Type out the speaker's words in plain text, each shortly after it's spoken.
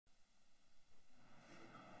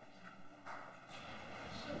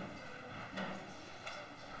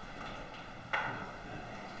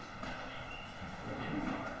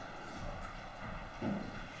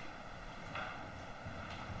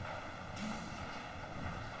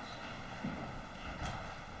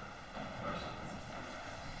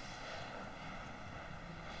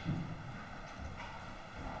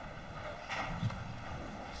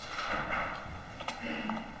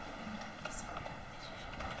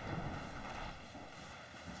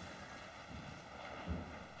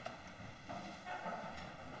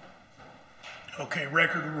Okay,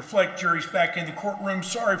 record will reflect jury's back in the courtroom.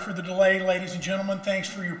 Sorry for the delay, ladies and gentlemen. Thanks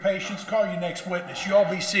for your patience. Call your next witness. You all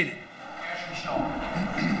be seated. Ashley Shaw.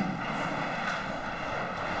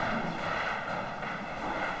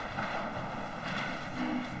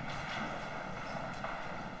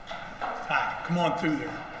 Hi, come on through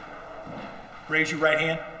there. Raise your right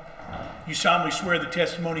hand. You solemnly swear the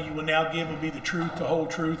testimony you will now give will be the truth, the whole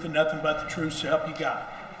truth, and nothing but the truth, so help you God.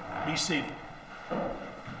 Be seated.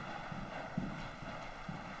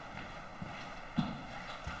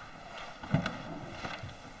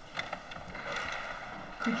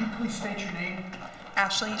 Could you please state your name?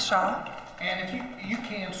 Ashley Shaw. And if you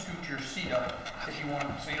can scoot your seat up if you want,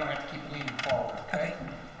 so you don't have to keep leaning forward, okay?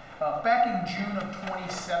 Back in June of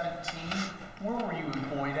 2017, where were you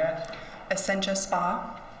employed at? Essentia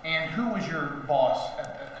Spa. And who was your boss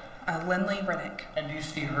at that? Lynlee Renick. And do you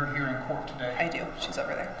see her here in court today? I do. She's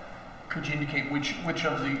over there. Could you indicate which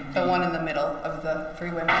of The one in the middle of the three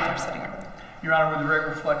women that are sitting over there. Your Honor, would the record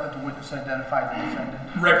reflect that the witness identified the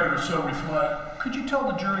defendant? Record will so reflect. Could you tell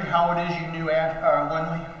the jury how it is you knew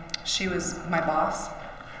Lynlee? She was my boss.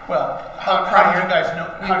 Well, how did you guys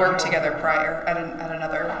know? We worked together prior at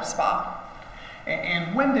another spa.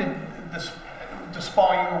 And when did the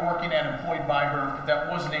spa you were working at employed by her,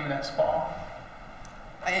 that was the name of that spa?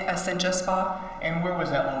 Essentia Spa. And where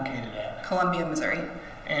was that located at? Columbia, Missouri.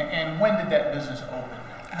 And when did that business open?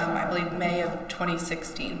 I believe May of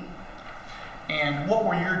 2016. And what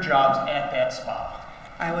were your jobs at that spa?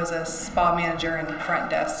 I was a spa manager and front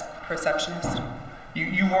desk receptionist.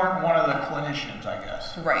 You weren't one of the clinicians, I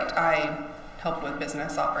guess. Right. I helped with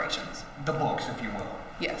business operations. The books, if you will.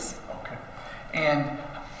 Yes. Okay. And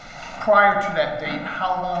prior to that date,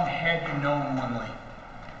 how long had you known Lynlee?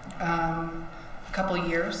 A couple of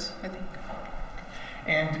years, I think.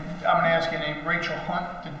 And I'm going to ask you a name, Rachel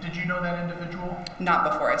Hunt. Did you know that individual?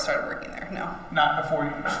 Not before I started working there, no. Not before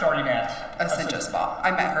you starting at Essentia Spa. I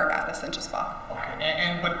met her at Essentia Spa.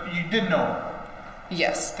 Okay. But you did know her?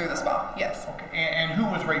 Yes, through the spa, yes. Okay. And who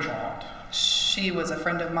was Rachel Hunt? She was a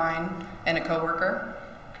friend of mine and a coworker.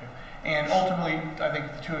 Okay. And ultimately, I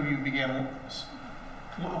think the two of you began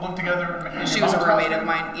live together? She was a roommate of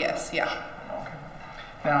mine, yes, yeah. Okay.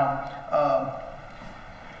 Now,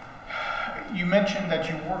 you mentioned that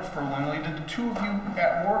you worked for Lynlee. Did the two of you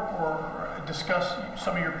at work or discuss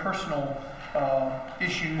some of your personal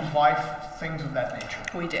issues, life, things of that nature?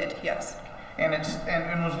 We did, yes. And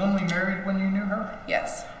was Lynlee married when you knew her?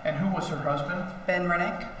 Yes. And who was her husband? Ben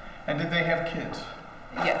Renick. And did they have kids?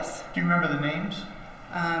 Yes. Do you remember the names?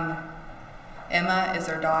 Emma is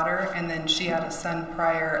her daughter, and then she had a son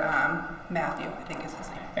prior, Matthew, I think is his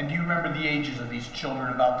name. And do you remember the ages of these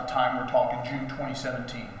children about the time we're talking, June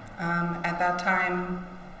 2017? At that time,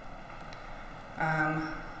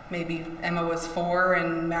 maybe Emma was 4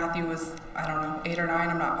 and Matthew was, I don't know, 8 or 9,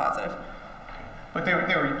 I'm not positive. But they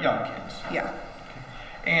were young kids? Yeah.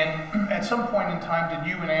 Okay. And at some point in time, did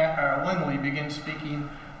you and Lynlee begin speaking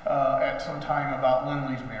at some time about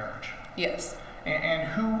Lynlee's marriage? Yes. And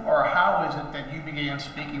who or how is it that you began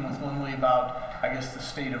speaking with Lynlee about, I guess, the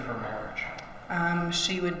state of her marriage?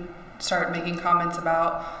 She would start making comments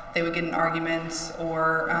about they would get in arguments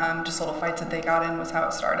or just little fights that they got in was how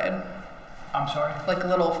it started. I'm sorry? Like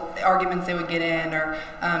little arguments they would get in or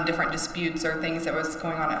different disputes or things that was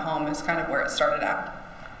going on at home is kind of where it started at.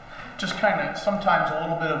 Just kind of sometimes a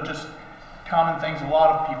little bit of just common things. A lot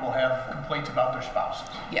of people have complaints about their spouses.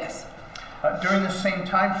 Yes. During the same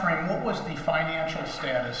time frame, what was the financial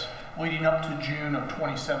status leading up to June of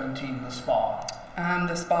 2017, the spa?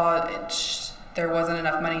 The spa, there wasn't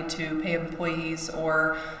enough money to pay employees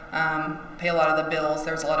or pay a lot of the bills.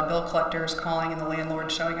 There was a lot of bill collectors calling and the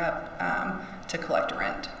landlord showing up to collect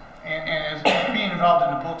rent. And as being involved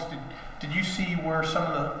in the books, did you see where some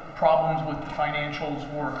of the problems with the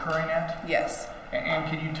financials were occurring at? Yes. And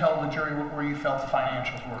can you tell the jury where you felt the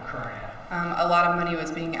financials were occurring at? A lot of money was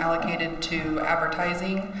being allocated to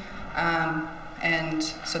advertising, and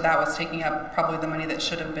so that was taking up probably the money that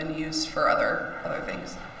should have been used for other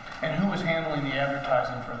things. And who was handling the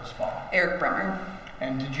advertising for the spa? Eric Bremer.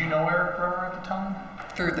 And did you know Eric Bremer at the time?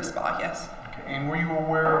 Through the spa, yes. Okay. And were you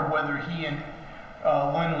aware of whether he and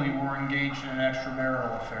Lynlee were engaged in an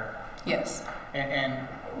extramarital affair? Yes. And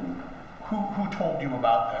who told you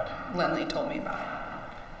about that? Lynlee told me about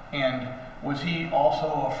it. And was he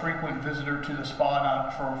also a frequent visitor to the spa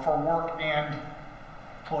for work and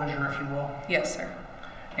pleasure, if you will? Yes, sir.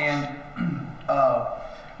 And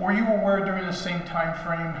were you aware during the same time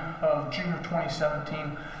frame of June of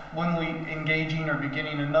 2017, Lynlee engaging or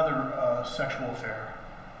beginning another sexual affair?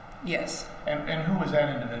 Yes. And who was that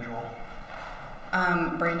individual?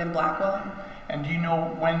 Brandon Blackwell. And do you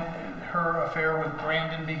know when her affair with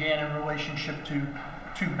Brandon began in relationship to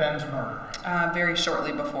Ben's murder. Very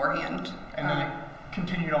shortly beforehand. And then it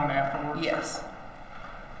continued on afterwards? Yes.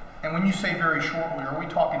 And when you say very shortly, are we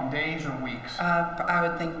talking days or weeks? I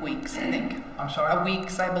would think weeks, I think. I'm sorry?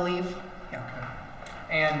 Weeks, I believe. Yeah. Okay.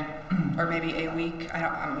 And or maybe a week.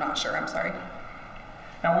 I'm not sure. I'm sorry.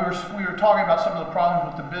 now we were talking about some of the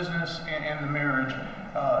problems with the business and the marriage.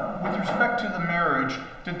 With respect to the marriage,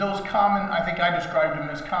 did those common, I think I described them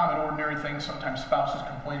as common, ordinary things sometimes spouses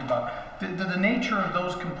complain about. Did the nature of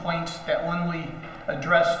those complaints that Lynlee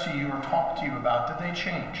addressed to you or talked to you about, did they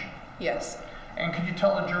change? Yes. And could you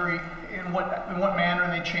tell the jury in what manner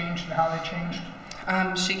they changed and how they changed?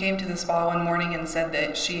 She came to the spa one morning and said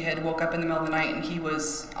that she had woke up in the middle of the night and he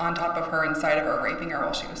was on top of her, inside of her, raping her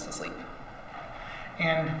while she was asleep.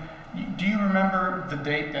 And do you remember the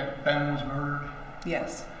date that Ben was murdered?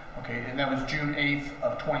 Yes. Okay, and that was June 8th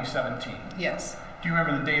of 2017. Yes. Do you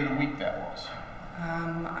remember the day of the week that was?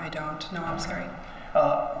 I don't. No, I'm sorry.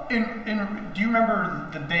 Do you remember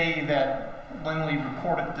the day that Lynlee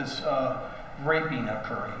reported this raping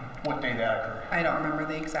occurring? What day that occurred? I don't remember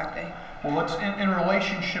the exact day. Well, it's in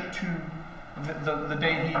relationship to the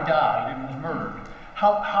day he died and was murdered.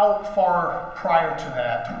 How far prior to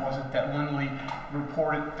that was it that Lynlee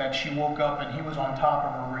reported that she woke up and he was on top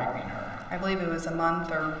of her raping her? I believe it was a month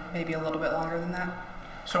or maybe a little bit longer than that.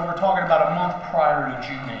 So we're talking about a month prior to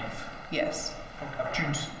June 8th. Yes. Okay.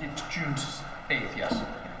 It's June 8th, yes.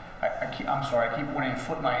 I'm sorry, I keep wanting to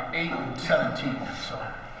flip my 8 and 17.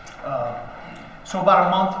 So about a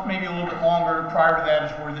month, maybe a little bit longer prior to that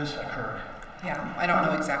is where this occurred. Yeah, I don't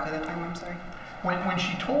know exactly the time, I'm sorry. When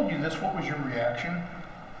she told you this, what was your reaction?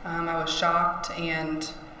 I was shocked and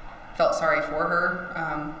felt sorry for her,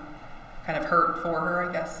 kind of hurt for her,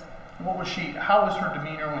 I guess. How was her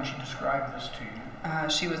demeanor when she described this to you?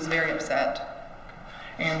 She was very upset.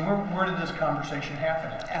 And where did this conversation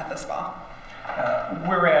happen at? At the spa.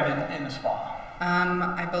 Where at in the spa?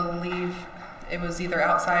 I believe it was either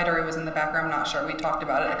outside or it was in the back room, I'm not sure. We talked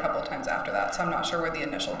about it a couple of times after that, so I'm not sure where the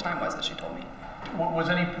initial time was that she told me. Was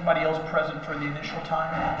anybody else present for the initial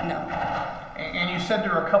time? No. And you said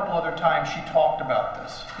there were a couple other times she talked about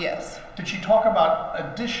this. Yes. Did she talk about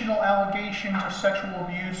additional allegations of sexual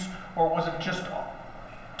abuse, or was it just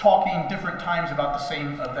talking different times about the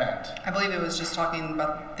same event? I believe it was just talking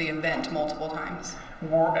about the event multiple times.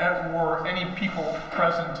 Were any people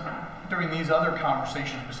present during these other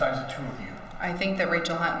conversations besides the two of you? I think that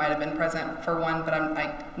Rachel Hunt might have been present for one, but I'm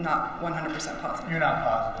not 100% positive. You're not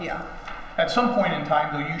positive? Yeah. At some point in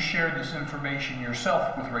time, though, you shared this information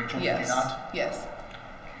yourself with Rachel, Yes. did you not? Yes.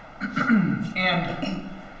 And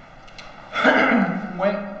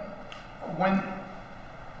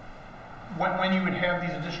when you would have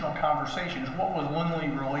these additional conversations, what was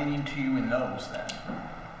Lynlee relating to you in those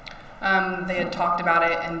then? They had talked about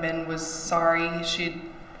it, and Ben was sorry. She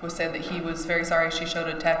said that he was very sorry. She showed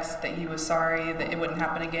a text that he was sorry, that it wouldn't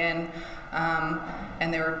happen again,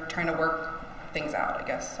 and they were trying to work things out, I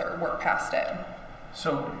guess, or work past it.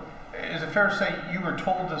 So, is it fair to say you were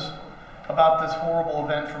told about this horrible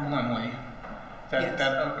event from Lynlee Yes.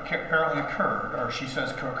 that apparently occurred, or she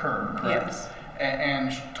says occurred, correct? Yes.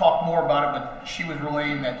 And talk more about it, but she was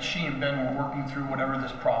relaying that she and Ben were working through whatever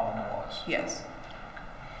this problem was. Yes.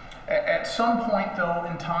 At some point, though,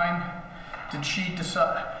 in time, did she just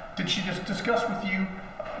discuss with you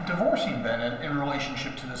divorcing Ben in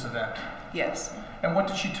relationship to this event? Yes. And what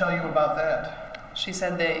did she tell you about that? She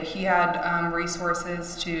said that he had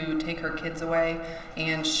resources to take her kids away,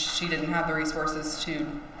 and she didn't have the resources to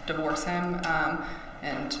divorce him,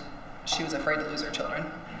 and she was afraid to lose her children.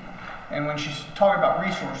 And when she's talking about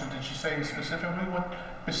resources, did she say specifically what,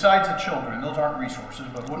 besides the children, those aren't resources,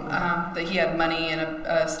 but what? That he had money in an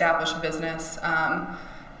established business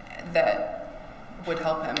that would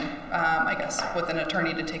help him, I guess, with an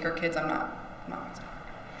attorney to take her kids. I'm not.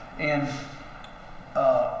 And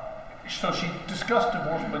so she discussed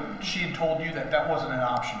divorce, but she had told you that wasn't an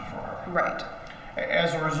option for her. Right.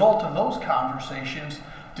 As a result of those conversations,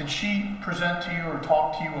 did she present to you or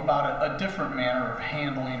talk to you about a different manner of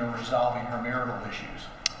handling or resolving her marital issues?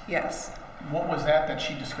 Yes. What was that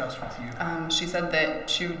she discussed with you? She said that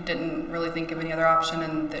she didn't really think of any other option,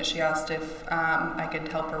 and that she asked if I could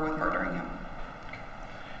help her with murdering him.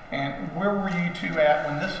 And where were you two at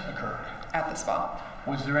when this occurred? At the spa.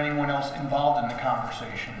 Was there anyone else involved in the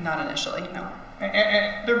conversation? Not initially, no.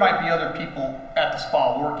 And there might be other people at the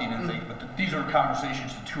spa working and things, but these are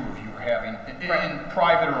conversations the two of you are having in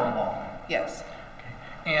private or alone. Yes.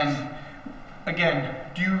 Okay. And again,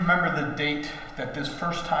 do you remember the date that this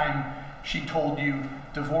first time she told you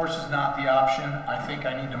divorce is not the option? I think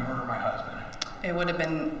I need to murder my husband. It would have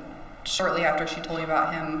been shortly after she told me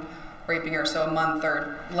about him raping her, so a month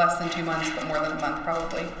or less than 2 months, but more than a month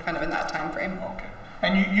probably, kind of in that time frame. Okay.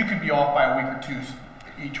 And you could be off by a week or two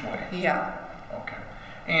each way? Yeah. Okay.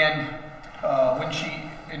 And when she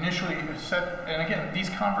initially said, and again, these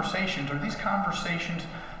conversations, are these conversations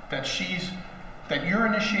that you're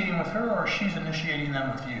initiating with her, or she's initiating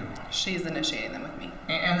them with you? She's initiating them with me.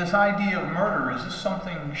 And this idea of murder, is this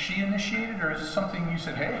something she initiated, or is this something you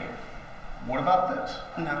said, hey, what about this?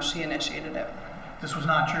 No, she initiated it. This was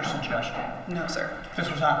not your suggestion? No, sir. This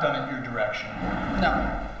was not done in your direction?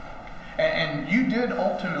 No. And you did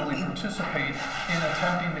ultimately participate in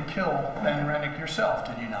attempting to kill Ben Renick yourself,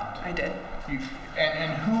 did you not? I did.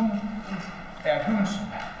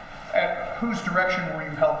 At whose direction were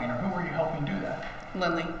you helping, or who were you helping do that?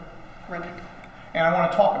 Lynlee Renick. And I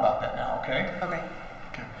want to talk about that now, okay? Okay.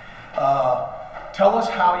 Tell us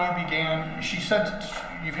how you began. She said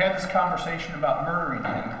you've had this conversation about murdering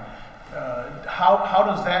him. How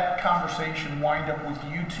does that conversation wind up with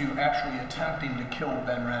you two actually attempting to kill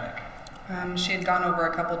Ben Renick? She had gone over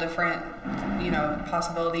a couple different,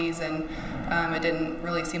 possibilities, and it didn't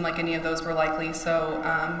really seem like any of those were likely. So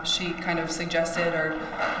she kind of suggested or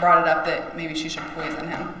brought it up that maybe she should poison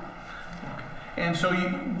him. And so,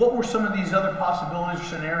 what were some of these other possibilities or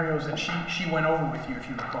scenarios that she went over with you, if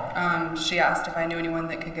you recall? She asked if I knew anyone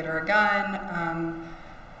that could get her a gun.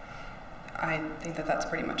 I think that's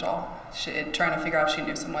pretty much all. Trying to figure out if she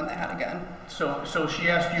knew someone that had a gun. So she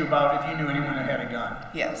asked you about if you knew anyone that had a gun?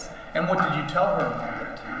 Yes. And what did you tell her about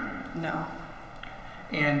it? No.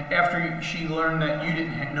 And after she learned that you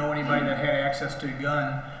didn't know anybody that had access to a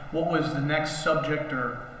gun, what was the next subject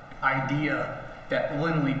or idea that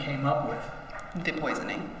Lynlee came up with? The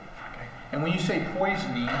poisoning. Okay. And when you say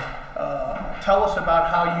poisoning, tell us about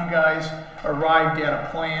how you guys arrived at a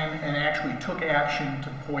plan and actually took action to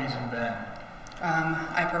poison Ben.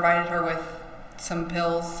 I provided her with some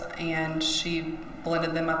pills, and she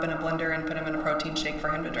blended them up in a blender and put them in a protein shake for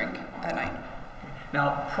him to drink at night.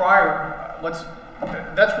 Now,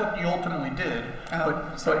 that's what you ultimately did.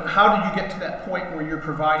 But how did you get to that point where you're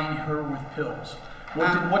providing her with pills?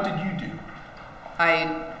 What did you do?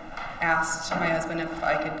 I asked my husband if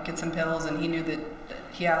I could get some pills, and he knew that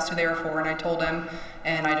he asked who they were for, and I told him,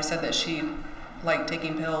 and I just said that she liked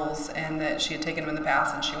taking pills and that she had taken them in the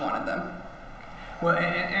past and she wanted them. Well,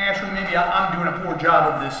 and actually, maybe I'm doing a poor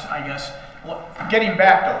job of this, I guess. Well, getting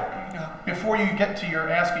back though, before you get to your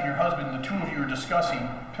asking your husband, the two of you are discussing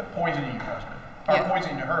poisoning your husband, or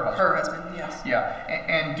poisoning to her husband. Her husband, yes. Yeah,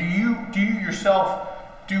 and do you yourself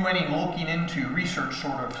do any looking into research,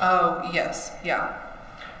 sort of? Oh, yes, yeah.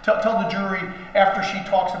 Tell the jury, after she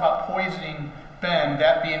talks about poisoning Ben,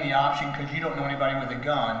 that being the option, because you don't know anybody with a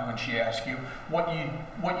gun, when she asks you, what you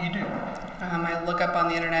do? I look up on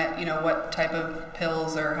the internet, what type of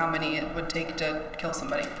pills or how many it would take to kill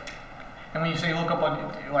somebody. And when you say look up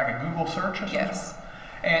on, like a Google search or something? Yes.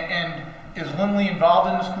 And is Lynlee involved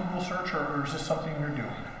in this Google search, or is this something you're doing?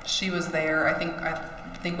 She was there. I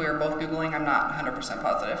think we were both Googling. I'm not 100%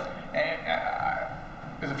 positive. And,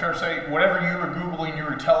 is it fair to say, whatever you were Googling, you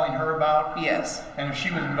were telling her about? Yes. And if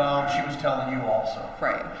she was involved, she was telling you also?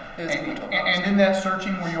 Right. It was a mutual cause. And in that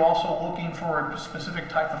searching, were you also looking for a specific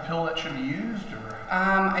type of pill that should be used? Or?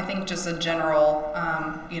 I think just a general,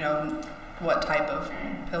 what type of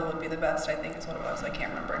pill would be the best, I think is what it was. I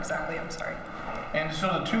can't remember exactly. I'm sorry. And so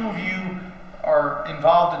the two of you are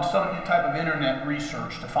involved in some type of internet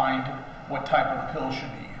research to find what type of pill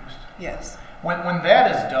should be used? Yes. When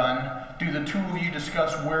that is done, do the two of you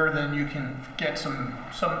discuss where then you can get some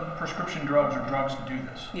prescription drugs or drugs to do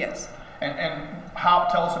this? Yes. And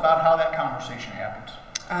tell us about how that conversation happens.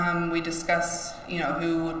 We discuss,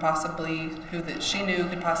 who that she knew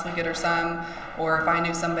could possibly get her some, or if I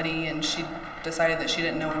knew somebody and she decided that she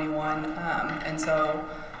didn't know anyone, and so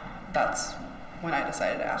that's when I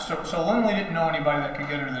decided to ask. So Lynlee didn't know anybody that could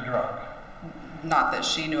get her the drug? Not that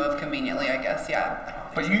she knew of conveniently, I guess, yeah.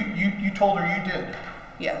 But you told her you did?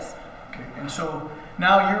 Yes. Okay, and so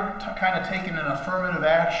now you're kind of taking an affirmative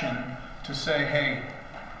action to say, hey,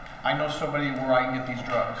 I know somebody where I can get these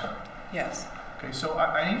drugs. Yes. Okay, so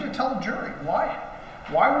I need to tell the jury, why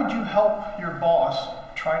would you help your boss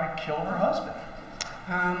try to kill her husband?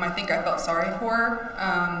 I think I felt sorry for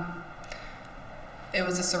her. It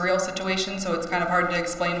was a surreal situation, so it's kind of hard to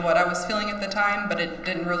explain what I was feeling at the time, but it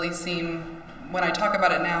didn't really seem, when I talk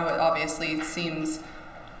about it now, it obviously seems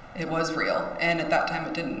it was real, and at that time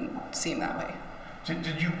it didn't seem that way.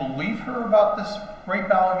 Did you believe her about this rape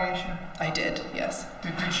allegation? I did, yes.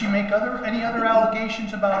 Did she make any other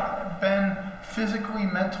allegations about Ben physically,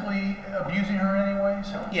 mentally abusing her in any ways?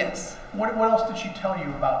 Yes. What else did she tell you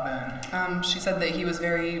about Ben? She said that he was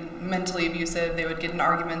very mentally abusive. They would get in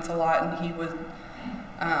arguments a lot, and he would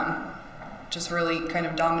just really kind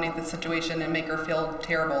of dominate the situation and make her feel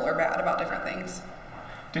terrible or bad about different things.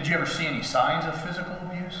 Did you ever see any signs of physical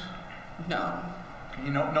abuse? No.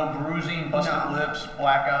 You know, no bruising, busted No. lips,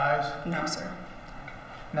 black eyes? No, sir.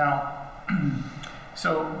 Now,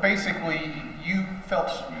 so basically, you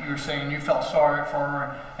were saying you felt sorry for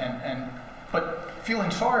her, but feeling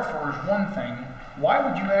sorry for her is one thing. Why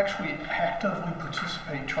would you actually actively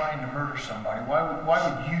participate trying to murder somebody? Why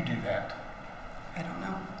would you do that? I don't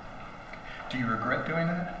know. Do you regret doing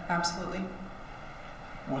that? Absolutely.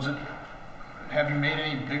 Have you made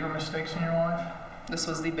any bigger mistakes in your life? This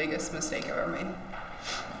was the biggest mistake I've ever made.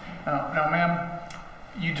 Now, ma'am,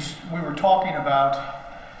 we were talking about,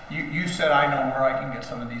 you said, I know where I can get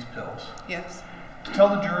some of these pills. Yes. Tell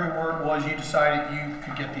the jury where it was you decided you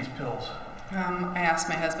could get these pills. I asked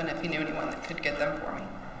my husband if he knew anyone that could get them for me.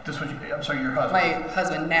 I'm sorry, your husband? My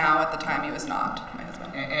husband now, at the time he was not my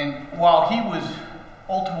husband. And while he was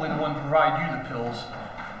ultimately the one to provide you the pills,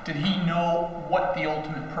 did he know what the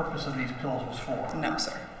ultimate purpose of these pills was for? No,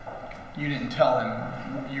 sir. You didn't tell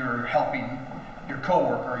him you're helping your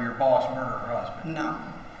coworker or your boss murder her husband? No.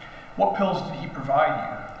 What pills did he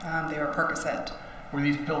provide They were Percocet. you? Were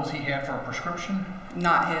these pills he had for a prescription?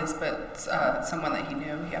 Not his, but someone that he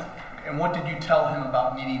knew, yeah. And what did you tell him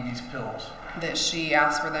about needing these pills? That she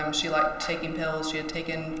asked for them. She liked taking pills. She had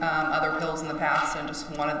taken other pills in the past and just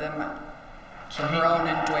wanted them for her own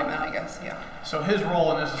enjoyment, I guess, yeah. So his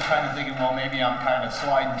role in this is kind of thinking, well, maybe I'm kind of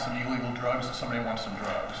sliding some illegal drugs and somebody wants some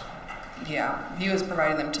drugs. Yeah, he was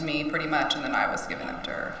providing them to me pretty much, and then I was giving them to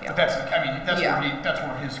her, yeah. But that's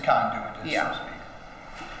where his conduit is, Yeah. so to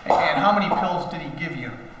speak. And how many pills did he give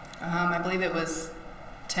you? I believe it was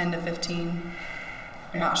 10 to 15.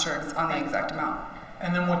 I'm not sure on the exact amount.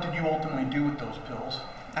 And then what did you ultimately do with those pills?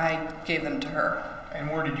 I gave them to her. And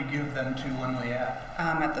where did you give them to Lynlee at?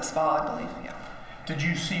 At the spa, I believe, yeah. Did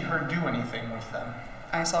you see her do anything with them?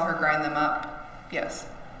 I saw her grind them up, yes.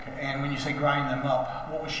 Okay. And when you say grind them up,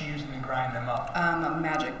 what was she using to grind them up? A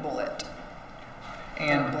magic bullet.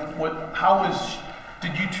 And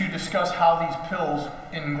did you two discuss how these pills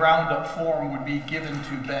in ground up form would be given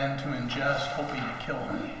to Ben to ingest, hoping to kill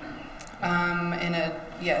him?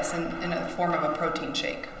 In a form of a protein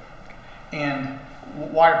shake. And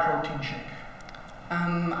why a protein shake?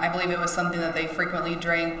 I believe it was something that they frequently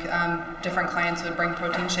drank. Different clients would bring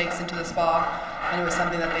protein shakes into the spa, and it was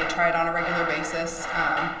something that they tried on a regular basis.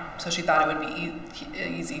 So she thought it would be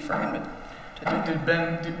easy for him to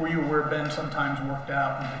do. Were you aware Ben sometimes worked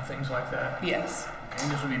out and did things like that? Yes. Okay,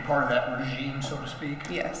 and this would be part of that regime, so to speak?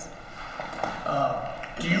 Yes.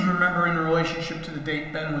 Do you remember in relationship to the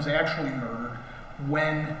date Ben was actually murdered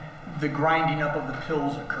when the grinding up of the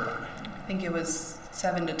pills occurred? I think it was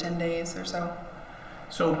 7 to 10 days or so.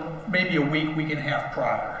 So maybe a week and a half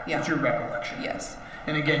prior. Yeah. That's your recollection. Yes.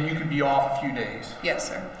 And again, you could be off a few days. Yes,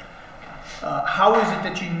 sir. How is it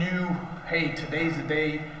that you knew, hey, today's the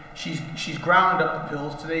day she's ground up the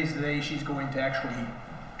pills, today's the day she's going to actually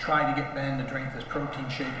try to get Ben to drink this protein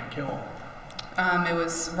shake and kill him? It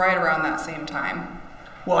was right around that same time.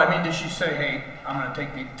 Well, I mean, did she say, hey, I'm going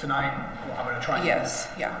to take tonight, I'm going to try? Yes,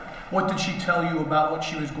 yeah. What did she tell you about what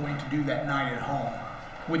she was going to do that night at home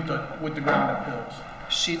with the ground up pills?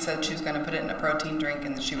 She said she was going to put it in a protein drink,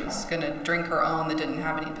 and that she was going to drink her own that didn't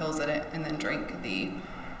have any pills in it, and then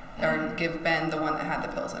give Ben the one that had the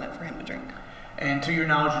pills in it for him to drink. And to your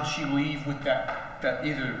knowledge, did she leave with that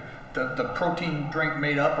either the protein drink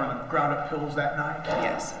made up or the ground up pills that night?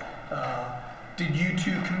 Yes. Did you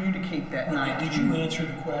two communicate that night? Did you answer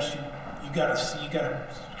the question? You gotta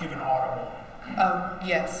give an audible. Oh,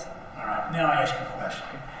 yes. All right, now I ask you a question.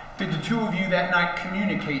 Did the two of you that night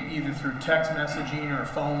communicate either through text messaging or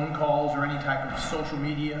phone calls or any type of social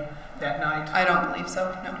media that night? I don't believe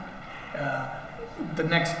so, no. The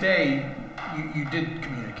next day, you did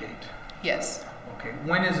communicate? Yes. Okay.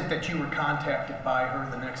 When is it that you were contacted by her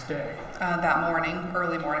the next day? That morning,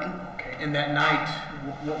 early morning. Okay. And that night,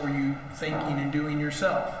 what were you thinking and doing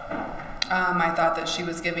yourself? I thought that she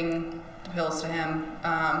was giving the pills to him,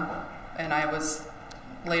 and I was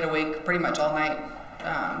laid awake pretty much all night.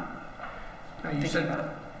 You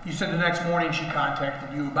said the next morning she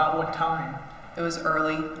contacted you. About what time? It was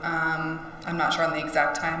early. I'm not sure on the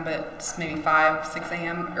exact time, but it's maybe 5, 6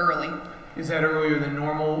 a.m. early. Is that earlier than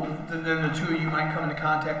normal? Then the two of you might come into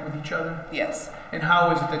contact with each other? Yes. And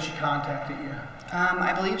how is it that she contacted you?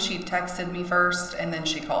 I believe she texted me first and then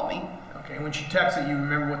she called me. Okay, when she texted you,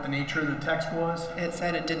 remember what the nature of the text was? It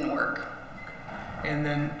said it didn't work. And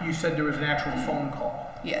then you said there was an actual phone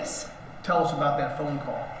call. Yes. Tell us about that phone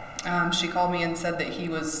call. She called me and said that he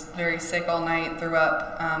was very sick all night, threw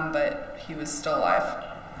up, but he was still alive.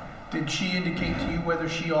 Did she indicate to you whether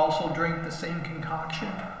she also drank the same concoction?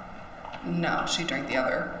 No, she drank the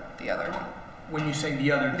other one. When you say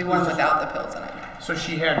the other, The one without the pills in it. So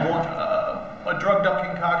she had one, a drugged up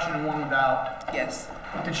concoction and one without. Yes.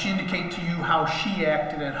 Did she indicate to you how she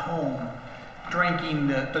acted at home, drinking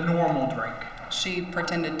the normal drink? She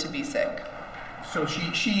pretended to be sick. So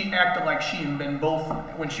she acted like she and Ben both,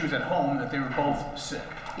 when she was at home, that they were both sick.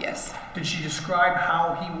 Yes. Did she describe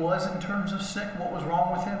how he was in terms of sick, what was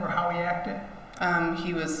wrong with him, or how he acted?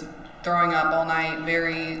 He was throwing up all night,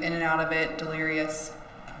 very in and out of it, delirious.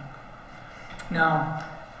 Now,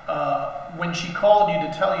 when she called you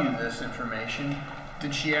to tell you this information,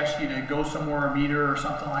 did she ask you to go somewhere or meet her or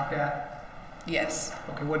something like that? Yes.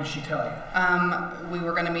 Okay, what did she tell you? We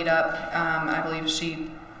were going to meet up. I believe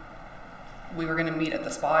we were going to meet at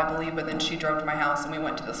the spa, I believe, but then she drove to my house and we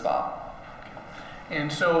went to the spa.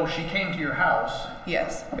 And so she came to your house.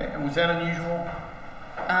 Yes. And was that unusual?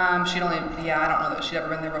 I don't know that she'd ever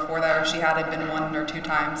been there before that, or she had been one or two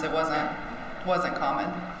times. It wasn't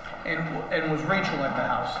common. And was Rachel at the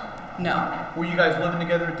house? No. Were you guys living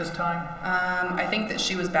together at this time? I think that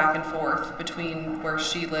she was back and forth between where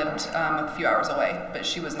she lived a few hours away, but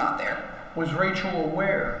she was not there. Was Rachel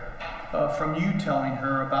aware from you telling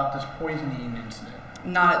her about this poisoning incident?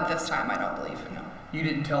 Not at this time, I don't believe, no. You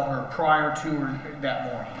didn't tell her prior to or that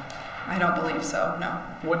morning? I don't believe so, no.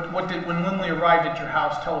 When Lynlee arrived at your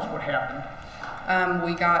house, tell us what happened.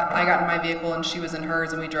 I got in my vehicle and she was in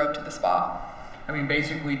hers and we drove to the spa. I mean,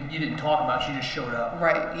 basically, you didn't talk about it, she just showed up.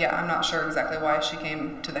 Right, yeah, I'm not sure exactly why she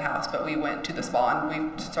came to the house, but we went to the spa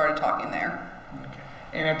and we started talking there. Okay.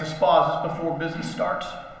 And at the spa, is this before business starts?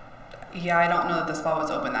 Yeah, I don't know that the spa was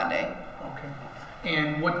open that day. Okay.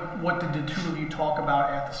 And what did the two of you talk about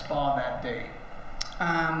at the spa that day?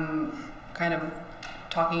 Kind of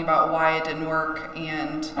talking about why it didn't work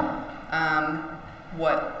and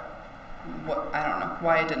what I don't know,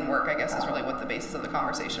 why it didn't work, I guess is really what the basis of the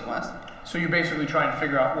conversation was. So you're basically trying to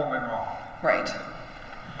figure out what went wrong. Right.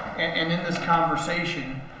 And in this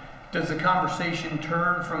conversation, does the conversation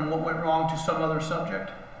turn from what went wrong to some other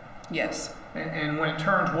subject? Yes. And when it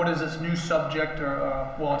turns, what is this new subject?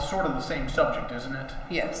 Well, it's sort of the same subject, isn't it?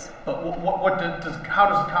 Yes. But how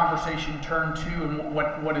does the conversation turn to, and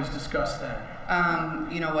what is discussed then?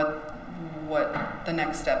 You know what the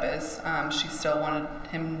next step is. She still wanted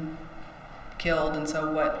him killed, and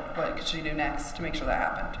so what could she do next to make sure that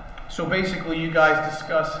happened? So basically, you guys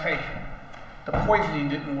discuss, hey, the poisoning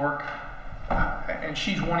didn't work, and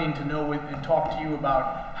she's wanting to know and talk to you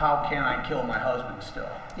about how can I kill my husband still.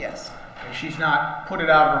 Yes. She's not put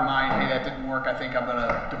it out of her mind, hey, that didn't work, I think I'm going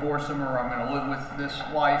to divorce him or I'm going to live with this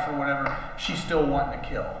life or whatever. She's still wanting to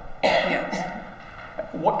kill. Yes.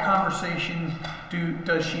 What conversation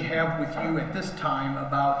does she have with you at this time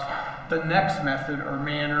about the next method or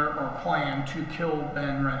manner or plan to kill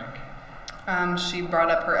Ben Renick? She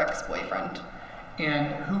brought up her ex-boyfriend.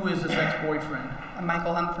 And who is this ex-boyfriend?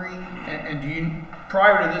 Michael Humphrey. And do you,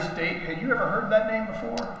 prior to this date, had you ever heard that name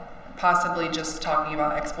before? Possibly just talking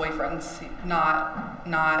about ex-boyfriends,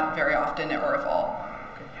 not very often or at all.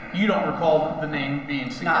 Okay. You don't recall the name being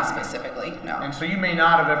significant? Not specifically, no. And so you may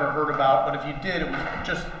not have ever heard about, but if you did, it was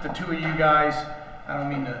just the two of you guys. I don't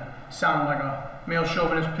mean to sound like a male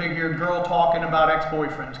chauvinist pig-haired girl talking about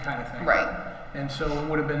ex-boyfriends kind of thing. Right. And so it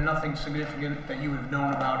would have been nothing significant that you would have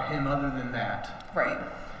known about him other than that. Right.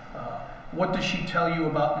 What does she tell you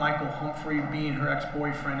about Michael Humphrey being her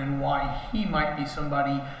ex-boyfriend and why he might be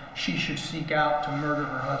somebody she should seek out to murder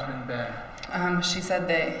her husband, Ben? She said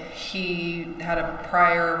that he had a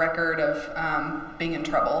prior record of being in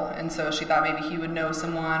trouble, and so she thought maybe he would know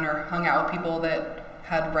someone or hung out with people that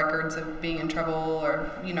had records of being in trouble or,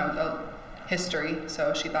 you know, a history,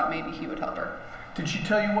 so she thought maybe he would help her. Did she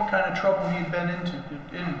tell you what kind of trouble he had been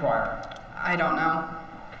in prior? I don't know.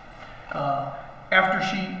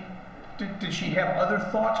 Did she have other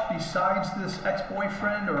thoughts besides this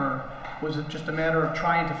ex-boyfriend, or was it just a matter of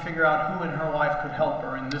trying to figure out who in her life could help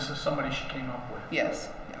her, and this is somebody she came up with? Yes,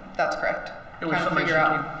 yeah, that's correct. It was somebody she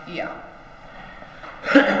yeah.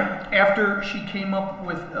 After she came up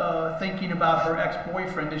with thinking about her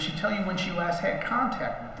ex-boyfriend, did she tell you when she last had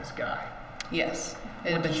contact with this guy? Yes,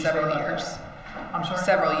 it What had did been she several say about years. that? I'm sorry?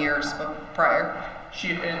 Several years prior. She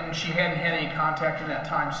hadn't had any contact in that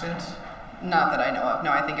time since? Not that I know of.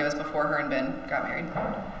 No, I think it was before her and Ben got married.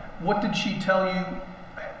 What did she tell you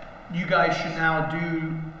you guys should now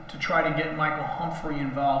do to try to get Michael Humphrey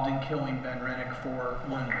involved in killing Ben Renick for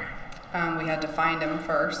Lynlee? We had to find him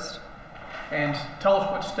first. And tell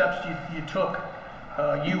us what steps you took,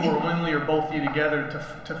 you or Lynlee or both of you together,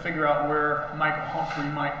 to figure out where Michael Humphrey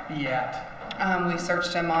might be at. We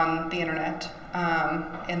searched him on the internet,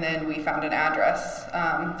 and then we found an address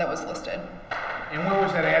that was listed. And where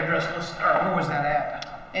was that address listed, or where was that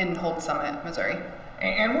at? In Holt Summit, Missouri.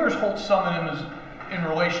 And where's Holt Summit in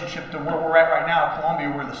relationship to where we're at right now, Columbia,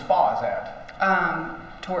 where the spa is at?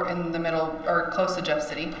 In the middle, or close to Jeff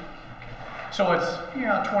City. So it's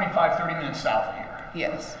 25, 30 minutes south of here.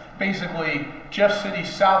 Yes. Basically, Jeff City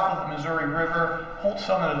south of the Missouri River, Holt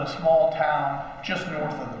Summit is a small town just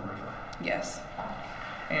north of the river. Yes.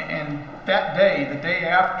 And that day, the day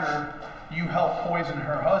after you helped poison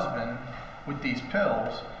her husband with these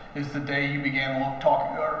pills, is the day you began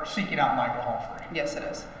seeking out Michael Humphrey. Yes, it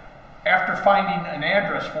is. After finding an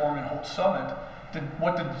address for him in Holt Summit,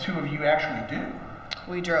 what did the two of you actually do?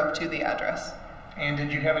 We drove to the address. And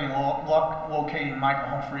did you have any luck locating Michael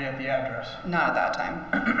Humphrey at the address? Not at that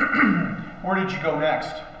time. Where did you go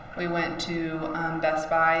next? We went to Best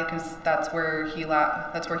Buy because that's where he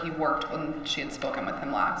worked when she had spoken with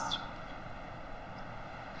him last.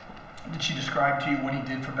 Did she describe to you what he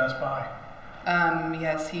did for Best Buy?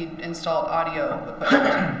 Yes, he installed audio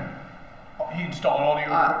equipment. He installed audio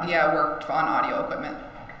equipment? Yeah, worked on audio equipment.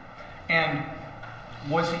 And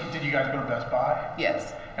did you guys go to Best Buy?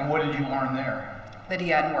 Yes. And what did you learn there? That he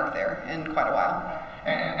hadn't worked there in quite a while.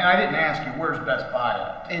 And I didn't ask you, where's Best Buy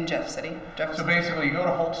at? In Jeff City. So basically, you go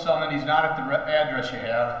to Holt Summit, he's not at the address you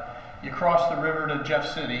have. You cross the river to Jeff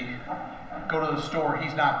City, go to the store,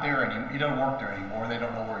 he's not there anymore. He doesn't work there anymore. They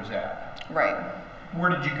don't know where he's at. Right. Where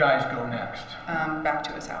did you guys go next? Back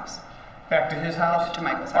to his house. Back to his house? To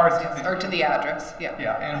Michael's house, yes. Or to the address, yeah.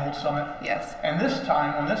 Yeah, in Holt Summit? Yes. And this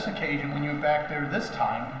time, on this occasion, when you went back there this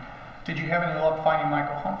time, did you have any luck finding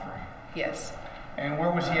Michael Humphrey? Yes. And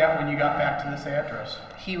where was he at when you got back to this address?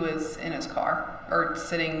 He was in his car, or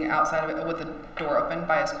sitting outside of it with the door open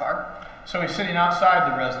by his car. So he's sitting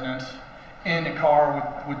outside the residence in the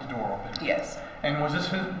car with the door open? Yes. And was this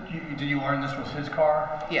did you learn this was his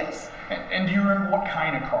car? Yes. And do you remember what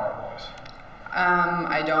kind of car it was?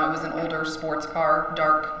 I don't. It was an older sports car,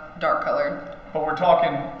 dark colored. But we're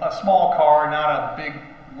talking a small car, not a big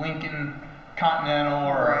Lincoln Continental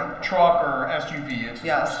or right. Truck or SUV. It's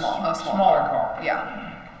a smaller car.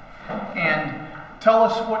 Yeah. And tell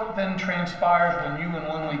us what then transpires when you and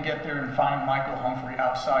Lynlee get there and find Michael Humphrey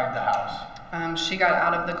outside the house. She got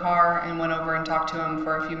out of the car and went over and talked to him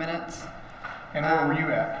for a few minutes. And where were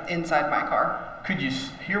you at? Inside my car. Could you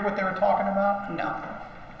hear what they were talking about? No.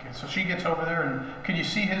 Okay, so she gets over there, and could you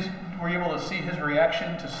see were you able to see his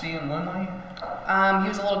reaction to seeing Lynlee? He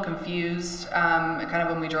was a little confused. Kind of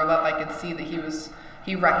when we drove up, I could see that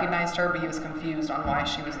he recognized her, but he was confused on why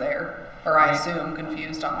she was there. Or I assume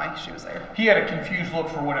confused on why she was there. He had a confused look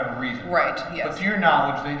for whatever reason. Right, yes. But to your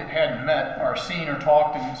knowledge, they hadn't met or seen or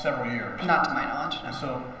talked in several years. Not to my knowledge, no.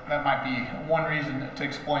 So that might be one reason to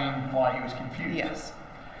explain why he was confused. Yes.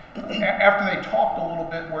 After they talked a little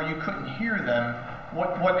bit where you couldn't hear them,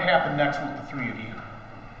 what happened next with the three of you?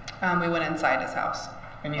 We went inside his house.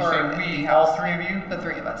 And you say we, all three of you? The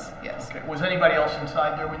three of us, yes. Okay. Was anybody else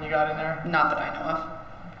inside there when you got in there? Not that I know of.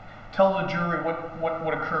 Tell the jury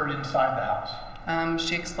what occurred inside the house.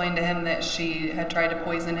 She explained to him that she had tried to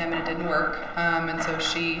poison him and it didn't work. And so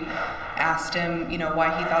she asked him,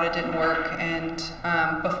 why he thought it didn't work. And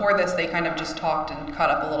before this, they kind of just talked and caught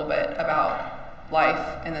up a little bit about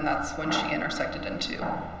life. And then that's when she intersected into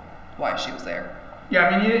why she was there. Yeah,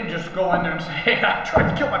 I mean, you didn't just go in there and say, hey, I tried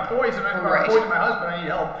to kill my poison. I poisoned my husband. I need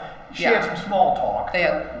help. She had some small talk. They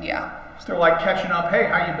had, yeah. So they're like catching up. Hey,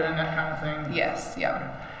 how you been? That kind of thing. Yes, yeah. Okay.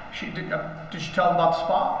 Did she tell him about the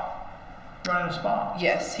spa? Running a spa?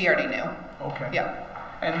 Yes, he already knew. Okay. Yeah.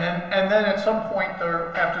 And then at some point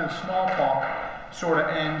there, after the small talk sort of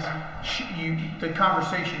ends, the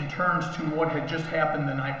conversation turns to what had just happened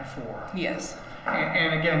the night before. Yes.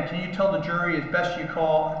 And again, can you tell the jury, as best you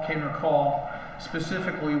can recall,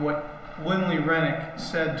 specifically what Lynlee Renick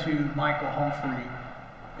said to Michael Humphrey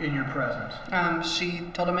in your presence? She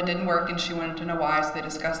told him it didn't work and she wanted to know why, so they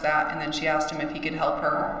discussed that, and then she asked him if he could help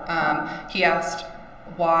her. He asked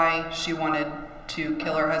why she wanted to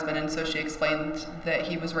kill her husband, and so she explained that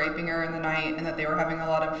he was raping her in the night and that they were having a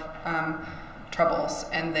lot of troubles,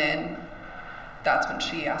 and then that's when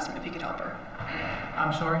she asked him if he could help her.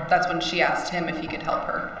 I'm sorry? That's when she asked him if he could help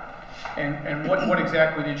her. And what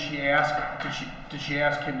exactly did she ask? Did she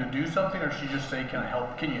ask him to do something, or did she just say, "Can I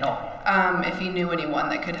help? Can you help me?" If he knew anyone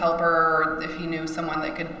that could help her, or if he knew someone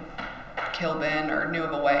that could kill Ben, or knew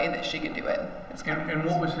of a way that she could do it. And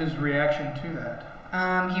what was his reaction to that?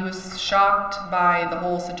 He was shocked by the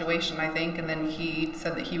whole situation, I think, and then he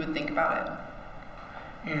said that he would think about it.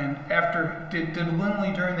 And after, did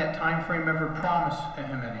Lynlee during that time frame ever promise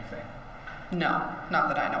him anything? No, not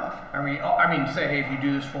that I know of. I mean, say, hey, if you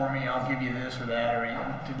do this for me, I'll give you this or that, or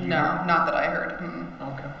did you? No, not that I heard.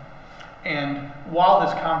 Mm-mm. Okay. And while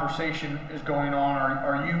this conversation is going on,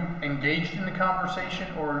 are you engaged in the conversation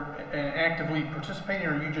or actively participating,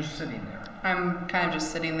 or are you just sitting there? I'm kind of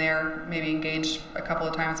just sitting there, maybe engaged a couple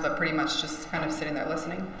of times, but pretty much just kind of sitting there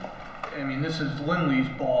listening. I mean, this is Lynlee's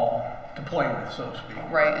ball to play with, so to speak.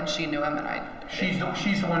 Right, and she knew him, and I. She's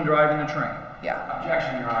the one driving the train. Yeah.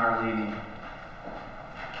 Objection, Your Honor, leading.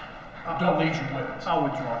 Don't lead your witness. I'll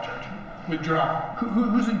withdraw, Judge. Withdraw.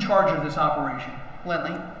 Who's in charge of this operation?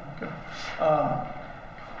 Lynlee. Okay.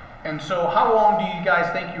 And so how long do you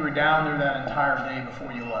guys think you were down there that entire day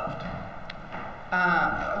before you left?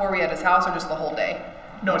 Were we at his house or just the whole day?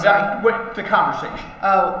 No, the conversation.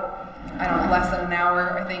 Oh, I don't know, less than an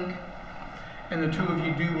hour, I think. And the two of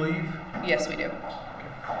you do leave? Yes, we do.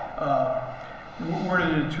 Where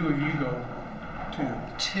did the two of you go to?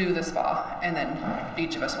 To the spa, and then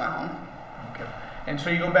each of us went home. Okay. And so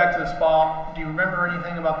you go back to the spa. Do you remember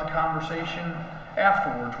anything about the conversation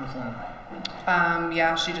afterwards with Lynlee?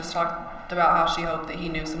 Yeah, she just talked about how she hoped that he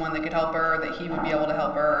knew someone that could help her, that he would be able to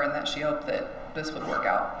help her, and that she hoped that this would work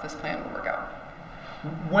out, this plan would work out.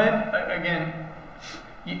 When, again,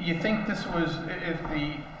 you think this was, if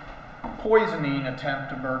the poisoning attempt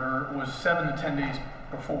to murder was 7 to 10 days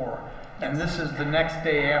before, and this is the next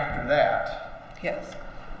day after that, Yes.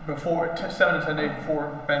 7 to 10 days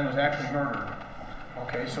before Ben was actually murdered.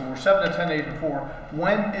 Okay, so we're 7 to 10 days before.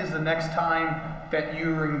 When is the next time that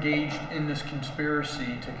you're engaged in this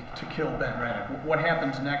conspiracy to kill Ben Renick? What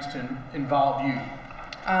happens next to involve you?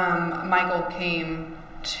 Michael came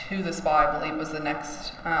to the spa, I believe, was the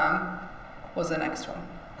next one.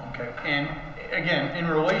 Okay, and again, in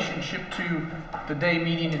relationship to the day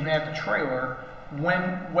meeting him at the trailer,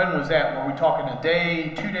 when was that? Were we talking a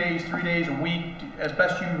day, 2 days, 3 days, a week, as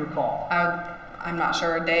best you recall? I'm not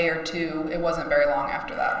sure, a day or two. It wasn't very long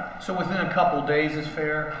after that. So within a couple days is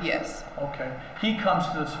fair? Yes. Okay. He comes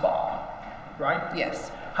to the spa, right?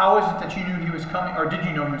 Yes. How is it that you knew he was coming, or did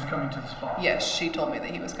you know he was coming to the spa? Yes, she told me that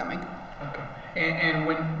he was coming. Okay. And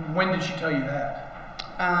when did she tell you that?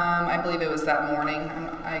 I believe it was that morning.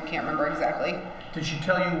 I can't remember exactly. Did she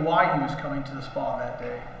tell you why he was coming to the spa that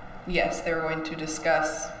day? Yes, they were going to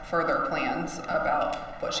discuss further plans about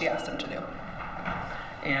what she asked him to do.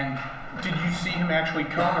 And did you see him actually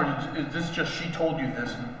come, or is this just she told you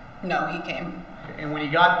this? No, he came. And when he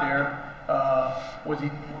got there,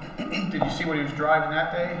 did you see what he was driving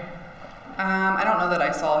that day? I don't know that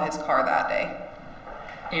I saw his car that day.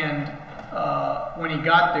 And when he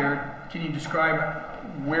got there, can you describe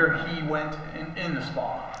where he went in the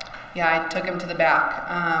spa? Yeah, I took him to the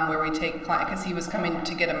back where we take clients, because he was coming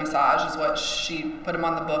to get a massage, is what she put him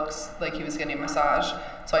on the books, like he was getting a massage.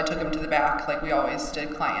 So I took him to the back, like we always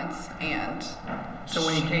did clients. And so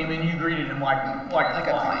when he came in, you greeted him like a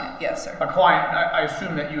client? Yes, sir. A client, I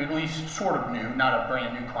assume that you at least sort of knew, not a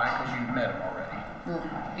brand new client, because you've met him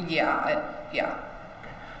already. Yeah. Okay.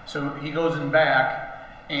 So he goes in back,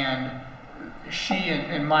 and she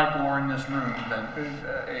and Michael are in this room, then,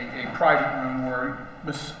 a private room where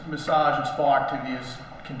massage and spa activity is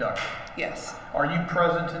conducted. Yes. Are you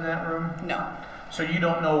present in that room? No. So you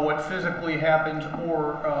don't know what physically happens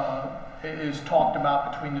or is talked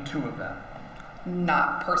about between the two of them?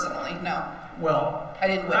 Not personally, no. Well, I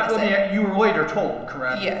didn't witness it. You were later told,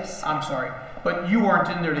 correct? Yes. I'm sorry. But you weren't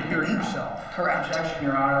in there to hear it yourself? Correct. Objection,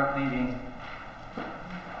 Your Honor, leading.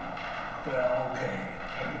 Well, okay.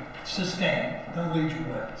 Sustained. Don't lead your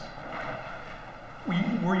witness.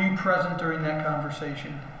 Were you present during that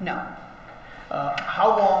conversation? No.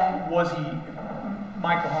 How long was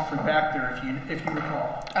Michael Humphrey back there, if you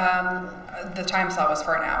recall? The time slot was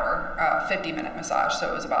for an hour, 50-minute massage,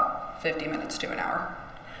 so it was about 50 minutes to an hour.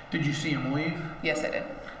 Did you see him leave? Yes, I did.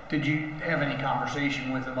 Did you have any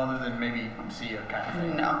conversation with him other than maybe see you kind of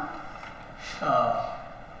thing? No.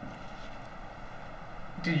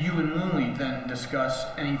 Did you and Lynlee then discuss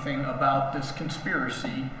anything about this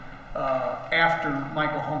conspiracy after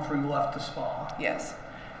Michael Humphrey left the spa? Yes.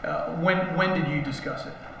 When did you discuss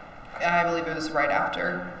it? I believe it was right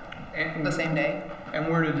after, the same day. And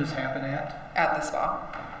where did this happen at? At the spa.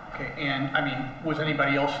 Okay. Okay, and I mean, was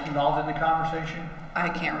anybody else involved in the conversation? I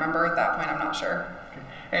can't remember at that point, I'm not sure. Okay.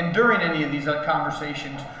 And during any of these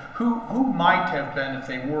conversations, who might have been if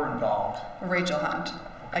they were involved? Rachel Hunt.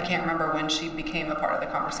 I can't remember when she became a part of the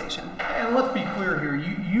conversation. And let's be clear here,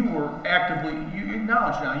 you were actively, you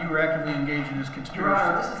acknowledge now, you were actively engaged in this conspiracy. Your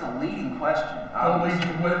Honor, this is a leading question. I'll lead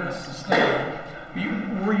your witness to stand.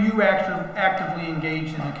 Were you actively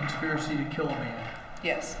engaged in the conspiracy to kill a man?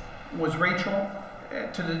 Yes. Was Rachel,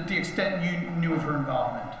 to the extent you knew of her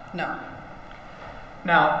involvement? No.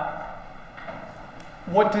 Now,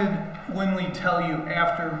 what did Lynlee tell you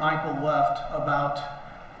after Michael left about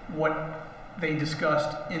what they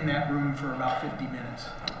discussed in that room for about 50 minutes?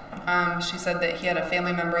 She said that he had a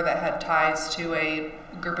family member that had ties to a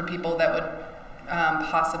group of people that would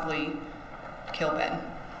possibly kill Ben.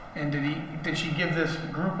 And did she give this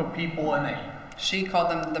group of people a name? She called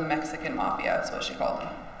them the Mexican Mafia, is what she called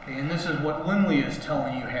them. Okay, and this is what Lynlee is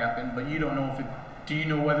telling you happened, but you don't know if it, do you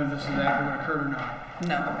know whether this is actually what occurred or not?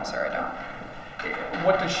 No, sir, I don't.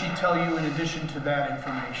 What does she tell you in addition to that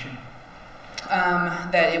information?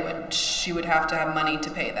 That she would have to have money to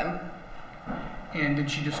pay them. And did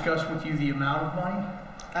she discuss with you the amount of money?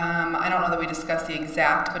 I don't know that we discussed the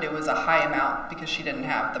exact, but it was a high amount because she didn't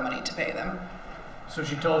have the money to pay them. So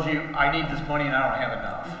she tells you, I need this money and I don't have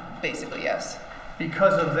enough. Basically, yes.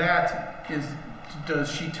 Because of that,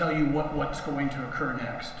 does she tell you what's going to occur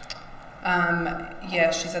next?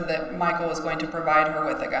 Yes, she said that Michael was going to provide her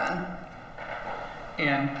with a gun.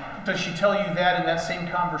 And does she tell you that in that same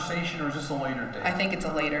conversation, or is this a later date? I think it's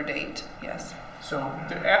a later date, yes. So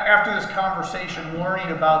after this conversation,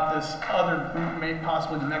 learning about this other group, maybe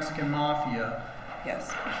possibly the Mexican Mafia,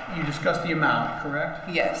 Yes. you discussed the amount, correct?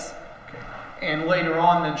 Yes. Okay. And later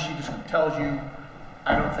on, then she just tells you,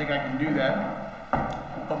 I don't think I can do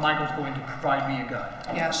that, but Michael's going to provide me a gun.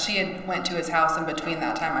 Yeah, she had went to his house in between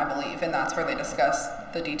that time, I believe, and that's where they discussed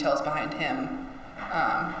the details behind him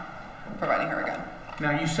providing her a gun.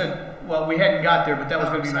 Now you said, well, we hadn't got there, but that was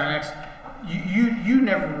going to be my next. You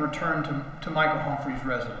never returned to Michael Humphrey's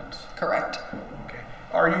residence. Correct. Okay.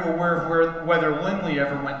 Are you aware of whether Lynlee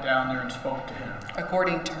ever went down there and spoke to him?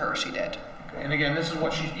 According to her, she did. Okay. And again, this is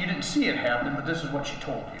what you didn't see it happen, but this is what she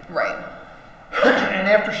told you. Right. And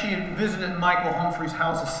after she had visited Michael Humphrey's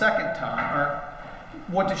house a second time, or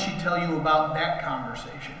what did she tell you about that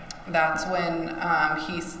conversation? That's when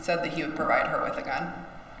he said that he would provide her with a gun.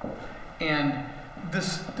 And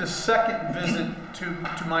this second visit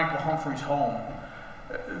to Michael Humphrey's home,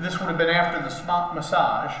 this would have been after the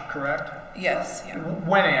massage, correct? Yes. Yeah.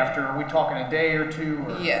 When after? Are we talking a day or two?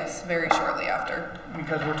 Or? Yes, very shortly after.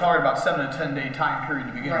 Because we're talking about 7 to 10 day time period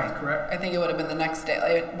to begin with, correct? I think it would have been the next day.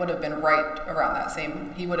 It would have been right around that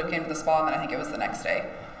same. He would have came to the spa, and then I think it was the next day.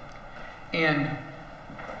 And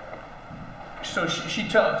so she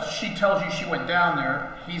tells you she went down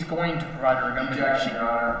there. He's going to provide her a gun. Objection, Your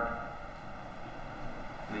Honor.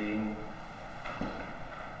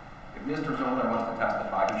 If Mr. Zoller wants to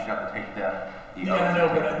testify, he should have to take the Yeah, I know,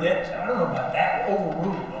 but I don't know about that.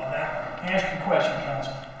 Overruled on that one. Ask your question,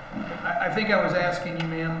 counsel. I think I was asking you,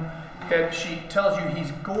 ma'am, that she tells you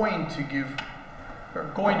he's going to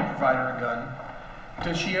provide her a gun.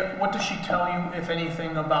 What does she tell you, if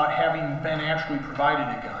anything, about having been actually provided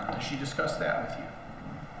a gun? Does she discuss that with you?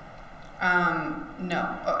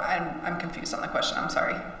 No. Oh, I'm confused on the question. I'm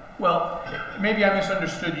sorry. Well, maybe I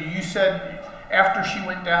misunderstood you. You said after she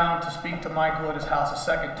went down to speak to Michael at his house a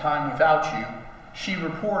second time without you, she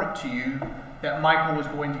reported to you that Michael was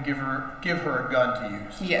going to give her a gun to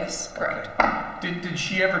use. Yes, correct. Okay. Did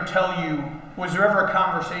she ever tell you, was there ever a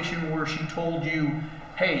conversation where she told you,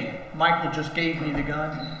 hey, Michael just gave me the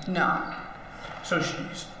gun? No. So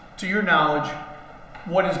to your knowledge,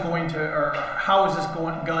 how is this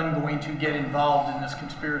gun going to get involved in this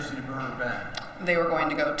conspiracy to murder Ben? They were going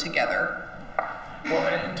to go together. Well,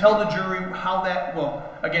 and tell the jury how that,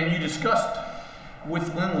 well, again, you discussed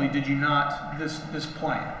with Lynlee, did you not, this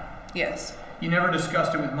plan? Yes. You never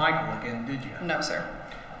discussed it with Michael again, did you? No, sir.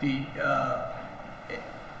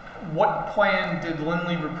 What plan did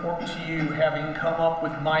Lynlee report to you having come up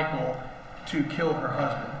with Michael to kill her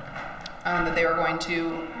husband? That they were going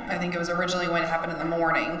to, I think it was originally going to happen in the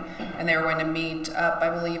morning, and they were going to meet up,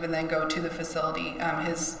 I believe, and then go to the facility,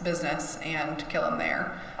 his business, and kill him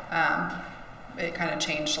there. It kind of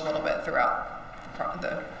changed a little bit throughout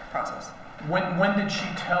the process. When did she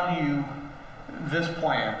tell you this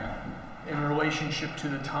plan in relationship to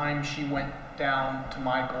the time she went down to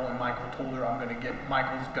Michael and Michael told her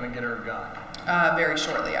Michael's going to get her a gun? Very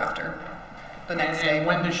shortly after, the next day. And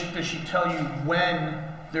when does she tell you when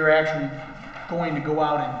they're actually going to go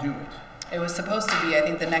out and do it? It was supposed to be, I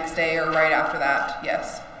think, the next day or right after that,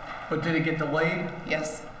 yes. But did it get delayed?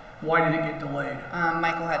 Yes. Why did it get delayed?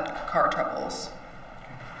 Michael had car troubles.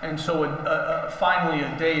 And so finally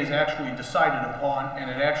a day is actually decided upon and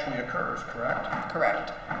it actually occurs, correct?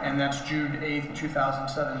 Correct. And that's June 8th,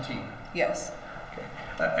 2017. Yes.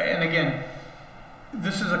 Okay. And again,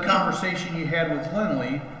 this is a conversation you had with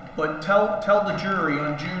Lynlee, but tell the jury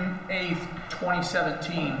on June 8th,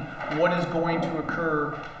 2017, what is going to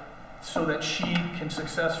occur so that she can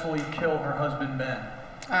successfully kill her husband, Ben.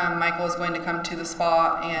 Michael was going to come to the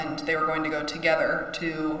spa and they were going to go together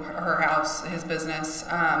to her house, his business,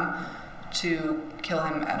 to kill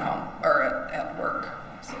him at home or at work.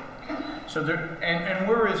 So there, and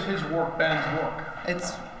where is his work, Ben's work?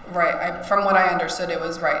 It's right, from what I understood, it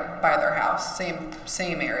was right by their house,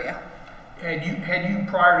 same area. Had you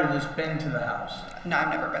prior to this been to the house? No, I've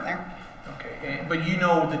never been there. Okay, but you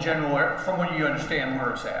know the general area, from what you understand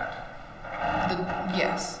where it's at?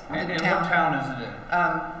 Yes, the And town. what town is it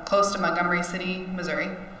in? Close to Montgomery City, Missouri.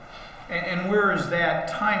 And where is that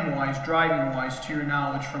time-wise, driving-wise, to your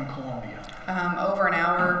knowledge, from Columbia? Over an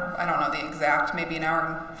hour, I don't know the exact, maybe an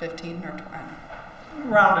hour and 15 or 20.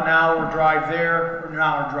 Around an hour drive there, or an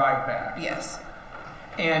hour drive back. Yes.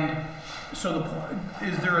 And so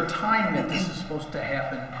is there a time that this is supposed to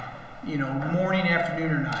happen? You know, morning,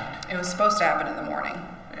 afternoon, or night? It was supposed to happen in the morning.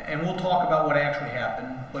 And we'll talk about what actually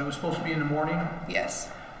happened, but it was supposed to be in the morning? Yes.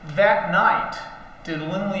 That night, did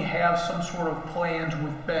Lynlee have some sort of plans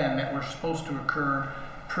with Ben that were supposed to occur,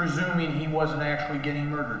 presuming he wasn't actually getting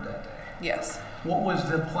murdered that day? Yes. What was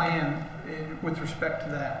the plan with respect to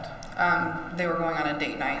that? They were going on a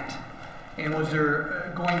date night. And was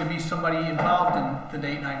there going to be somebody involved in the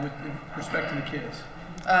date night with respect to the kids?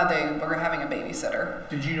 They were having a babysitter.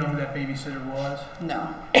 Did you know who that babysitter was?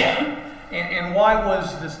 No. And why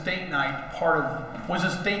was this date night part of, was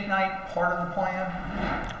this date night part of the plan?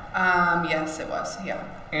 Yes, it was, yeah.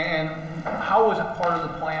 And how was it part of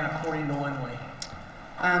the plan according to Lynlee?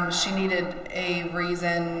 She needed a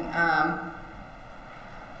reason, I'm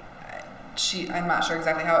not sure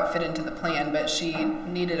exactly how it fit into the plan, but she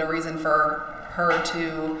needed a reason for her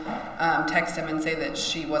to text him and say that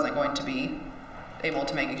she wasn't going to be able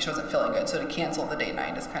to make it, she wasn't feeling good, so to cancel the date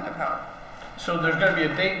night is kind of how. So there's going to be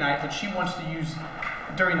a date night, but she wants to use,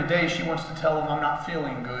 during the day, she wants to tell him, I'm not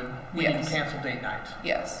feeling good, we need to cancel date night.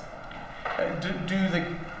 Yes.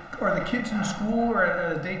 Are the kids in school or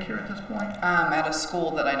at a daycare at this point? At a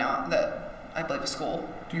school that I know, that I believe a school.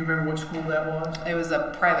 Do you remember what school that was? It was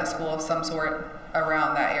a private school of some sort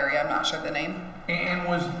around that area, I'm not sure the name. And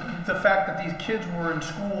was the fact that these kids were in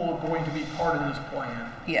school going to be part of this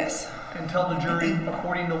plan? Yes. And tell the jury,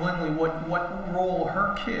 according to Lynlee, what role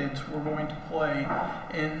her kids were going to play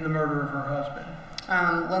in the murder of her husband.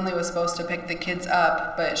 Lynlee was supposed to pick the kids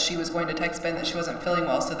up, but she was going to text Ben that she wasn't feeling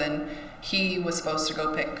well, so then he was supposed to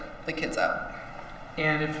go pick the kids up.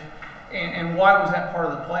 And why was that part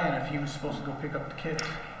of the plan if he was supposed to go pick up the kids?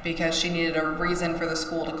 Because she needed a reason for the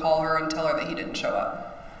school to call her and tell her that he didn't show up.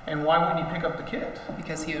 And why wouldn't he pick up the kids?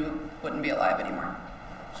 Because he wouldn't be alive anymore.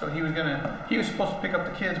 So he was supposed to pick up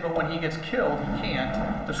the kids, but when he gets killed, he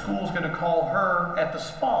can't. The school's gonna call her at the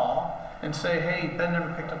spa and say, hey, Ben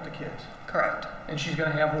never picked up the kids. Correct. And she's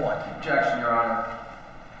gonna have what? Objection, Your Honor.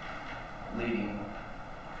 Leading.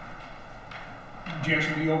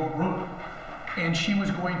 Objection be overruled. And she was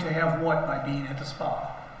going to have what by being at the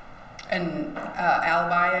spa? An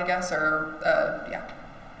alibi, I guess, or yeah,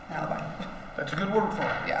 alibi. That's a good word for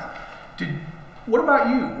it. Yeah. What about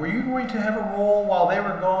you? Were you going to have a role while they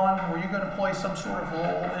were gone? Were you going to play some sort of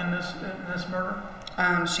role in this murder?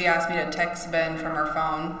 She asked me to text Ben from her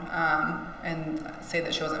phone and say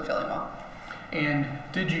that she wasn't feeling well. And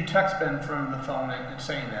did you text Ben from the phone and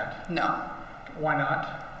saying that? No. Why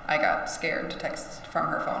not? I got scared to text from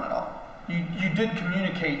her phone at all. You did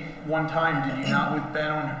communicate one time, did you not, with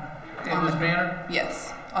Ben in this manner?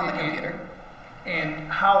 Yes, on the computer. And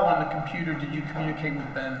how on the computer did you communicate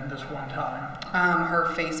with Ben this one time?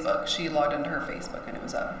 Her Facebook. She logged into her Facebook and it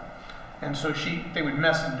was up. And so they would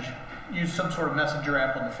use some sort of messenger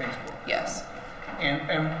app on the Facebook. Yes. And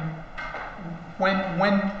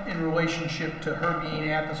when in relationship to her being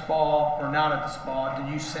at the spa or not at the spa,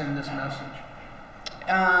 did you send this message?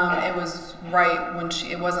 It was right when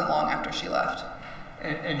it wasn't long after she left.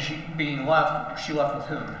 And she being left, she left with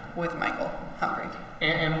whom? With Michael Humphrey.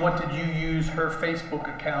 And what did you use her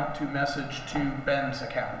Facebook account to message to Ben's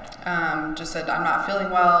account? Just said, I'm not feeling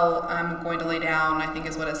well, I'm going to lay down, I think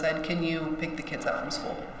is what it said. Can you pick the kids up from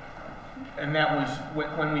school? And that was,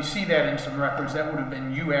 when we see that in some records, that would have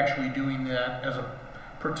been you actually doing that as a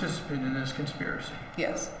participant in this conspiracy.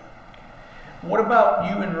 Yes. What about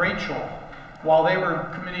you and Rachel? While they were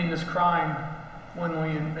committing this crime,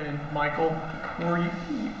 Lynlee and Michael, were you,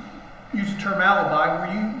 use the term alibi,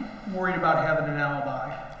 were you worried about having an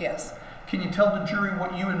alibi? Yes. Can you tell the jury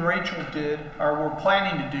what you and Rachel did, or were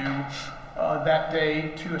planning to do that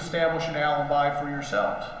day to establish an alibi for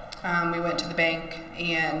yourselves? We went to the bank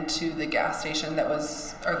and to the gas station that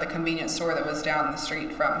was, or the convenience store that was down the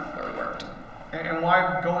street from where we worked. And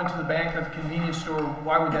why go into the bank or the convenience store?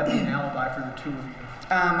 Why would that be an alibi for the two of you?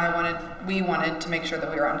 We wanted to make sure that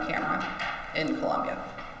we were on camera in Columbia.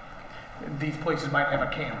 These places might have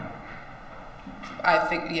a camera.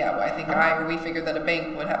 We figured that a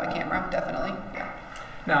bank would have a camera, definitely. Yeah.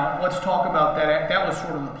 Now, let's talk about that. That was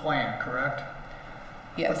sort of the plan, correct?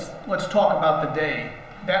 Yes. Let's talk about the day.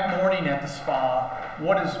 That morning at the spa,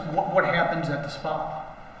 what happens at the spa?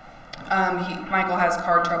 Michael has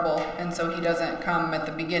car trouble, and so he doesn't come at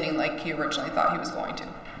the beginning like he originally thought he was going to.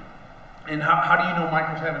 And how do you know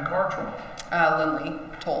Michael's having car trouble?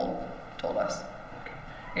 Lynlee told us.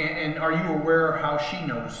 Okay. And are you aware of how she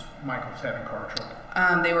knows Michael's having car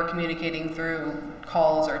trouble? They were communicating through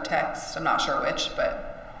calls or texts. I'm not sure which,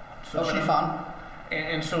 but over the phone.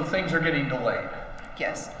 And so things are getting delayed.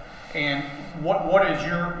 Yes. And what is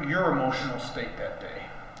your emotional state that day?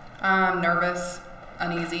 Nervous,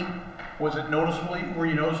 uneasy. Were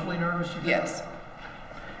you noticeably nervous? You think? Yes.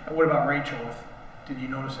 And what about Rachel? Did you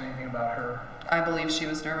notice anything about her? I believe she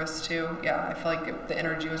was nervous too. Yeah, I feel like the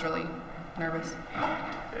energy was really nervous.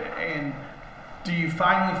 And do you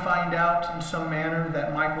finally find out in some manner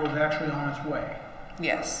that Michael is actually on his way?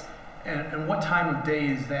 Yes. And what time of day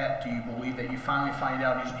is that, do you believe, that you finally find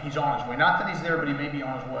out he's on his way? Not that he's there, but he may be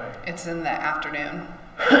on his way. It's in the afternoon.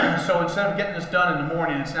 So instead of getting this done in the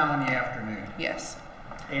morning, it's now in the afternoon. Yes.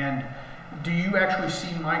 And do you actually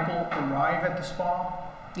see Michael arrive at the spa?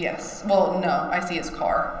 Yes. Well, no, I see his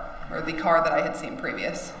car, or the car that I had seen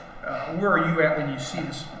previous. Where are you at when you see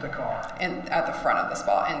the car? At the front of the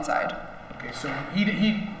spa, inside. Okay, so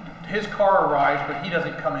his car arrives, but he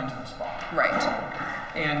doesn't come into the spa. Right.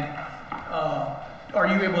 And are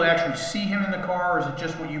you able to actually see him in the car, or is it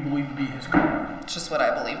just what you believe to be his car? It's just what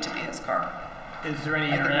I believe to be his car. Is there any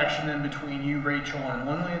interaction then between you, Rachel, and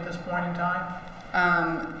Lynlee at this point in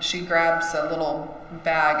time? She grabs a little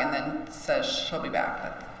bag and then says she'll be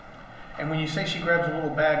back. And when you say she grabs a little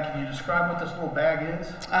bag, can you describe what this little bag is?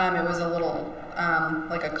 It was a little,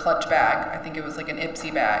 like a clutch bag. I think it was like an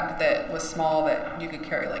Ipsy bag that was small that you could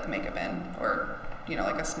carry like makeup in, or,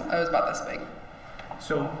 like it was about this big.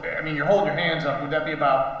 So, I mean, you're holding your hands up. Would that be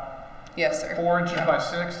about Yes, sir. 4 inches by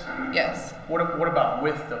 6? Yes. What about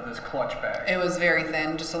width of this clutch bag? It was very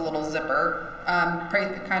thin, just a little zipper.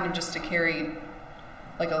 Kind of just to carry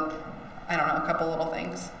like a couple little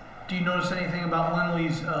things. Do you notice anything about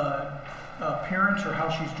Lynlee's appearance or how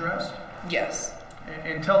she's dressed? Yes.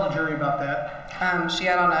 And tell the jury about that. She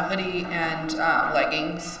had on a hoodie and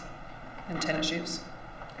leggings and tennis shoes.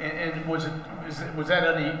 And was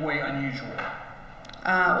that any way unusual?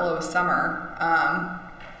 Well, it was summer,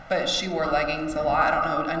 but she wore leggings a lot.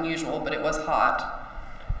 I don't know, unusual, but it was hot.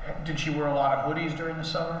 Did she wear a lot of hoodies during the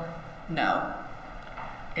summer? No.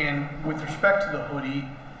 And with respect to the hoodie,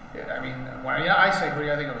 I mean, when I say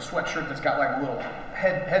hoodie, I think of a sweatshirt that's got like a little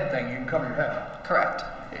head thing you can cover your head up. Correct.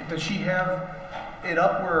 Does she have it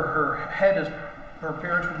up where her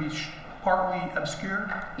appearance would be partly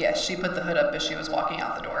obscured? Yes, she put the hood up as she was walking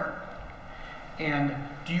out the door. And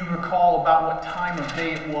do you recall about what time of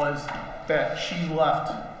day it was that she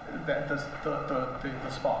left the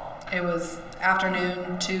spa? It was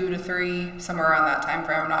afternoon, 2 to 3, somewhere around that time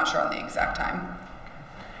frame. I'm not sure on the exact time.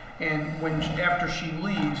 And after she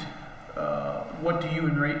leaves, what do you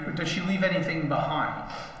and Ray? Does she leave anything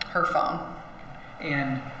behind? Her phone.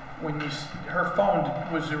 And her phone,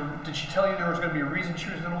 did she tell you there was going to be a reason she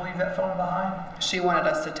was going to leave that phone behind? She wanted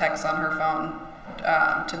us to text on her phone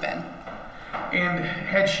to Ben. And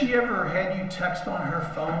had she ever had you text on her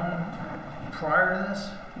phone prior to this?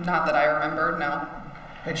 Not that I remember, no.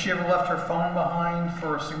 Had she ever left her phone behind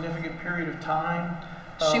for a significant period of time?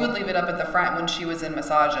 She would leave it up at the front when she was in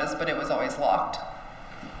massages, but it was always locked.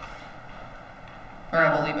 Or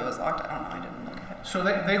I believe it was locked. I don't know. I didn't look at it. So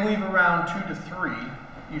they leave around 2 to 3.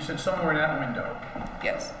 You said somewhere in that window.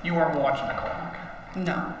 Yes. You weren't watching the clock.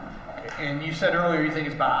 No. Okay. And you said earlier you think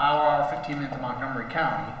it's about an hour, 15 minutes to Montgomery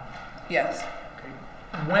County. Yes. Okay.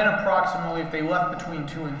 When approximately, if they left between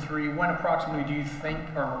 2 and 3, when approximately do you think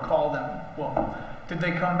or recall them? Well, did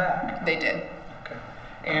they come back? They did. Okay.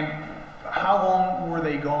 And how long were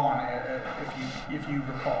they gone, if you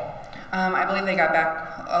recall? I believe they got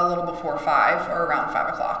back a little before 5 or around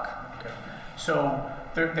 5 o'clock. Okay. So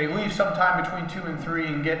they leave sometime between 2 and 3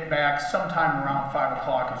 and get back sometime around 5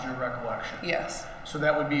 o'clock is your recollection. Yes. So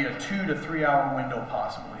that would be a 2 to 3 hour window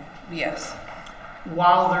possibly. Yes.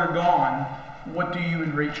 While they're gone, what do you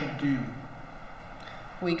and Rachel do?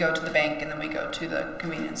 We go to the bank and then we go to the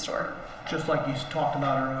convenience store. Just like you talked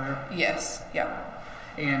about earlier? Yes. Yeah.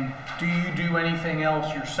 And do you do anything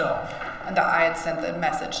else yourself? And that I had sent the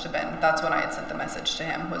message to Ben. That's when I had sent the message to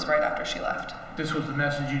him, was right after she left. This was the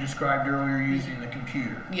message you described earlier using the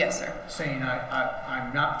computer. Yes, sir. Saying,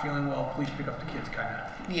 I'm not feeling well, please pick up the kids, kind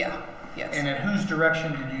of. Yeah. Yes. And at whose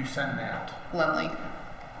direction did you send that? Lynlee.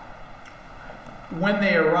 When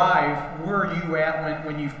they arrive, where are you at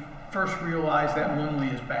when you first realize that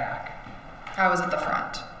Lynlee is back? I was at the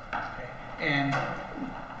front. Okay. And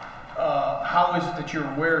how is it that you're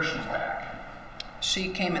aware she's back? She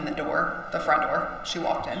came in the door, the front door. She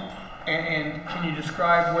walked in. And can you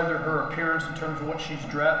describe whether her appearance in terms of what she's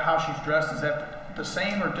dressed, how she's dressed, is that the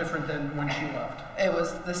same or different than when she left? It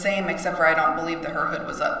was the same, except for I don't believe that her hood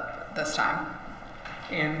was up this time.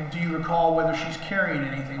 And do you recall whether she's carrying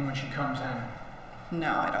anything when she comes in?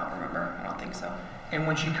 No, I don't remember. I don't think so. And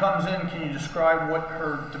when she comes in, can you describe what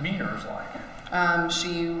her demeanor is like?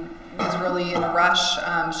 She was really in a rush.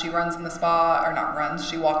 She runs in the spa, or not runs,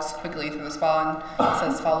 she walks quickly through the spa and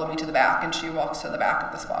says, follow me to the back, and she walks to the back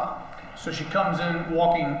of the spa. So she comes in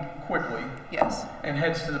walking quickly Yes. and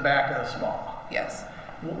heads to the back of the spa. Yes.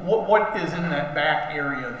 What is in that back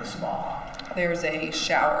area of the spa? There's a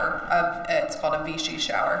shower. It's called a Vichy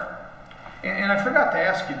shower. And I forgot to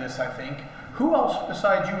ask you this, I think. Who else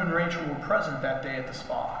besides you and Rachel were present that day at the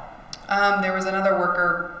spa? There was another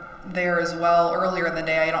worker there as well earlier in the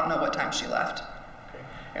day. I don't know what time she left. Okay.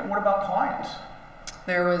 And what about clients?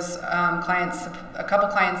 There was a couple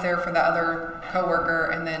clients there for the other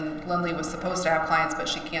coworker, and then Lynlee was supposed to have clients, but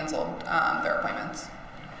she canceled their appointments.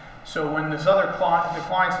 So when this other the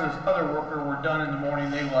clients of this other worker were done in the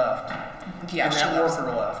morning, they left. Yeah, and she that left.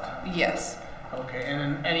 worker left. Yes, Okay. And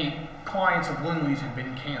then any clients of Lynlee's had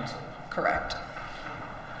been canceled. correct.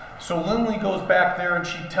 So Lynlee goes back there and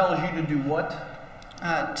she tells you to do what?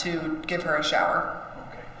 To give her a shower.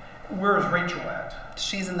 Okay. Where is Rachel at?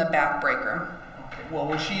 She's in the back break room. Okay. Well,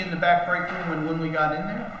 was she in the back break room when Lynlee got in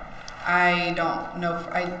there? I don't know.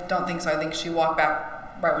 I don't think so. I think she walked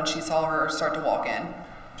back right when she saw her start to walk in.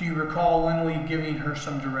 Do you recall Lynlee giving her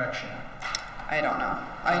some direction? I don't know.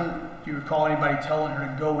 Do you recall anybody telling her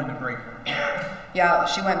to go in the break room? Yeah,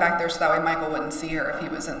 she went back there so that way Michael wouldn't see her if he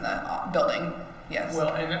was in the building. Yes.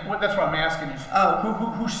 Well, and that's what I'm asking is,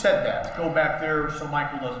 who said that? Go back there so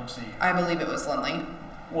Michael doesn't see you. I believe it was Lynlee.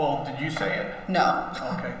 Well, did you say it? No.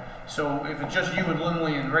 Okay. So if it's just you and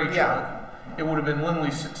Lynlee and Rachel, Yeah. it would have been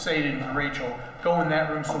Lynlee saying to Rachel, go in that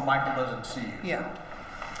room so Michael doesn't see you. Yeah.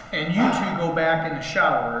 And you two go back in the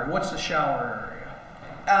shower area. What's the shower area?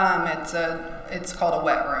 It's called a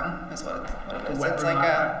wet room, is what it is. The wet It's room? like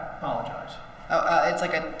I apologize. it's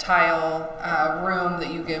like a tile room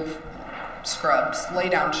that you give scrubs. Lay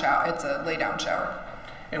down shower. It's a lay down shower.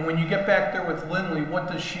 And when you get back there with Lynlee, what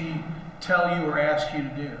does she tell you or ask you to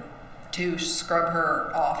do? To scrub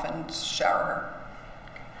her off and shower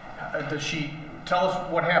her. Does she tell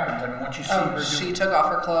us what happens? I mean, what you see her do? She took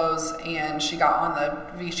off her clothes and she got on the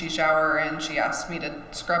Vichy shower and she asked me to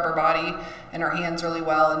scrub her body and her hands really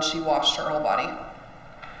well, and she washed her whole body.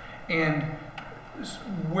 And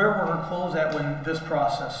where were her clothes at when this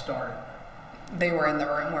process started? They were in the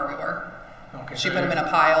room where we were. Okay. She put them in a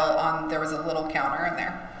pile there was a little counter in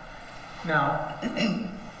there. Now,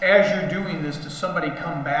 as you're doing this, does somebody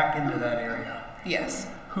come back into that area? Yes.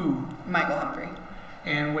 Who? Michael Humphrey.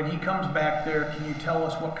 And when he comes back there, can you tell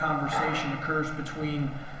us what conversation occurs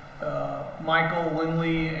between Michael,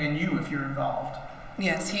 Lynlee, and you if you're involved?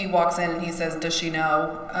 Yes, he walks in and he says, does she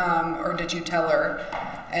know? Or did you tell her?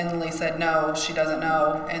 And Lynlee said, no, she doesn't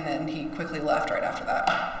know. And then he quickly left right after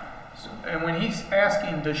that. And when he's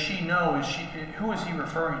asking, does she know, who is he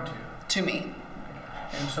referring to? To me.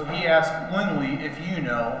 And so he asks Lynlee if you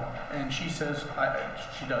know, and she says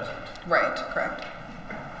she doesn't. Right, correct.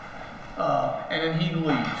 And then he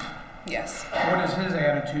leaves. Yes. What is his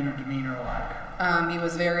attitude or demeanor like? He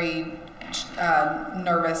was very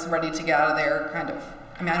nervous, ready to get out of there, kind of.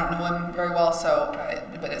 I mean, I don't know him very well,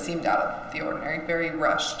 but it seemed out of the ordinary, very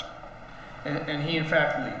rushed. And he, in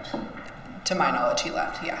fact, leaves. To my knowledge, he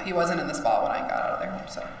left. Yeah, he wasn't in the spa when I got out of there.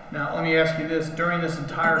 So. Now, let me ask you this. During this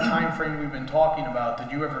entire time frame we've been talking about,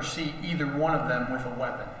 did you ever see either one of them with a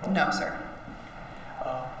weapon? No, sir.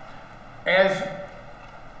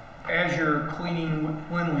 As you're cleaning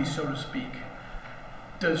Lynlee, so to speak,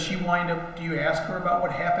 do you ask her about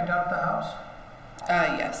what happened out at the house?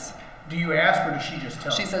 Yes. Do you ask, or does she just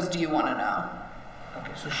tell She you? says, do you want to know?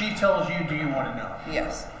 Okay, so she tells you, do you want to know?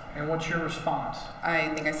 Yes. And what's your response? I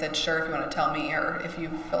think I said, sure, if you want to tell me, or if you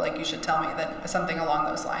feel like you should tell me, that something along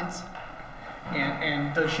those lines.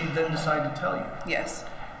 And does she then decide to tell you? Yes.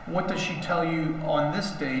 What does she tell you on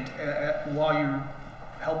this date while you're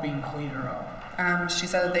helping clean her up? She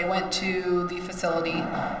said that they went to the facility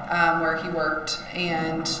where he worked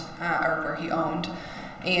and or where he owned,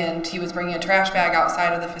 and he was bringing a trash bag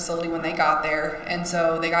outside of the facility when they got there, and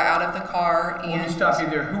so they got out of the car. And Let me stop you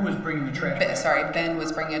there. Who was bringing the trash bag? Sorry, Ben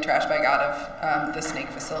was bringing a trash bag out of the snake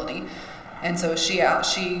facility, and so they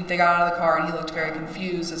got out of the car, and he looked very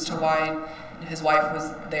confused as to why his wife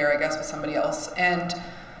was there, I guess, with somebody else, and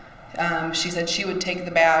she said she would take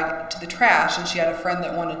the bag to the trash, and she had a friend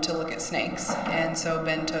that wanted to look at snakes, and so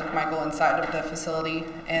Ben took Michael inside of the facility,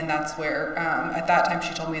 and that's where, at that time,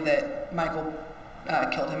 she told me that Michael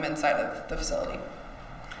killed him inside of the facility.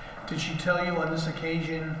 Did she tell you on this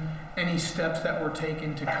occasion any steps that were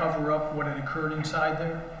taken to cover up what had occurred inside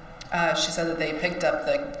there? She said that they picked up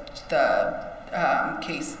the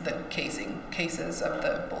cases of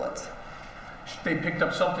the bullets. They picked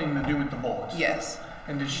up something to do with the bullets? Yes.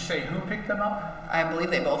 And did she say who picked them up? I believe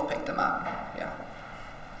they both picked them up, yeah.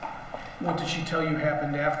 What did she tell you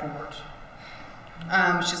happened afterwards?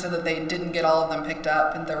 She said that they didn't get all of them picked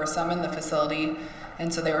up, and there were some in the facility,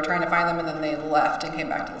 and so they were trying to find them, and then they left and came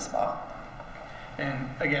back to the spa. And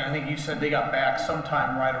again, I think you said they got back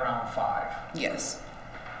sometime right around 5. Yes.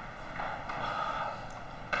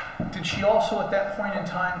 Did she also at that point in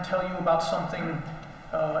time tell you about something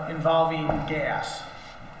involving gas?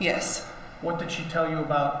 Yes. What did she tell you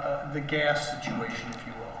about the gas situation, if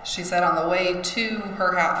you will? She said on the way to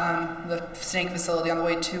her house, the snake facility, on the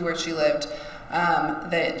way to where she lived,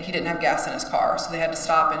 that he didn't have gas in his car, so they had to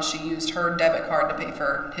stop, and she used her debit card to pay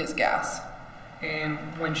for his gas. And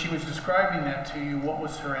when she was describing that to you, what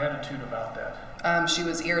was her attitude about that? She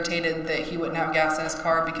was irritated that he wouldn't have gas in his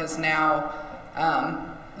car because now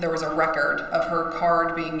there was a record of her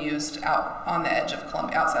card being used out on the edge of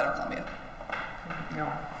Columbia, outside of Columbia.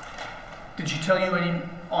 No. Did she tell you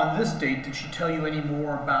on this date, did she tell you any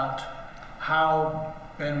more about how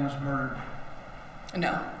Ben was murdered?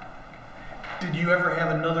 No. Did you ever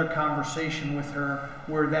have another conversation with her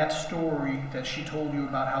where that story that she told you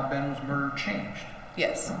about how Ben was murdered changed?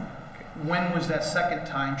 Yes. Okay. When was that second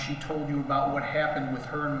time she told you about what happened with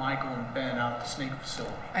her and Michael and Ben out at the snake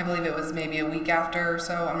facility? I believe it was maybe a week after or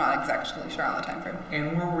so. I'm not exactly sure on the time frame.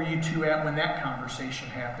 And where were you two at when that conversation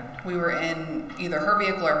happened? We were in either her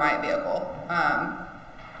vehicle or my vehicle,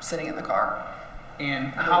 sitting in the car. And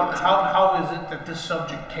how is it that this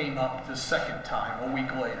subject came up the second time, a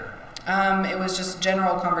week later? It was just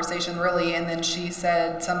general conversation, really, and then she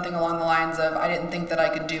said something along the lines of, I didn't think that I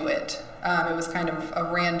could do it. It was kind of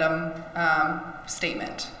a random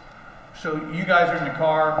statement. So you guys are in the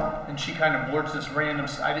car, and she kind of blurts this random,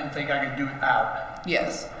 I didn't think I could do it out.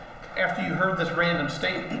 Yes. After you heard this random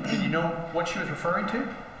statement, did you know what she was referring to?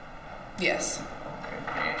 Yes.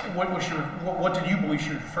 Okay. And what did you believe she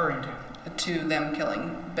was referring to? To them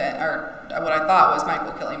killing Ben, or what I thought was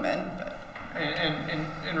Michael killing Ben. But. And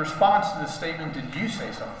in response to this statement, did you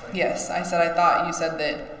say something? Yes, I said I thought you said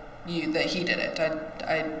that he did it.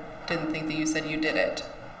 I didn't think that you said you did it.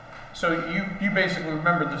 So you basically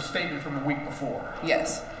remember the statement from the week before?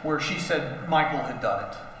 Yes. Where she said Michael had done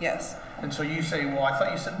it? Yes. And so you say, well, I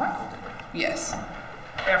thought you said Michael did it? Yes.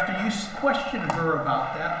 After you question her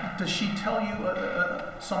about that, does she tell you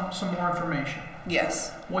some more information?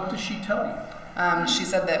 Yes. What does she tell you? She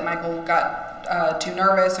said that Michael got too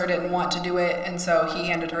nervous or didn't want to do it, and so he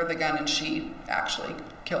handed her the gun, and she actually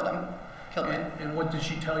killed him. And what did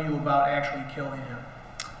she tell you about actually killing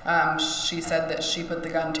him? She said that she put the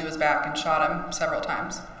gun to his back and shot him several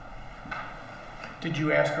times. Did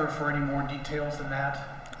you ask her for any more details than that?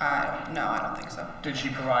 No, I don't think so. Did she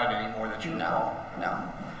provide any more that you recall?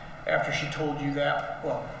 No. After she told you that,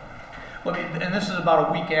 well, and this is about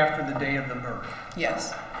a week after the day of the murder.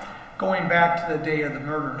 Yes. Going back to the day of the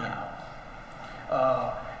murder now,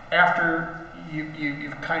 after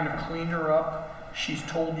you've kind of cleaned her up, she's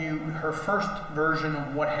told you her first version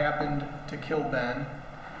of what happened to kill Ben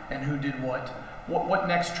and who did what. What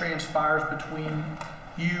next transpires between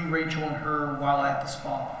you, Rachel, and her while at the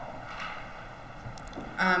spa?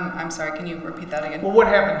 I'm sorry, can you repeat that again? Well, what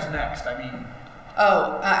happens next? I mean...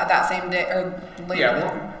 that same day, or later?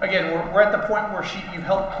 Yeah, we're at the point where you've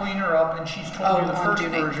helped clean her up and she's told you the first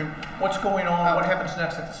version. What's going on? What happens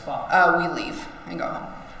next at the spa? We leave and go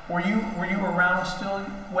home. Were you around still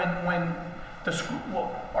when the school?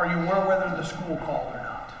 Well, are you aware whether the school called or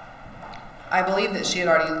not? I believe that she had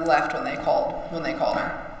already left when they called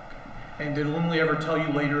her. And did Lynlee ever tell you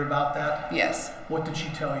later about that? Yes. What did she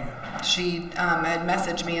tell you? She had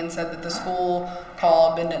messaged me and said that the school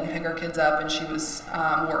called and didn't pick her kids up, and she was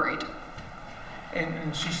worried.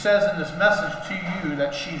 And she says in this message to you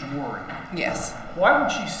that she's worried. Yes. Why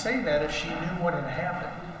would she say that if she knew what had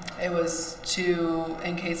happened? It was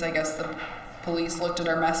in case, I guess, the police looked at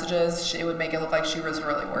her messages, it would make it look like she was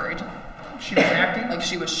really worried. She was acting? Like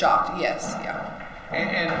she was shocked, yes, yeah.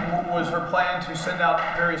 And was her plan to send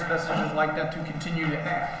out various messages like that to continue to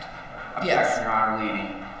act? Yes. Objection, Your Honor,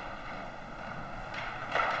 leading.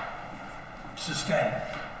 Sustain.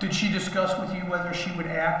 Did she discuss with you whether she would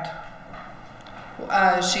act? We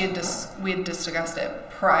had discussed it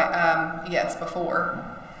yes, before.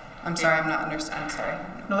 I'm sorry, I'm not understanding. I'm sorry.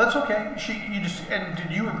 No, that's okay. And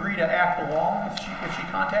did you agree to act along if she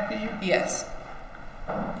contacted you? Yes.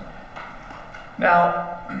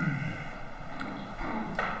 Now,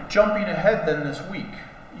 jumping ahead then this week,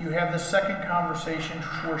 you have this second conversation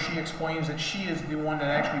where she explains that she is the one that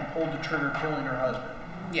actually pulled the trigger killing her husband.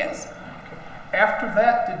 Yes. After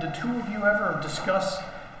that, did the two of you ever discuss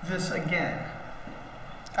this again?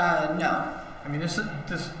 No. I mean,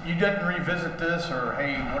 you didn't revisit this, or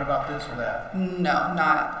hey, what about this or that? No,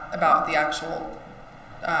 not about the actual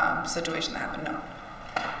situation that happened, no.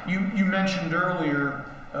 You mentioned earlier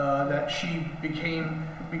that she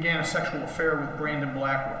began a sexual affair with Brandon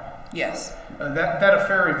Blackwell. Yes. That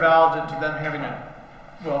affair evolved into them having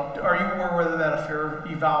well, are you aware whether that affair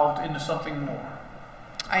evolved into something more?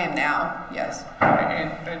 I am now, yes.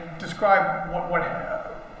 And describe what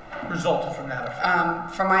resulted from that affair.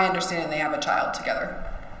 From my understanding, they have a child together.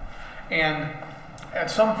 And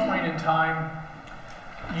at some point in time,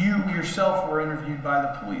 you yourself were interviewed by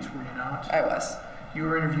the police, were you not? I was. You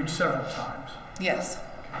were interviewed several times. Yes.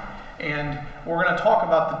 And we're going to talk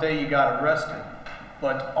about the day you got arrested.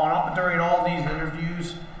 But during all these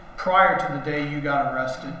interviews, prior to the day you got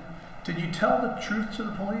arrested, did you tell the truth to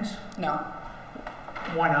the police? No.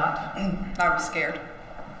 Why not? I was scared.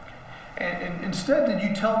 And instead, did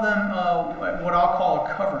you tell them what I'll call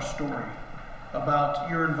a cover story about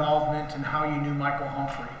your involvement and how you knew Michael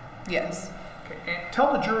Humphrey? Yes. Okay. And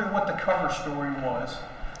tell the jury what the cover story was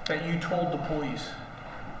that you told the police.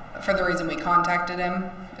 For the reason we contacted him?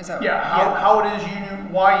 Is that Yeah, how it is you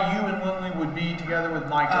knew, why you and Lynlee would be together with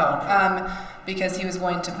Michael Humphrey. Because he was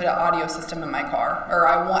going to put an audio system in my car. Or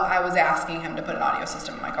I was asking him to put an audio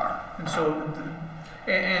system in my car.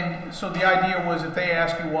 And so the idea was if they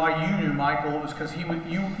asked you why you knew Michael, it was because you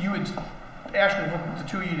would actually hook the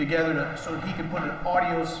two of you together so he could put an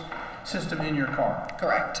audio system in your car.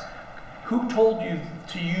 Correct. Who told you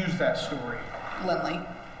to use that story? Lynlee.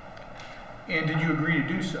 And did you agree to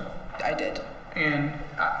do so? I did. And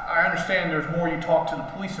I understand there's more you talked to the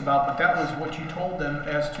police about, but that was what you told them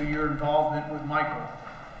as to your involvement with Michael.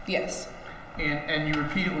 Yes. And you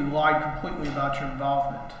repeatedly lied completely about your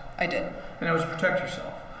involvement. I did. And that was to protect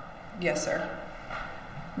yourself. Yes, sir.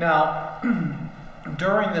 Now,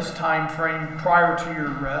 during this time frame prior to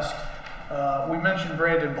your arrest, we mentioned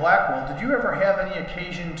Brandon Blackwell. Did you ever have any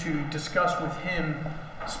occasion to discuss with him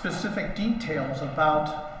specific details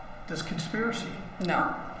about this conspiracy?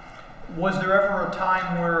 No. Was there ever a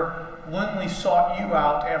time where Lynlee sought you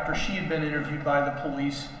out after she had been interviewed by the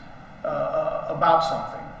police about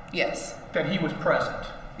something? Yes. That he was present?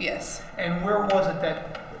 Yes. And where was it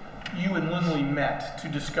that you and Lynlee met to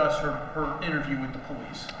discuss her interview with the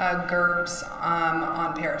police? Gerbs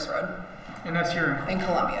on Paris Road. And that's here In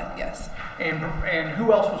Columbia, yes. And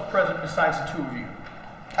who else was present besides the two of you?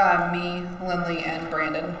 Me, Lynlee, and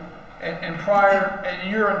Brandon. And prior, and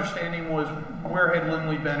your understanding was, where had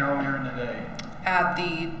Lynlee been earlier in the day? At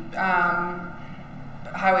the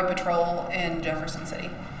Highway Patrol in Jefferson City,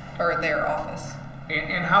 or their office.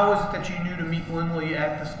 And how was it that you knew to meet Lynlee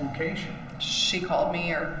at this location? She called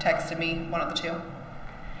me or texted me, one of the two.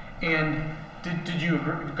 And did you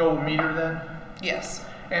go meet her then? Yes.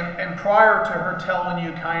 And prior to her telling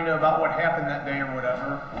you kind of about what happened that day or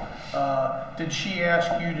whatever, did she ask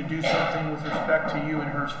you to do something with respect to you and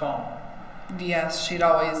her's phone? Yes, she'd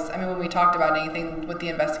always, when we talked about anything with the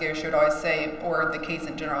investigator, she would always say, or the case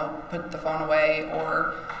in general, put the phone away,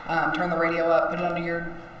 or turn the radio up, put it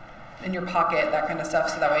in your pocket, that kind of stuff,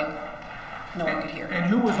 so that way no one could hear. And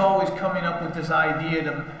who was always coming up with this idea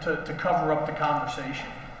to cover up the conversation?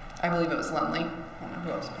 I believe it was Lynlee. I don't know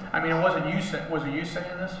who else. It wasn't you. Was it you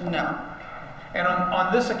saying this? No. And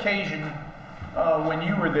on this occasion, when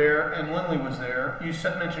you were there and Lynlee was there, you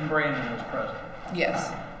mentioned Brandon was present.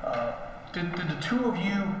 Yes. Did the two of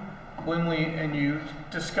you, Lynlee and you,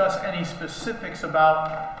 discuss any specifics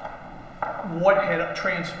about what had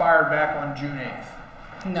transpired back on June 8th?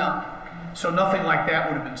 No. So nothing like that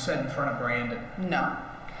would have been said in front of Brandon. No.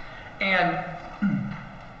 And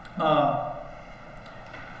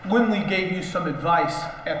Lynlee gave you some advice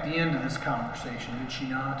at the end of this conversation, did she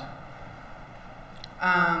not?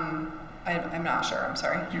 I'm not sure. I'm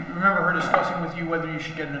sorry. Do you remember her discussing with you whether you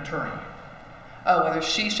should get an attorney? Oh, whether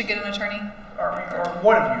she should get an attorney? Or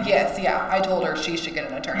one of you? Yes, yeah. I told her she should get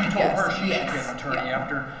an attorney. You told yes, her she yes, should get an attorney yeah.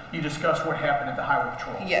 after you discussed what happened at the Highway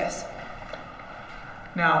Patrol? Yes.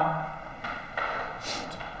 Now,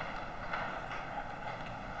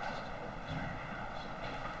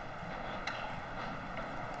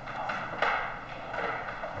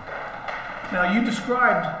 you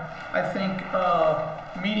described, I think,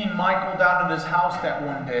 meeting Michael down at his house that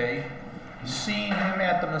one day, seeing him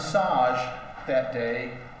at the massage that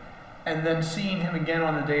day, and then seeing him again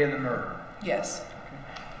on the day of the murder. Yes.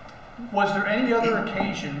 Was there any other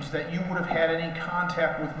occasions that you would have had any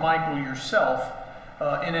contact with Michael yourself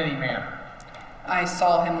in any manner? I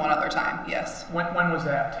saw him one other time, yes. When was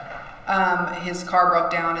that? His car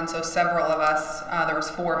broke down, and so several of us, there was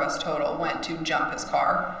 4 of us total, went to jump his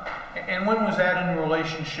car. And when was that in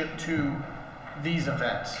relationship to these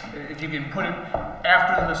events? If you can put it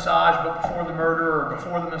after the massage but before the murder, or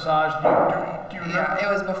before the massage, do you remember? Yeah,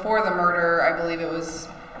 it was before the murder. I believe it was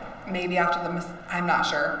maybe after the I'm not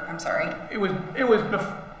sure. I'm sorry. It was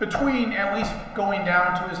between at least going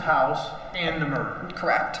down to his house and the murder.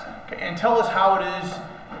 Correct. Okay, and tell us how it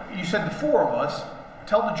is. You said the 4 of us.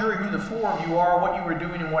 Tell the jury who the 4 of you are, what you were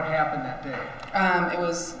doing, and what happened that day. It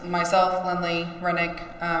was myself, Lynlee Renick,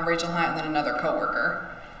 Rachel Hunt, and then another coworker.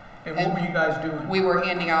 And what were you guys doing? We were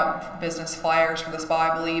handing out business flyers for the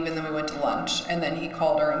spa, I believe, and then we went to lunch. And then he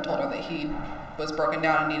called her and told her that he was broken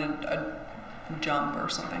down and needed a jump or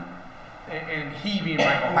something. And he being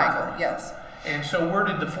Michael? Michael, yes. And so where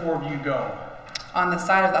did the 4 of you go? On the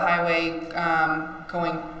side of the highway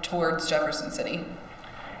going towards Jefferson City.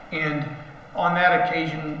 And on that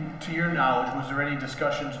occasion, to your knowledge, was there any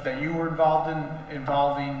discussions that you were involved in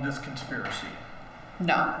involving this conspiracy?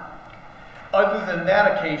 No. Other than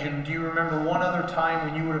that occasion, do you remember one other time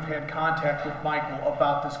when you would have had contact with Michael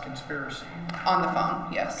about this conspiracy? On the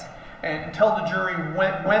phone, yes. And tell the jury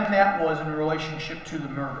when that was in relationship to the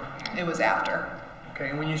murder. It was after. Okay,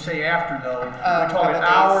 and when you say after, though, we're talking days.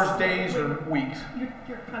 hours, days, or weeks?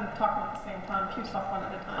 You're kind of talking at the same time. If you talk one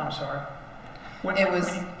at a time. I'm sorry.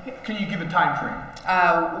 Can you give a time frame?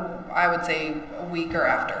 I would say a week or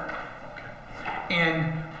after. Okay.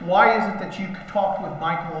 And why is it that you talked with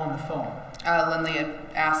Michael on the phone? Lynlee had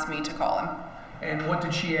asked me to call him. And what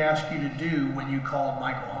did she ask you to do when you called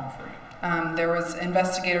Michael Humphrey? There was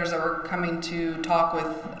investigators that were coming to talk with,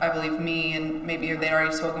 I believe, me, and maybe they'd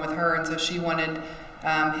already spoken with her, and so she wanted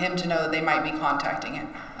him to know that they might be contacting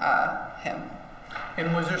him.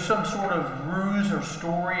 And was there some sort of ruse or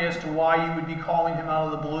story as to why you would be calling him out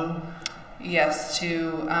of the blue? Yes,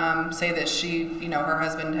 to say that she, her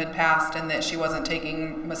husband had passed and that she wasn't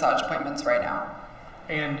taking massage appointments right now.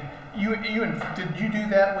 And did you do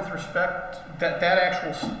that with respect, that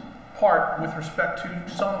actual part with respect to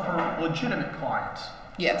some of her legitimate clients?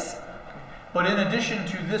 Yes. But in addition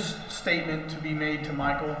to this statement to be made to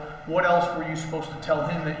Michael, what else were you supposed to tell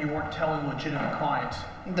him that you weren't telling legitimate clients?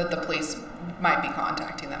 That the police might be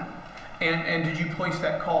contacting them. And did you place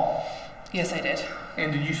that call? Yes, I did.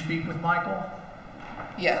 And did you speak with Michael?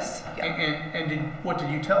 Yes. Yeah. And what did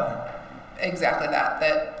you tell him? Exactly that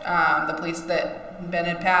the police, that Ben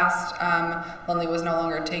had passed, Lynlee was no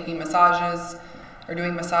longer taking massages or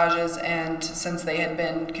doing massages, and since they had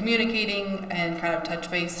been communicating and kind of touch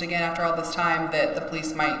base again after all this time, that the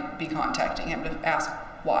police might be contacting him to ask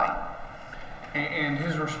why. And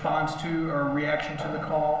his response to or reaction to the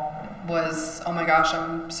call? Was, oh my gosh,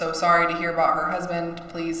 I'm so sorry to hear about her husband.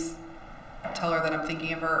 Please tell her that I'm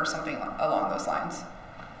thinking of her, or something along those lines.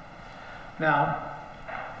 Now,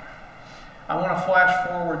 I want to flash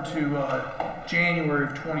forward to January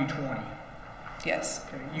of 2020. Yes.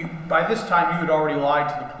 Okay. By this time, you had already lied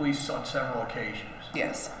to the police on several occasions.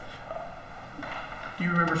 Yes. Do you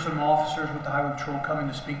remember some officers with the Highway Patrol coming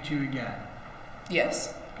to speak to you again?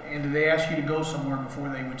 Yes. Okay. And did they ask you to go somewhere before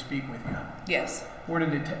they would speak with you? Yes. Where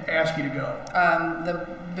did they ask you to go? The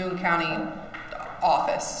Boone County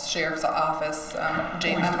office, sheriff's office.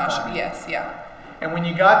 James, I'm not sure. Yes, yeah. And when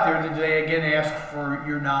you got there, did they again ask for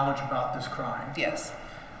your knowledge about this crime? Yes.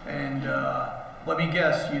 And let me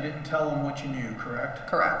guess, you didn't tell them what you knew, correct?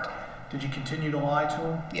 Correct. Did you continue to lie to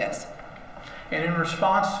them? Yes. And in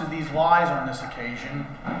response to these lies on this occasion,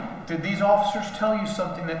 did these officers tell you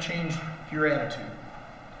something that changed your attitude?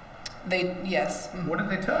 Yes. What did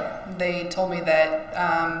they tell you? They told me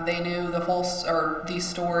that they knew the full, or the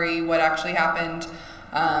story, what actually happened,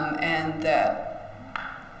 and that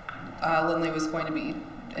Lynlee was going to be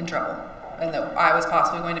in trouble, and that I was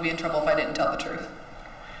possibly going to be in trouble if I didn't tell the truth.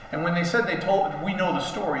 And when they said we know the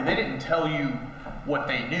story, they didn't tell you what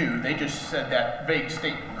they knew. They just said that vague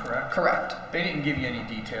statement, correct? Correct. They didn't give you any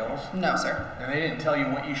details. No, sir. And they didn't tell you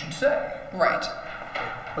what you should say. Right.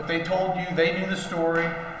 But they told you they knew the story.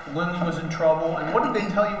 Lynlee was in trouble. And what did they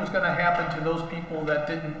tell you was going to happen to those people that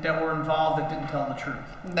were involved that didn't tell the truth?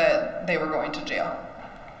 That they were going to jail.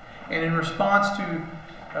 And in response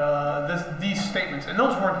to these statements, and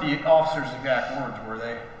those weren't the officer's exact words, were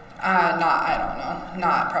they? I don't know.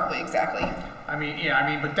 Not probably exactly.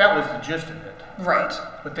 But that was the gist of it. Right.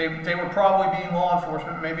 But they were probably being law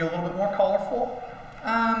enforcement, maybe a little bit more colorful.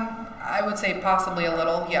 I would say possibly a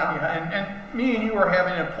little, yeah. And me and you were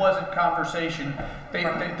having a pleasant conversation. They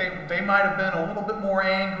might have been a little bit more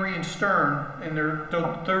angry and stern in their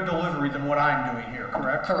delivery than what I'm doing here,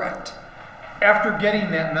 correct? Correct. After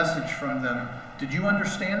getting that message from them, did you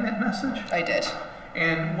understand that message? I did.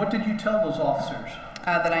 And what did you tell those officers?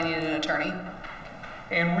 That I needed an attorney.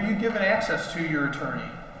 And were you given access to your attorney?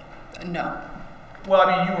 No.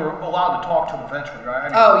 Well, you were allowed to talk to them eventually,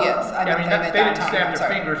 right? Oh, yes. They didn't snap their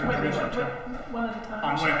fingers and Wait, produce wait, an attorney. one at a time.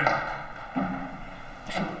 I'm waiting.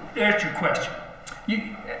 That's your question.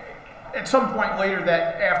 At some point later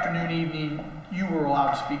that afternoon, evening, you were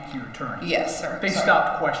allowed to speak to your attorney. Yes, sir. They Sorry.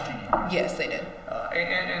 stopped questioning you. Yes, they did.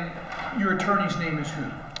 And your attorney's name is who?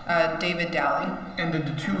 David Dowling. And did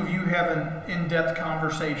the two of you have an in-depth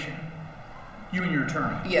conversation? You and your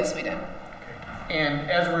attorney? Yes, we did. Okay. And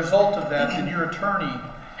as a result of that, did your attorney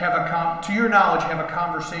to your knowledge, have a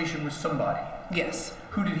conversation with somebody? Yes.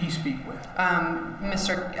 Who did he speak with?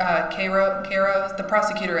 Mr. Caro, the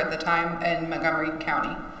prosecutor at the time in Montgomery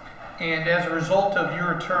County. And as a result of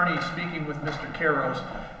your attorney speaking with Mr. Caros,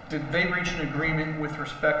 did they reach an agreement with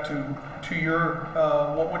respect to your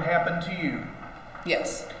what would happen to you?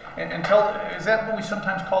 Yes. And is that what we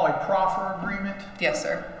sometimes call a proffer agreement? Yes,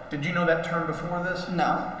 sir. Did you know that term before this?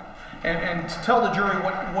 No. And to tell the jury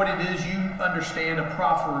what it is you understand a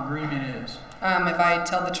proffer agreement is. If I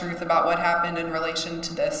tell the truth about what happened in relation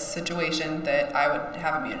to this situation, that I would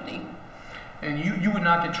have immunity. And you would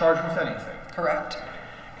not get charged with anything. Correct.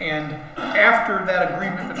 And after that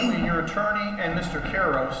agreement between your attorney and Mr.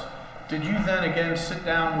 Caros, did you then again sit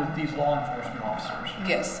down with these law enforcement officers?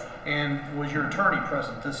 Yes. And was your attorney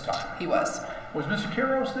present this time? He was. Was Mr.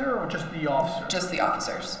 Caros there or just the officer? Just the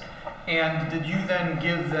officers. And did you then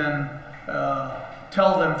give them,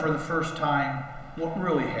 tell them for the first time what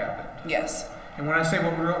really happened? Yes. And when I say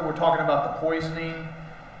we're talking about the poisoning?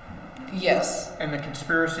 Yes. And the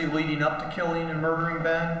conspiracy leading up to killing and murdering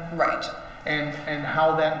Ben? Right. And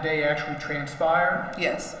how that day actually transpired?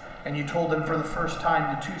 Yes. And you told them for the first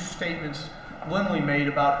time the two statements Lynlee made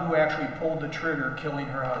about who actually pulled the trigger killing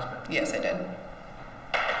her husband? Yes, I did.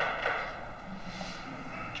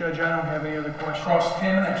 Judge, I don't have any other questions.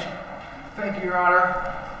 Cross-examination. Thank you, Your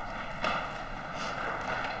Honor.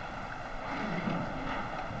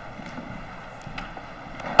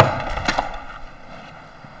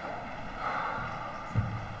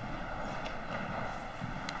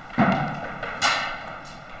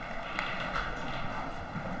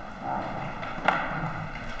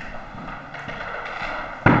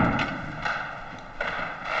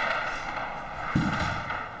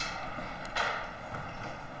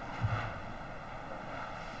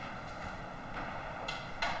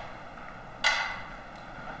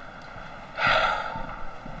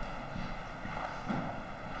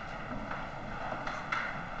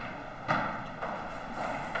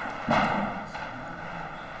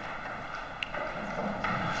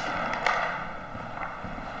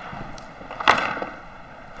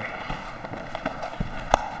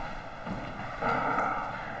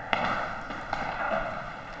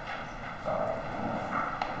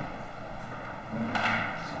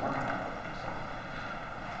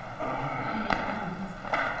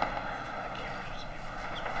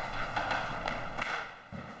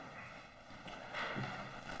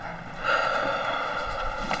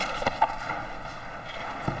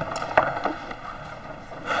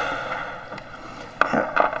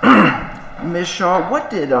 Ms. Shaw, what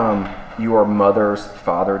did your mother's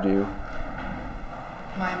father do?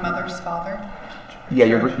 My mother's father? Yeah,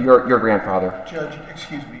 your grandfather. Judge,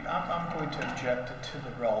 excuse me, I'm going to object to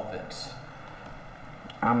the relevance.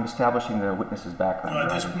 I'm establishing the witness's background.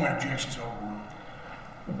 At this point, objection's overruled.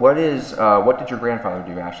 What did your grandfather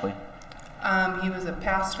do, Ashley? He was a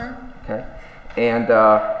pastor. Okay. And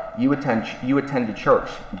you attended church,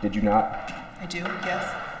 did you not? I do,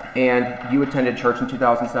 yes. And you attended church in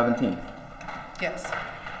 2017. Yes.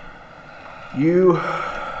 You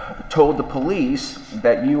told the police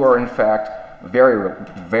that you are in fact very,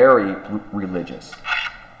 very religious.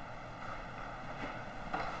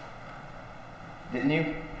 Didn't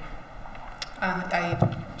you? I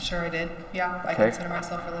did. Yeah, I Okay. consider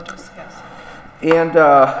myself religious, yes. And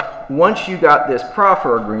once you got this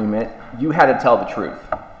proffer agreement, you had to tell the truth.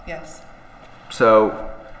 Yes. So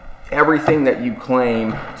everything that you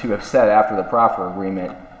claim to have said after the proffer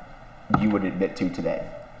agreement, you would admit to today.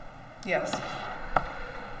 Yes.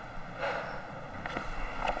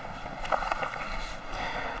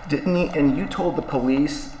 Didn't you? And you told the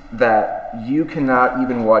police that you cannot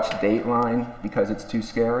even watch Dateline because it's too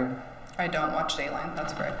scary? I don't watch Dayline,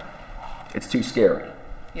 that's correct. It's too scary.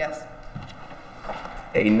 Yes.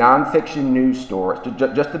 A nonfiction news story,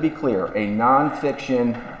 just to be clear, a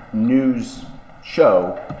nonfiction news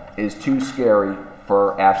show is too scary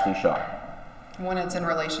for Ashley Shaw. When it's in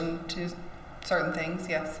relation to certain things,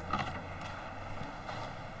 yes.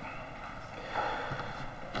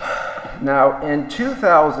 Now, in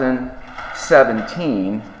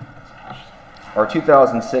 2017 or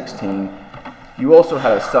 2016, you also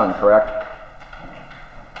had a son, correct?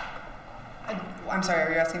 I'm sorry,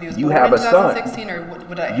 are you asking if he was You born have in a son. 2016 or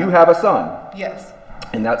would I You have a son, Yes.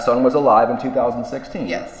 and that son was alive in 2016.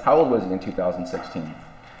 Yes. How old was he in 2016?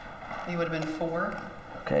 He would have been 4.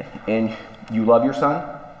 Okay, and you love your son,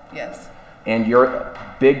 Yes. and you're a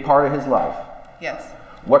big part of his life. Yes.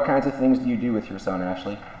 What kinds of things do you do with your son,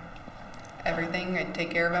 Ashley? Everything. I take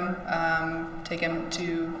care of him, take him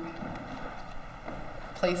to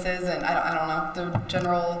places, and I don't know, the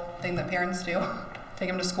general thing that parents do. Take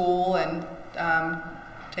him to school and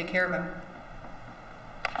take care of him.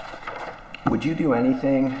 Would you do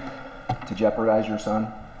anything to jeopardize your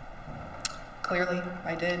son? Clearly,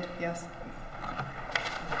 I did, yes.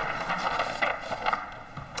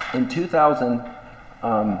 In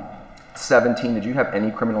 2017, did you have any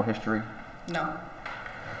criminal history? No.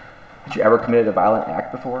 Did you ever committed a violent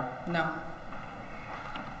act before? No.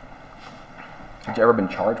 Had you ever been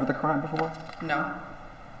charged with a crime before? No.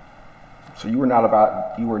 So you were not a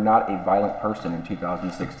violent person in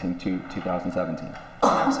 2016 to 2017.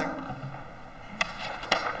 No, sir.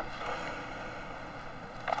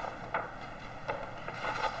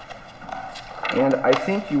 And I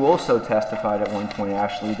think you also testified at one point,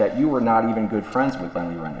 Ashley, that you were not even good friends with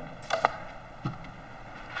Lynlee Renick.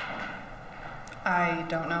 I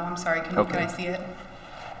don't know. I'm sorry. Can I see it?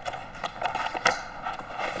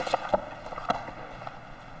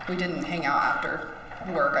 We didn't hang out after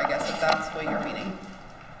work, I guess, if that's what you're meaning.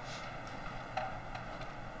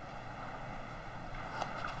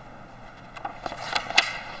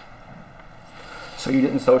 So you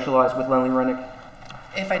didn't socialize with Lynlee Renick?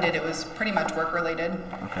 If I did, it was pretty much work related.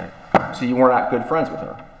 Okay. So you were not good friends with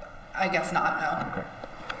her? I guess not, no. Okay.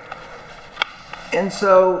 And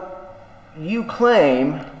so you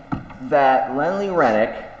claim that Lynlee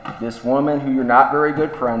Renick, this woman who you're not very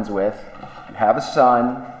good friends with, you have a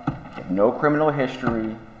son, you have no criminal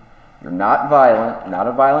history, you're not violent, not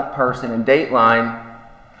a violent person, and Dateline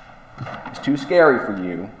is too scary for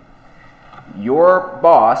you. Your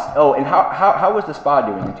boss, and how was the spa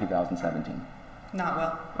doing in 2017? Not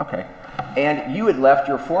well. Okay. And you had left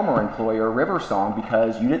your former employer, Riversong,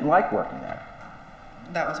 because you didn't like working there.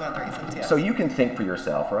 That was one of the reasons, yes. So you can think for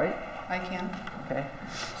yourself, right? I can. Okay.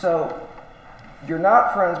 So you're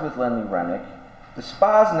not friends with Lynlee Renick. The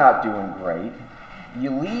spa's not doing great.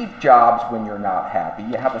 You leave jobs when you're not happy.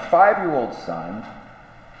 You have a 5-year-old son.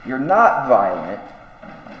 You're not violent.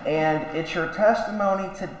 And it's your testimony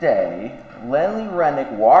today. Lynlee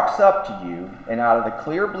Renick walks up to you and out of the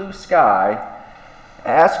clear blue sky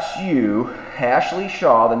asks you, Ashley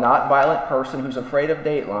Shaw, the not violent person who's afraid of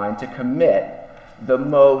Dateline, to commit the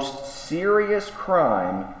most serious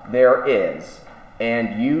crime there is.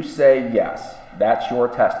 And you say yes. That's your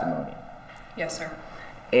testimony. Yes, sir.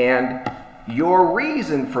 And your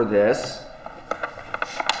reason for this,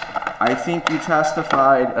 I think you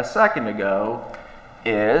testified a second ago,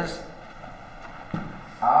 is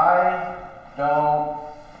I don't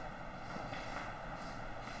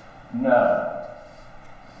know.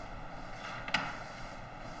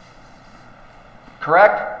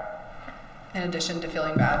 Correct? In addition to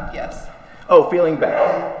feeling bad, yes. Oh, feeling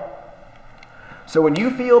bad. So when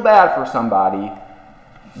you feel bad for somebody,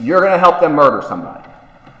 you're going to help them murder somebody.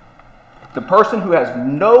 The person who has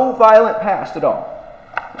no violent past at all.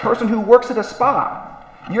 The person who works at a spa.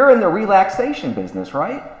 You're in the relaxation business,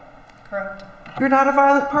 right? Correct. You're not a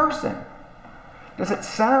violent person. Does it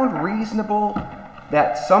sound reasonable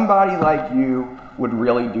that somebody like you would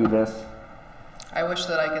really do this? I wish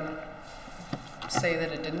that I could say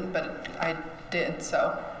that it didn't, but I did,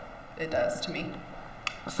 so it does to me.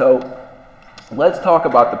 So let's talk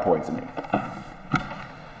about the poisoning.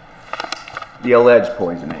 The alleged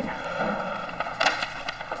poisoning.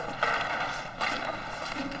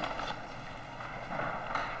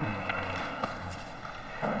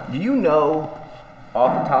 Do you know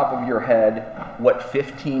off the top of your head what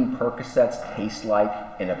 15 Percocets taste like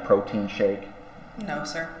in a protein shake? No,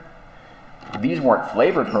 sir. These weren't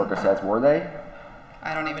flavored Percocets, were they?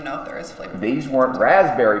 I don't even know if there is flavor. These weren't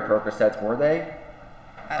raspberry Percocets, were they?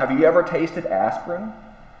 I Have don't you ever tasted aspirin?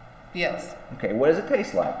 Yes. Okay, what does it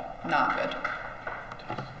taste like? Not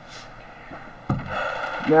good.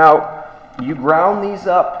 Now, you ground these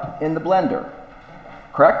up in the blender,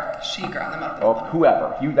 correct? She ground them up. Oh,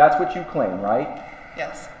 whoever. That's what you claim, right?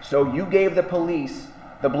 Yes. So you gave the police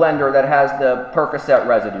the blender that has the Percocet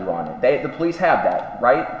residue on it. The police have that,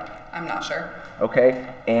 right? I'm not sure. Okay,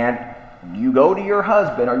 and you go to your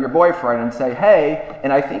husband or your boyfriend and say, hey,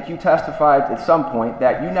 and I think you testified at some point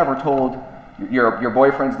that you never told your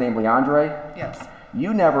boyfriend's name, Leandre? Yes.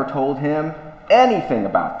 You never told him anything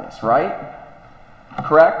about this, right?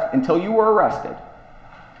 Correct? Until you were arrested.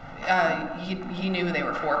 He knew who they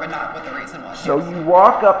were for, but not what the reason was. So Yes. you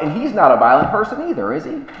walk up, and he's not a violent person either, is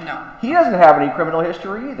he? No. He doesn't have any criminal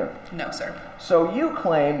history either. No, sir. So you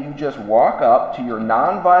claim you just walk up to your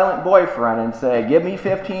non-violent boyfriend and say, give me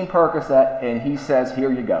 15 Percocet, and he says,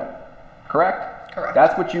 here you go. Correct? Correct.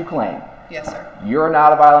 That's what you claim. Yes, sir. You're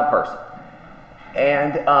not a violent person.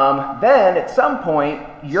 And then at some point,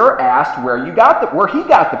 you're asked where he got the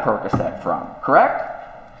Percocet from,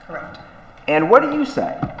 correct? Correct. And what do you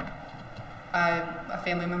say? A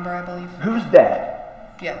family member, I believe. Who's dead?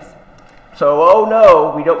 Yes. So, oh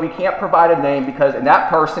no, we can't provide a name and that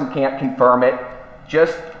person can't confirm it.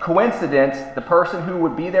 Just coincidence, the person who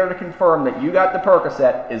would be there to confirm that you got the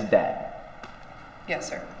Percocet is dead. Yes,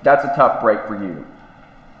 sir. That's a tough break for you.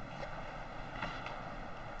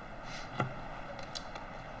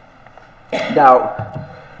 Now,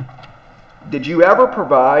 did you ever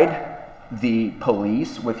provide the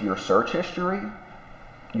police with your search history?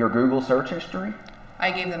 Your Google search history?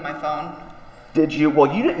 I gave them my phone. Did you?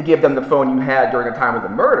 Well, you didn't give them the phone you had during the time of the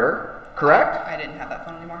murder, correct? I didn't have that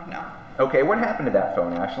phone anymore. No. Okay, what happened to that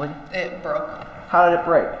phone, Ashley? It broke. How did it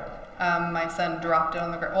break? My son dropped it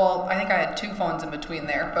on the ground. Well, I think I had two phones in between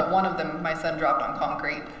there, but one of them my son dropped on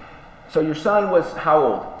concrete. So your son was how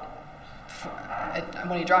old?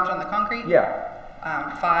 When he dropped it on the concrete? Yeah.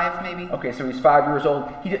 5 maybe. Okay, so he's 5 years old.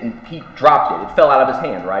 He dropped it. It fell out of his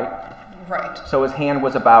hand, right? Right. So his hand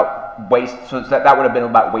was about waist, so that would have been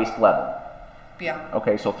about waist level. Yeah.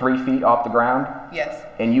 Okay, so 3 feet off the ground? Yes.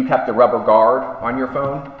 And you kept a rubber guard on your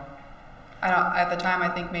phone? At the time, I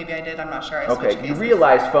think maybe I did. I'm not sure. I switched Okay, you cases.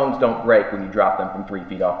 realize phones don't break when you drop them from 3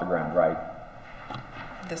 feet off the ground, right?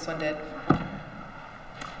 This one did.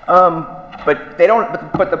 But they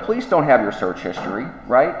don't. But the police don't have your search history,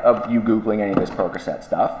 right? Of you Googling any of this Percocet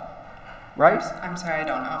stuff, right? I'm sorry, I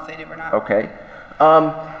don't know if they do or not. Okay.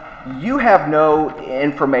 You have no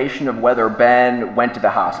information of whether Ben went to the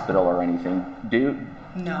hospital or anything, do you?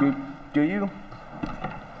 No. Do you?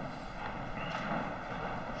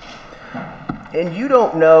 And you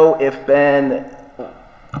don't know if Ben.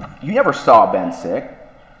 You never saw Ben sick,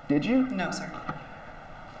 did you? No, sir.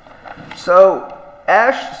 So,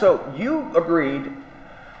 Ash, so you agreed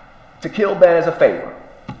to kill Ben as a favor,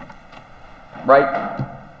 right?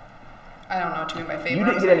 I don't know what you mean by favor. You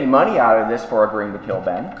didn't get any money out of this for agreeing to kill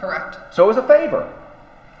Ben. Correct. So it was a favor.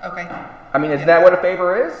 Okay. I mean, isn't that what a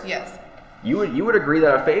favor is? Yes. You would agree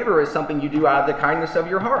that a favor is something you do out of the kindness of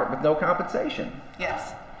your heart with no compensation.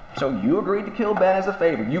 Yes. So you agreed to kill Ben as a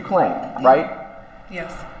favor. You claim, right?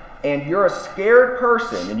 Yes. And you're a scared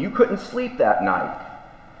person, and you couldn't sleep that night.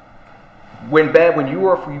 When Ben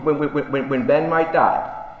might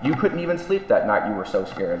die, you couldn't even sleep that night. You were so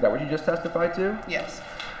scared. Is that what you just testified to? Yes.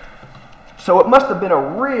 So it must have been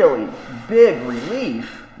a really big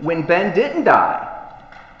relief when Ben didn't die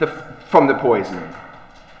from the poisoning.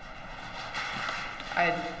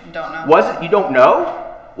 I don't know. Was it? You don't know?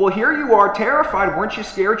 Well, here you are terrified. Weren't you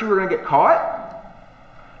scared you were going to get caught?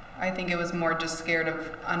 I think it was more just scared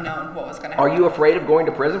of unknown what was going to Are happen. you afraid of going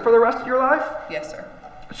to prison for the rest of your life? Yes, sir.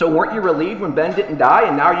 So weren't you relieved when Ben didn't die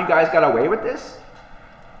and now you guys got away with this?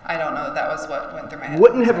 I don't know that was what went through my head.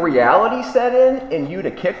 Wouldn't have reality set in and you'd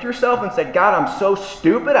have kicked yourself and said, God, I'm so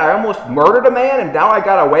stupid. I almost murdered a man and now I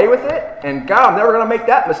got away with it. And God, I'm never going to make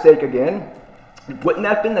that mistake again. Wouldn't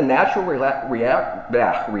that have been the natural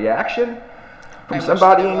reaction from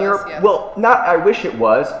somebody in your... Yes. Well, not I wish it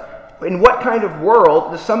was. In what kind of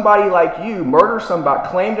world does somebody like you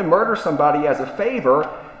claim to murder somebody as a favor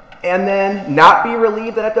and then not be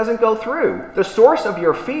relieved that it doesn't go through? The source of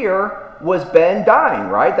your fear was Ben dying,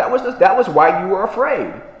 right? That was why you were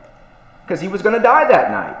afraid, because he was going to die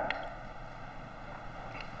that night.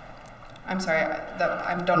 I'm sorry,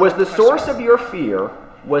 I don't know. Was what the question source was. of your fear,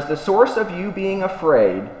 was the source of you being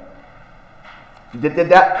afraid, did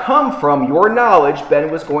that come from your knowledge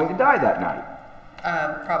Ben was going to die that night?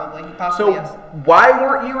 Probably, So possibly, yes. why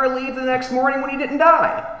weren't you relieved the next morning when he didn't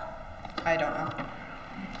die? I don't know.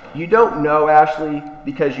 You don't know, Ashley,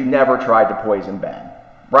 because you never tried to poison Ben,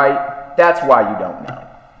 right? That's why you don't know.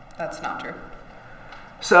 That's not true.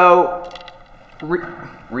 So,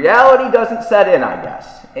 reality doesn't set in, I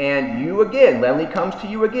guess. And you again, Lynlee comes to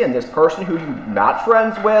you again, this person who you're not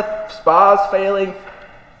friends with, spa's failing,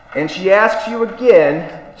 and she asks you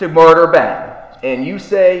again to murder Ben. And you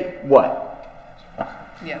say what?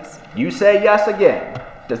 Yes. You say yes again.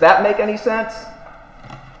 Does that make any sense?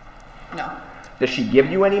 No. Does she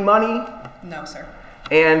give you any money? No, sir.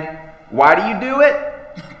 And why do you do it?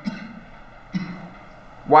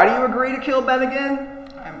 Why do you agree to kill Ben again?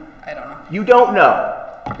 I don't know. You don't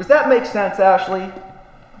know. Does that make sense, Ashley?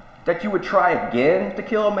 That you would try again to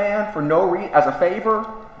kill a man for no reason, as a favor?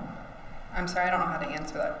 I'm sorry, I don't know how to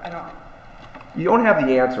answer that. I don't. You don't have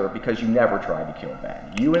the answer because you never tried to kill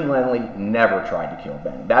Ben. You and Lynlee never tried to kill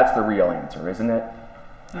Ben. That's the real answer, isn't it?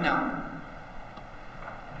 No.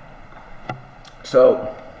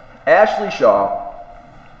 So, Ashley Shaw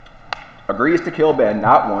agrees to kill Ben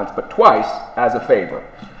not once, but twice as a favor.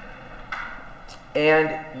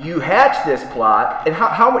 And you hatched this plot, and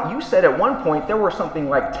how you said at one point there were something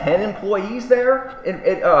like 10 employees there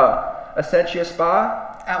at Essentia Spa?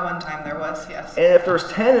 At one time there was, yes. And if there's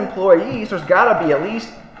 10 employees, there's got to be at least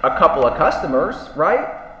a couple of customers,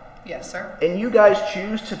 right? Yes, sir. And you guys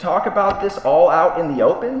choose to talk about this all out in the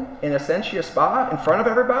open in Essentia Spa in front of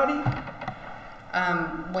everybody?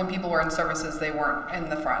 When people were in services, they weren't in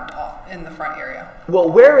the front area.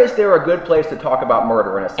 Well, where is there a good place to talk about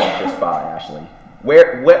murder in Essentia Spa, Ashley?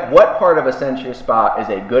 What part of Essentia Spa is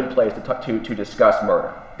a good place to discuss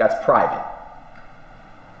murder? That's private.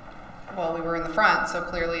 Well, we were in the front, so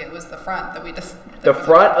clearly it was the front that we just. The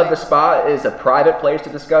front of the spa is a private place to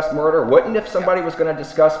discuss murder. Wouldn't if somebody was going to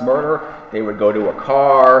discuss murder, they would go to a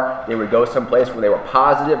car, they would go someplace where they were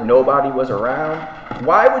positive nobody was around?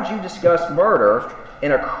 Why would you discuss murder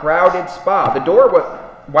in a crowded spa?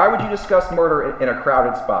 Why would you discuss murder in a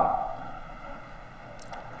crowded spa?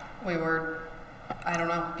 I don't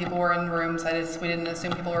know, people were in rooms, we didn't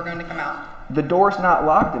assume people were going to come out. The door's not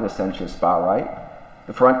locked in Essentia Spa, right?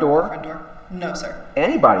 The front door? Front door? No, sir.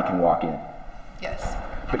 Anybody can walk in. Yes.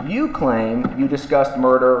 But you claim you discussed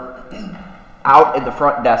murder out at the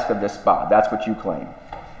front desk of this spa. That's what you claim.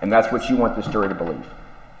 And that's what you want this jury to believe.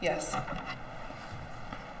 Yes.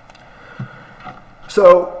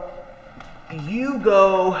 So, you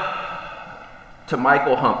go to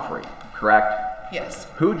Michael Humphrey, correct? Yes.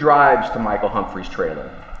 Who drives to Michael Humphrey's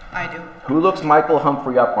trailer? I do. Who looks Michael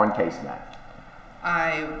Humphrey up on CaseNet?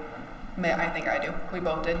 I think I do. We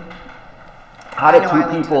both did. How did I know two I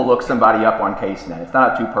looked people at- look somebody up on CaseNet? It's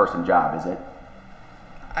not a two-person job, is it?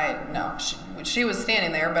 No. She was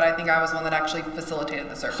standing there, but I think I was the one that actually facilitated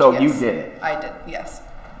the search. So yes. you did it? I did, yes.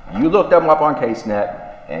 You looked them up on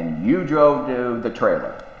CaseNet, and you drove to the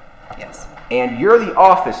trailer. Yes. And you're the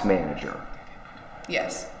office manager.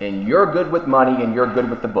 Yes. And you're good with money, and you're good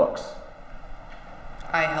with the books.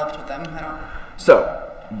 I helped with them.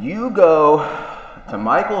 So, you go to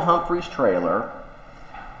Michael Humphrey's trailer,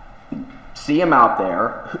 see him out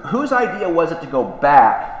there. Whose idea was it to go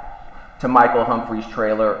back to Michael Humphrey's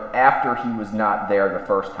trailer after he was not there the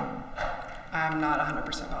first time? I'm not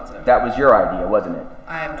 100% positive. That was your idea, wasn't it?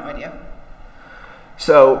 I have no idea.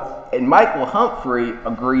 So, and Michael Humphrey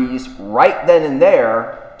agrees right then and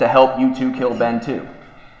there to help you two kill Ben too.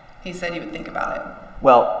 He said he would think about it.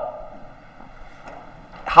 Well,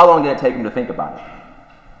 how long did it take him to think about it?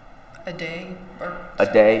 A day or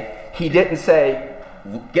A day. He didn't say,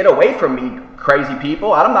 "Get away from me, crazy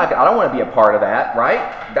people. I don't want to be a part of that," right?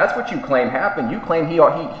 That's what you claim happened. You claim he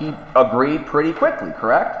agreed pretty quickly,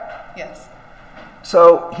 correct? Yes.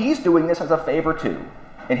 So he's doing this as a favor too,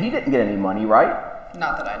 and he didn't get any money, right?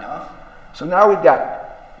 Not that I know of. So now we've got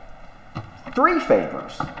 3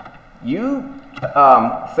 favors. You,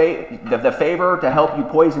 the favor to help you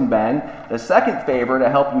poison Ben, the second favor to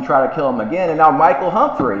help you try to kill him again, and now Michael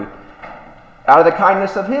Humphrey, out of the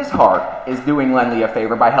kindness of his heart, is doing Lynlee a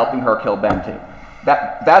favor by helping her kill Ben too.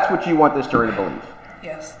 That's what you want this jury to believe.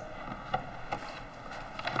 Yes.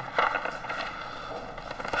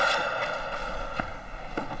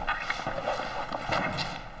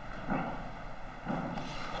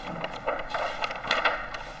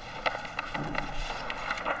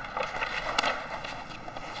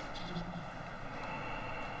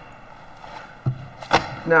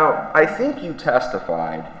 Now, I think you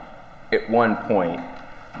testified at one point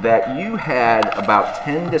that you had about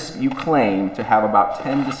 10, you claimed to have about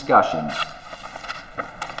 10 discussions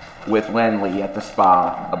with Lynlee at the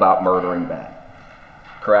spa about murdering Ben,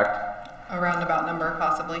 correct? A roundabout number,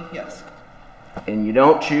 possibly, yes. And you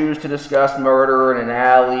don't choose to discuss murder in an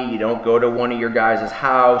alley, you don't go to one of your guys'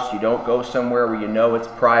 house, you don't go somewhere where you know it's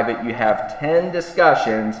private. You have 10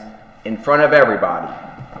 discussions in front of everybody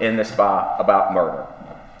in the spa about murder.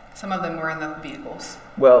 Some of them were in the vehicles.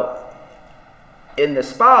 Well, in the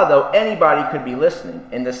spa, though, anybody could be listening.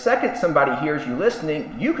 And the second somebody hears you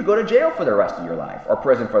listening, you could go to jail for the rest of your life, or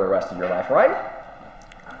prison for the rest of your life, right?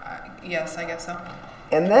 Yes, I guess so.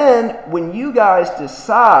 And then, when you guys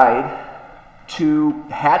decide to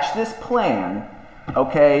hatch this plan,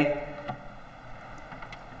 okay,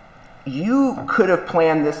 you could have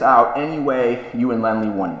planned this out any way you and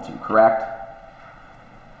Lynlee wanted to, correct?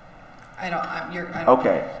 I don't.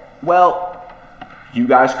 Okay. Well, you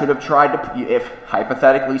guys could have tried to, if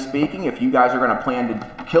hypothetically speaking, if you guys are going to plan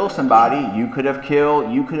to kill somebody, you could have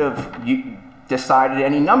decided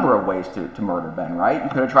any number of ways to murder Ben, right? You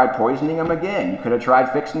could have tried poisoning him again. You could have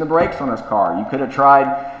tried fixing the brakes on his car. You could have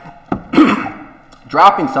tried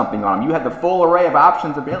dropping something on him. You had the full array of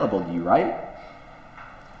options available to you, right?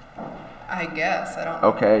 I guess. I don't know.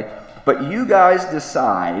 Okay. But you guys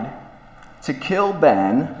decide to kill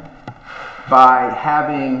Ben by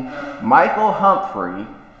having Michael Humphrey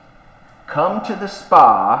come to the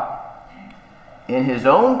spa in his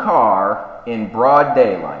own car in broad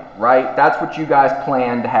daylight, right? That's what you guys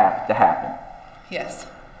planned to happen. Yes.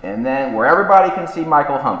 And then where everybody can see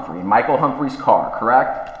Michael Humphrey, in Michael Humphrey's car,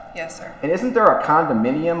 correct? Yes, sir. And isn't there a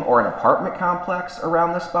condominium or an apartment complex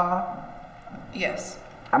around the spa? Yes.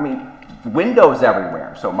 I mean, windows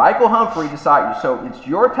everywhere. So Michael Humphrey decided, so it's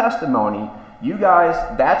your testimony. You guys,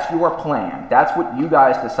 that's your plan. That's what you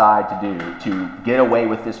guys decide to do to get away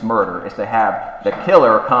with this murder, is to have the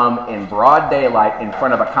killer come in broad daylight in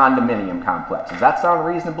front of a condominium complex. Does that sound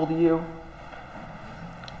reasonable to you?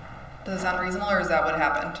 Does it sound reasonable, or is that what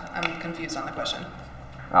happened? I'm confused on the question.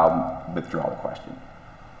 I'll withdraw the question.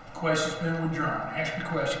 Question's been withdrawn. Ask your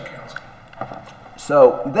question, counsel.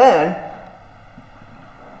 So then,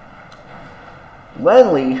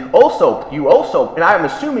 Lynlee, you also, and I'm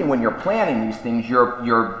assuming when you're planning these things,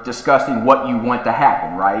 you're discussing what you want to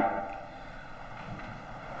happen, right?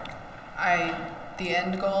 The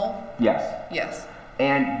end goal? Yes. Yes.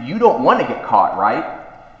 And you don't want to get caught, right?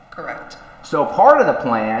 Correct. So part of the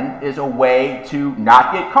plan is a way to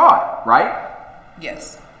not get caught, right?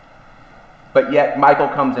 Yes. But yet Michael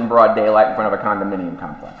comes in broad daylight in front of a condominium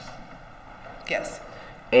complex. Yes.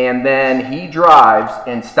 And then he drives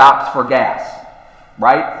and stops for gas.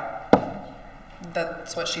 Right?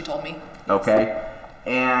 That's what she told me. Okay.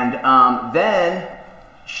 And then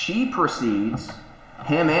she proceeds,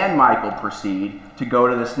 him and Michael proceed to go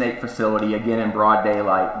to the snake facility again in broad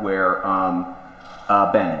daylight where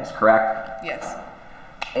Ben is, correct? Yes.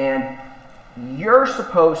 And you're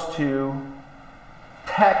supposed to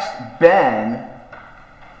text Ben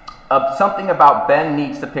something about Ben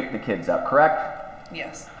needs to pick the kids up, correct?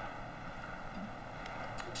 Yes.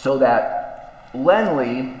 So that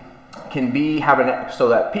Lynlee can so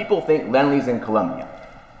that people think Lynlee's in Colombia,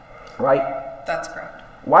 right? That's correct.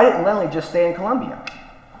 Why didn't Lynlee just stay in Colombia?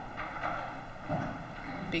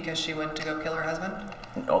 Because she went to go kill her husband?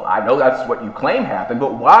 No, I know that's what you claim happened,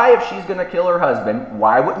 but why, if she's going to kill her husband,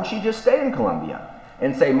 why wouldn't she just stay in Colombia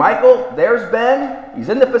and say, Michael, there's Ben, he's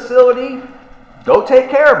in the facility, go take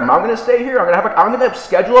care of him. I'm going to stay here. I'm going to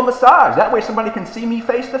schedule a massage. That way somebody can see me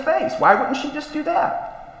face to face. Why wouldn't she just do that?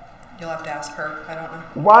 You'll have to ask her. I don't know.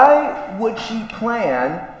 Why would she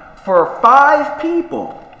plan for 5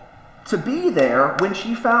 people to be there when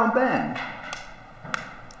she found Ben?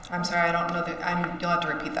 I'm sorry, I don't know. You'll have to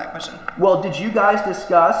repeat that question. Well, did you guys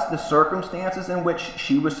discuss the circumstances in which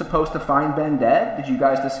she was supposed to find Ben dead? Did you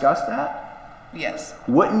guys discuss that? Yes.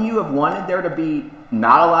 Wouldn't you have wanted there to be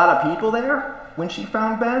not a lot of people there when she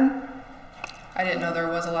found Ben? I didn't know there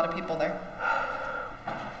was a lot of people there.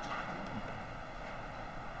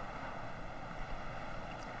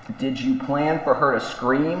 Did you plan for her to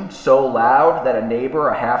scream so loud that a neighbor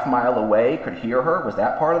a half mile away could hear her? Was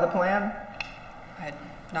that part of the plan?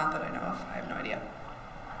 Not that I know of. I have no idea.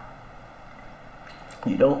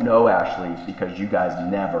 You don't know, Ashley, because you guys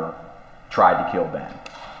never tried to kill Ben.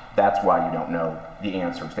 That's why you don't know the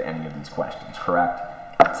answers to any of these questions,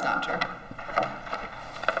 correct? That's not true.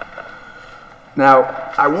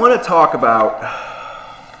 Now, I want to talk about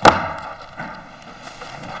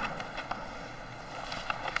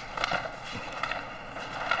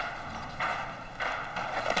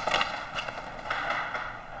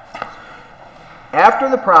After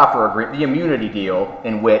the proffer agreement, the immunity deal,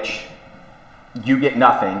 in which you get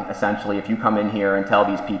nothing, essentially, if you come in here and tell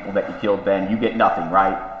these people that you killed Ben, you get nothing,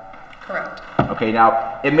 right? Correct. Okay,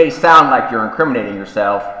 now, it may sound like you're incriminating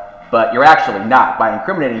yourself, but you're actually not. By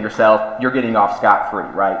incriminating yourself, you're getting off scot-free,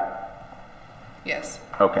 right? Yes.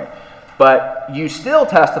 Okay. But you still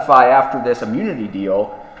testify after this immunity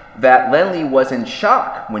deal that Lynlee was in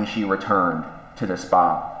shock when she returned to the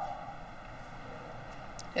spa.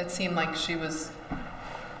 It seemed like she was,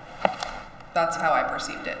 that's how I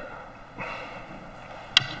perceived it.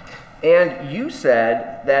 And you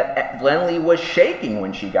said that Lynlee was shaking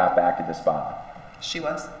when she got back to the spa. She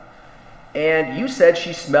was. And you said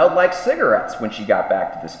she smelled like cigarettes when she got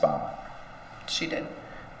back to the spa. She did.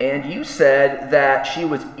 And you said that she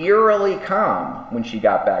was eerily calm when she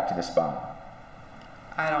got back to the spa.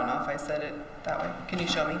 I don't know if I said it that way. Can you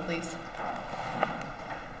show me, please?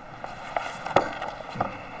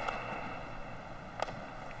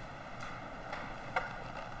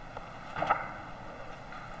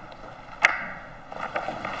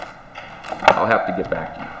 I'll have to get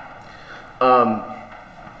back to you.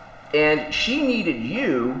 And she needed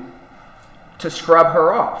you to scrub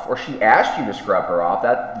her off, or she asked you to scrub her off.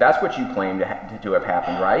 That's what you claim to have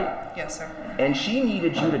happened, right? Yes, sir. And she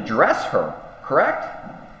needed you to dress her, correct?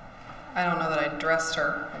 I don't know that I dressed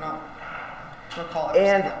her. I don't recall ever saying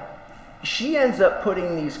And that. she ends up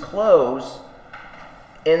putting these clothes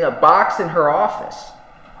in a box in her office,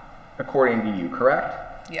 according to you,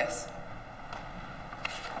 correct? Yes.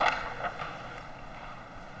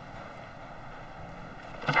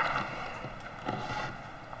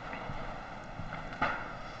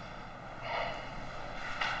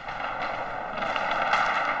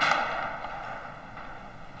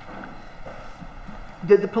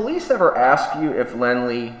 Did the police ever ask you if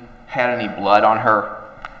Lynlee had any blood on her?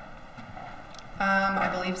 I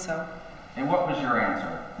believe so. And what was your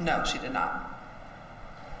answer? No, she did not.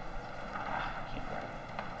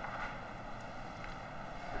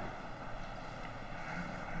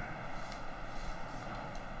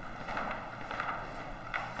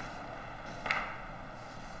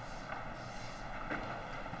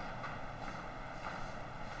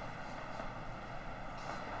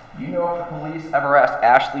 Do you know if the police ever asked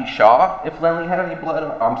Ashley Shaw if Lynlee had any blood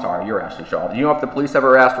on her? I'm sorry, you're Ashley Shaw. Do you know if the police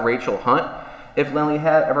ever asked Rachel Hunt if Lynlee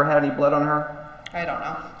ever had any blood on her? I don't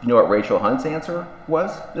know. Do you know what Rachel Hunt's answer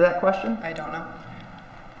was to that question? I don't know.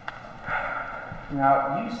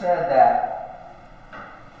 Now, you said that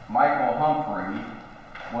Michael Humphrey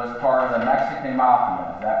was part of the Mexican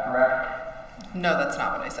Mafia, is that correct? No, that's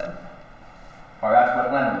not what I said. Or that's what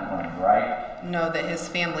Lynlee claimed, right? No, that his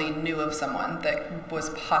family knew of someone that was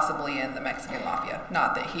possibly in the Mexican Mafia,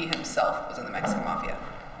 not that he himself was in the Mexican Mafia.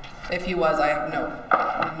 If he was, I have no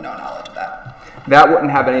knowledge of that. That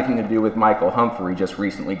wouldn't have anything to do with Michael Humphrey just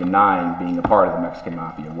recently denying being a part of the Mexican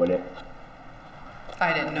Mafia, would it?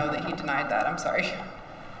 I didn't know that he denied that. I'm sorry.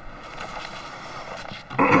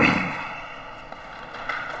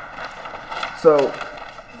 So,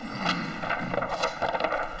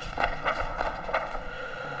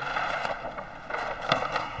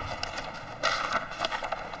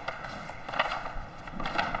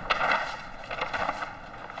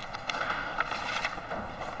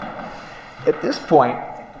 at this point,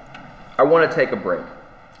 I want to take a break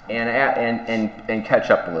and catch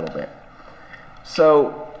up a little bit.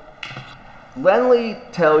 So,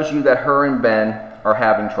 Lynlee tells you that her and Ben are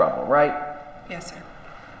having trouble, right? Yes, sir.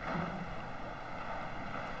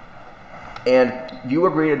 And you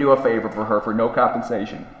agree to do a favor for her for no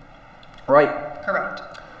compensation, right? Correct.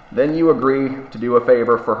 Then you agree to do a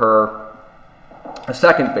favor for her, a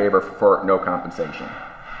second favor for no compensation,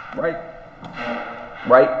 right?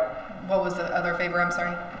 Right? What was the other favor? I'm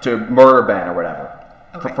sorry. To murder Ben or whatever.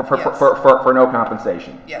 Okay, For, yes. for no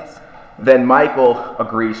compensation. Yes. Then Michael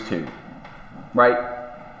agrees to, right?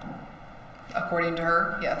 According to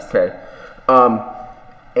her, yes. Okay.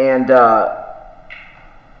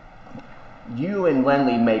 You and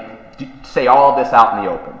Lynlee say all of this out in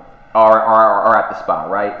the open, or at the spa,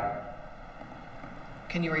 right?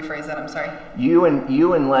 Can you rephrase that? I'm sorry. You and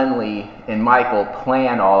Lynlee and Michael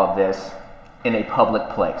plan all of this in a public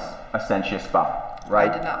place, a Sensuous spa,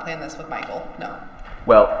 right? I did not plan this with Michael. No.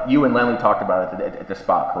 Well, you and Lynlee talked about it at the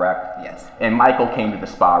spa, correct? Yes. And Michael came to the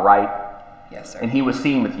spa, right? Yes, sir. And he was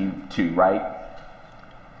seen with you too, right?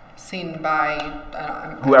 Seen by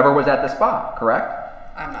Whoever was at the spa, correct?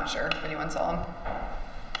 I'm not sure if anyone saw him.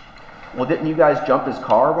 Well, didn't you guys jump his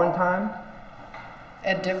car one time?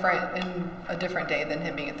 In a different day than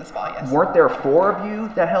him being at the spa. Yes. Weren't there 4 of you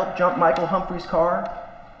that helped jump Michael Humphrey's car?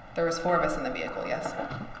 There was 4 of us in the vehicle. Yes.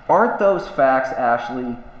 Aren't those facts,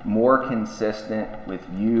 Ashley, more consistent with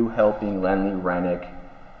you helping Lynlee Renick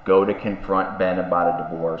go to confront Ben about a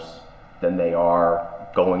divorce than they are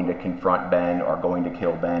going to confront Ben or going to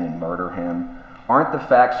kill Ben and murder him? Aren't the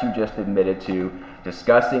facts you just admitted to,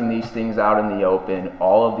 discussing these things out in the open,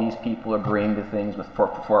 all of these people agreeing to things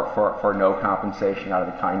for no compensation out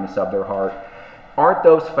of the kindness of their heart, aren't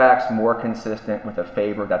those facts more consistent with a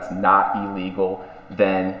favor that's not illegal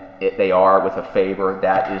than they are with a favor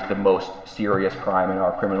that is the most serious crime in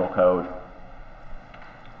our criminal code?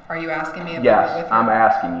 Are you asking me about Yes, it with I'm your-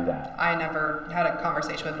 asking you that. I never had a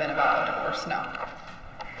conversation with Ben about a divorce, no.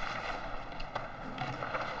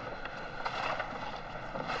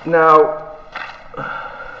 Now,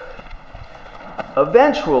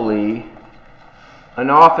 eventually, an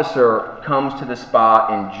officer comes to the spot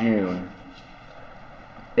in June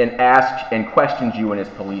and asks and questions you in his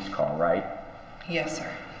police car, right? Yes, sir.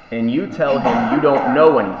 And you tell him you don't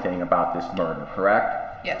know anything about this murder,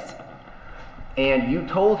 correct? Yes. And you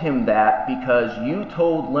told him that because you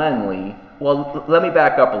told Lynlee, well, let me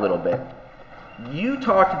back up a little bit. You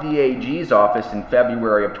talked to the AG's office in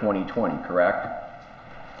February of 2020, correct?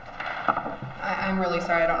 I'm really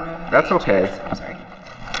sorry, I don't know who the That's agent okay. is. I'm sorry.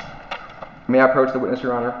 May I approach the witness,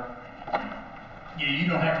 Your Honor? Yeah, you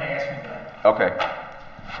don't have to ask me that. Okay.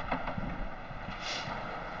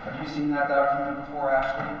 Have you seen that document before,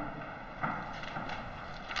 Ashley?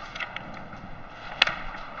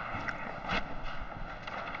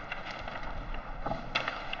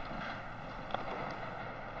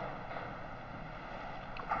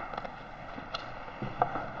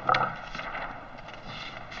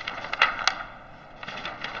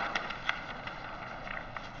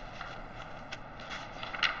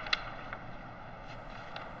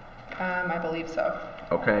 I believe so.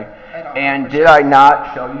 Okay. I don't know And for did I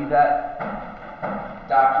not show you that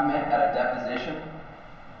document at a deposition?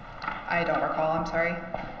 I don't recall, I'm sorry.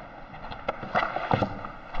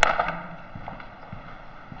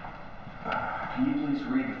 Can you please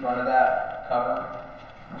read the front of that cover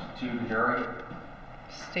to the jury?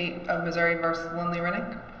 State of Missouri versus Lynlee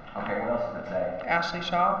Renick. Okay, what else does it say? Ashley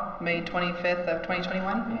Shaw, May 25th of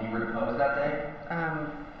 2021. And you were deposed that day?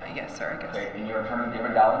 Yes, sir, I guess. Okay, and your attorney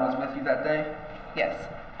David Dowling was with you that day? Yes.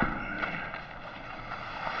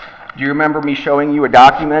 Do you remember me showing you a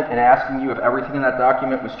document and asking you if everything in that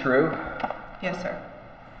document was true? Yes, sir.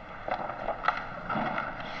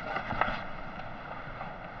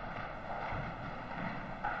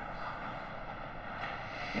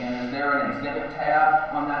 And is there an exhibit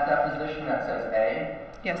tab on that deposition that says A?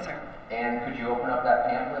 Yes, sir. And could you open up that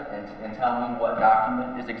pamphlet and tell me what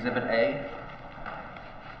document is exhibit A?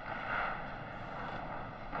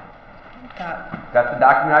 That's the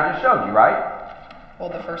document I just showed you, right? Well,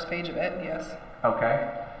 the first page of it, yes. Okay.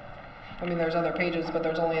 I mean, there's other pages, but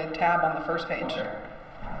there's only a tab on the first page. Okay.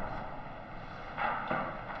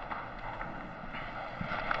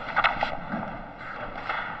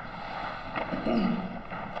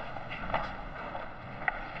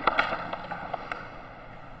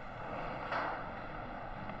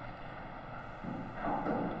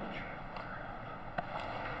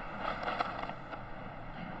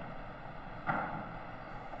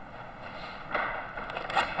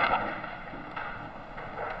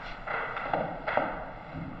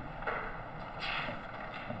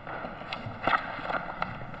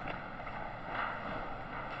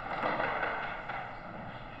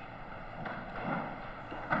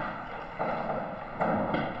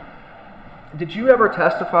 Did you ever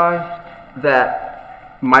testify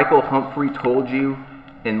that Michael Humphrey told you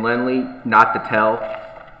and Lynlee not to tell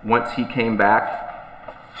once he came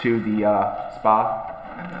back to the spa?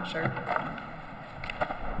 I'm not sure.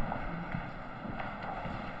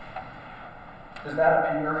 Does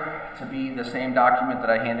that appear to be the same document that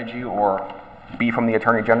I handed you or be from the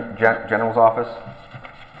Attorney General's office?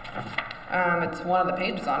 It's one of the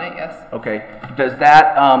pages on it, yes. Okay. Does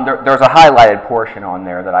that, there's a highlighted portion on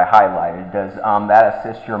there that I highlighted. Does that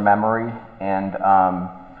assist your memory and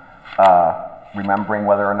remembering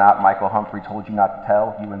whether or not Michael Humphrey told you not to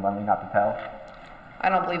tell, you and Lynlee not to tell? I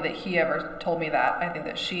don't believe that he ever told me that. I think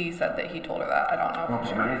that she said that he told her that. I don't know for Okay,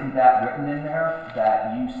 sure. but isn't that written in there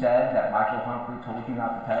that you said that Michael Humphrey told you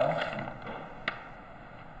not to tell?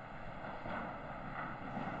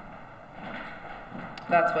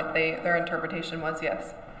 That's what their interpretation was,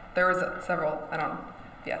 yes. There was several, I don't know,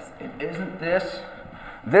 yes. Isn't this?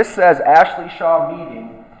 This says Ashley Shaw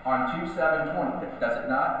meeting on 2/7/20, does it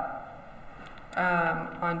not?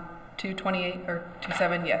 On 2/28 or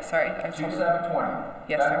 2/7, yes, sorry. 2/7/20.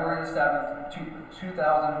 Yes, sir. February 7th,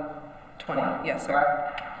 2020. 20, yes, sir.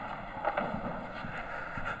 Correct?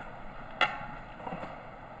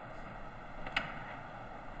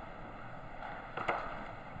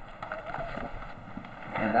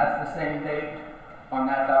 And that's the same date on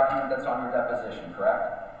that document that's on your deposition,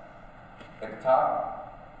 correct? At the top?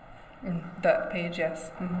 That page,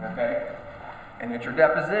 yes. Okay. And at your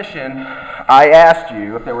deposition, I asked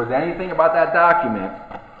you if there was anything about that document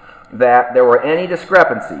that there were any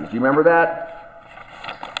discrepancies. Do you remember that?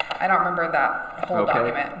 I don't remember that whole Okay.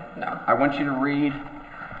 document, no. I want you to read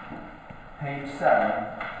page 7.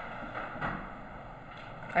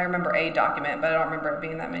 I remember a document, but I don't remember it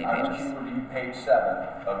being that many I want pages. you to read page 7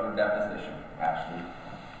 of your deposition, Ashley.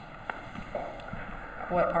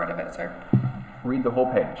 What part of it, sir? Read the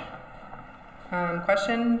whole page.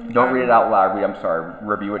 Question? Don't read it out loud. I'm sorry.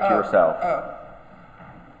 Review it to yourself. Oh.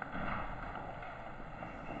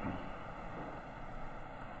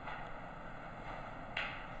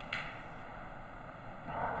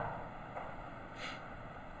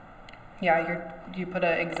 Yeah, you put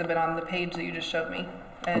an exhibit on the page that you just showed me.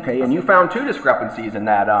 Okay, and you found 2 discrepancies in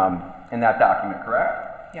that document,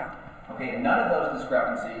 correct? Yeah. Okay, and none of those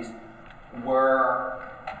discrepancies were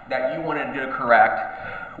that you wanted to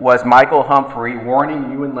correct was Michael Humphrey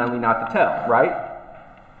warning you and Lynlee not to tell, right?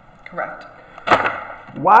 Correct.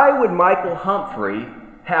 Why would Michael Humphrey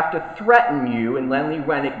have to threaten you and Lynlee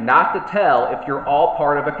Renick not to tell if you're all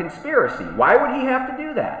part of a conspiracy? Why would he have to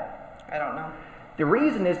do that? I don't know. The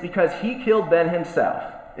reason is because he killed Ben himself.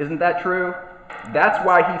 Isn't that true? That's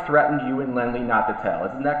why he threatened you and Lynlee not to tell.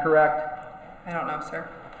 Isn't that correct? I don't know, sir.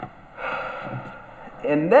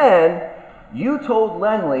 And then you told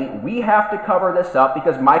Lynlee, we have to cover this up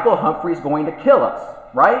because Michael Humphrey is going to kill us,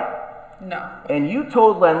 right? No. And you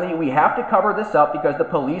told Lynlee, we have to cover this up because the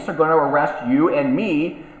police are going to arrest you and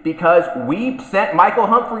me because we sent Michael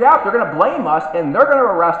Humphrey out. They're going to blame us and they're going to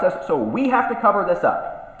arrest us, so we have to cover this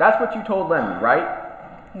up. That's what you told Lynlee, right?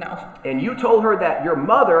 No. And you told her that your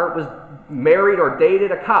mother was married or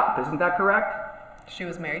dated a cop. Isn't that correct? She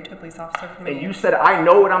was married to a police officer for many And you years. said, I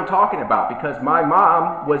know what I'm talking about because my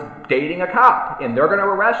mom was dating a cop and they're going to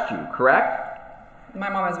arrest you, correct? My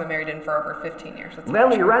mom has been married in for over 15 years. That's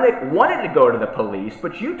Lynlee Renick wanted to go to the police,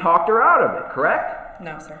 but you talked her out of it, correct?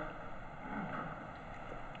 No, sir.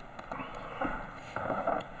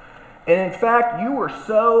 And in fact, you were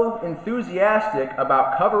so enthusiastic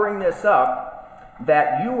about covering this up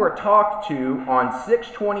that you were talked to on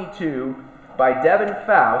 6/22 by Devin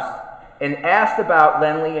Faust and asked about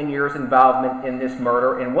Lynlee and yours involvement in this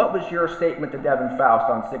murder. And what was your statement to Devin Faust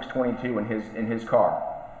on 6/22 in his car?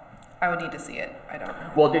 I would need to see it. I don't know.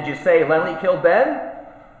 Well, did you say Lynlee killed Ben?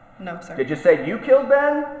 No, sir. Did you say you killed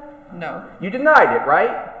Ben? No. You denied it,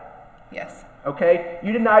 right? Yes. Okay,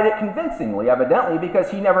 you denied it convincingly, evidently,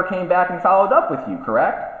 because he never came back and followed up with you,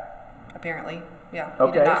 correct? Apparently. Yeah. He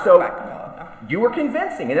Okay, did not so go back and follow up, no. you were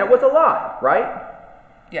convincing, and it was a lie, right?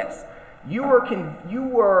 Yes. You were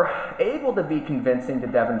able to be convincing to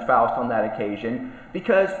Devin Faust on that occasion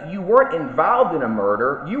because you weren't involved in a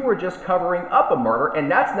murder, you were just covering up a murder,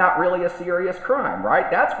 and that's not really a serious crime,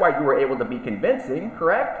 right? That's why you were able to be convincing,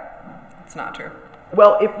 correct? It's not true.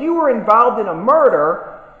 Well, if you were involved in a murder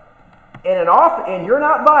and you're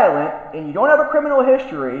not violent and you don't have a criminal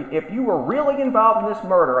history, if you were really involved in this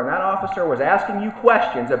murder and that officer was asking you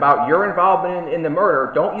questions about your involvement in the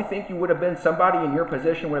murder, don't you think you would have been somebody in your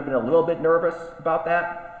position would have been a little bit nervous about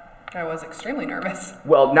that? I was extremely nervous.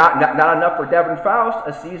 Well, not enough for Devin Faust,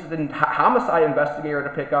 a seasoned homicide investigator, to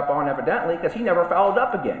pick up on, evidently, because he never followed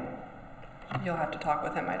up again. You'll have to talk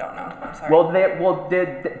with him. I don't know. I'm sorry. Well,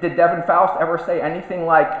 did Devin Faust ever say anything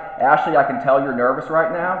like, Ashley, I can tell you're nervous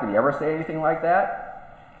right now? Did he ever say anything like that?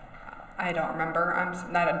 I don't remember.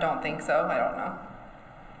 I don't think so. I don't know.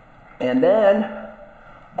 And then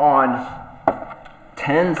on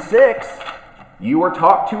 10/6, you were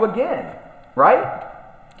talked to again, right?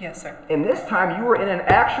 Yes, sir. And this time you were in an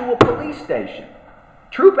actual police station,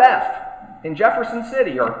 Troop F, in Jefferson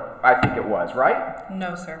City, or I think it was, right?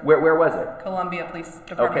 No, sir. Where was it? Columbia Police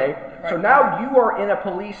Department. Okay, so Right. now you are in a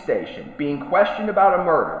police station being questioned about a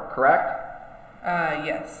murder, correct?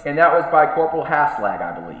 Yes. And that was by Corporal Haslag,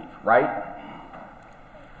 I believe, right?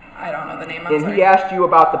 I don't know the name. I'm And sorry. he asked you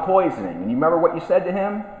about the poisoning. And you remember what you said to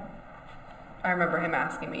him? I remember him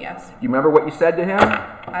asking me, yes. You remember what you said to him?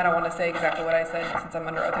 I don't want to say exactly what I said since I'm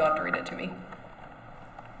under oath. You'll have to read it to me.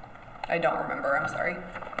 I don't remember. I'm sorry.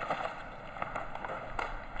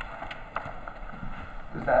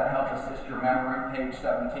 Does that help assist your memory, page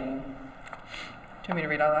 17? Do you want me to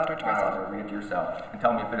read out loud or to myself? Read it to yourself and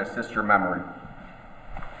tell me if it assists your memory.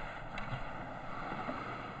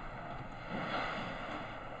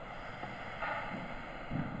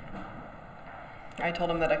 I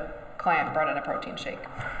told him that a client brought in a protein shake.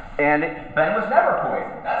 And Ben was never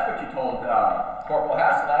poisoned. That's what you told Corporal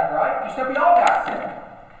Haslag, right? You said we all got sick.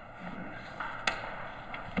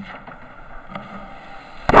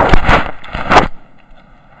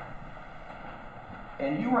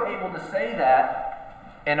 able to say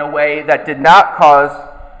that in a way that did not cause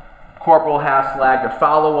Corporal Haslag to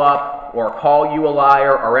follow up or call you a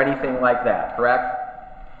liar or anything like that, correct?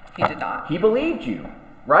 He did not. He believed you,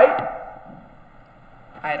 right?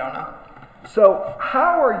 I don't know. So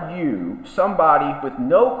how are you, somebody with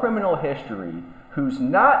no criminal history, who's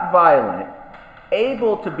not violent,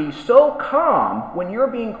 able to be so calm when you're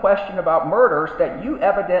being questioned about murders that you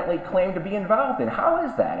evidently claim to be involved in? How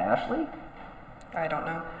is that, Ashley? I don't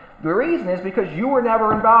know. The reason is because you were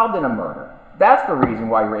never involved in a murder. That's the reason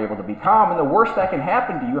why you're able to be calm. And the worst that can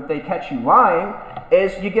happen to you if they catch you lying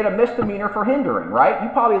is you get a misdemeanor for hindering, right? You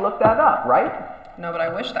probably looked that up, right? No, but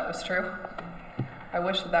I wish that was true. I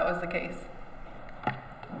wish that was the case.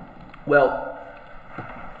 Well,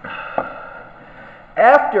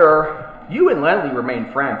 after you and Lynlee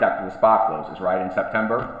remained friends after the spa closes, right, in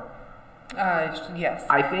September? Yes.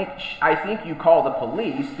 I think you call the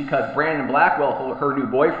police because Brandon Blackwell, her new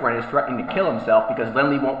boyfriend, is threatening to kill himself because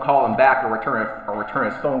Lynlee won't call him back or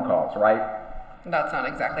return his phone calls, right? That's not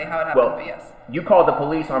exactly how it happened, Well, but yes. you called the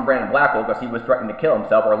police on Brandon Blackwell because he was threatening to kill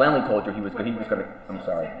himself, or Lynlee told you he was going to. I'm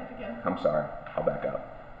sorry. I'm sorry. I'll back up.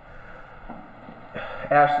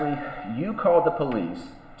 Ashley, you called the police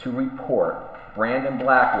to report Brandon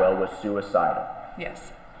Blackwell was suicidal.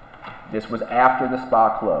 Yes. This was after the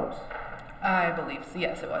spa closed. I believe so.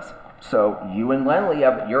 Yes, it was. So you and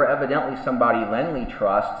Lynlee, you're evidently somebody Lynlee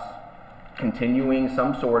trusts, continuing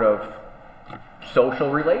some sort of social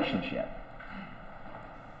relationship.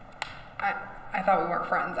 I thought we weren't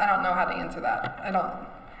friends. I don't know how to answer that. I don't.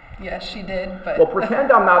 Yes, she did, but. Well,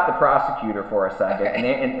 pretend I'm not the prosecutor for a second,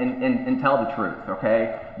 Okay. and tell the truth,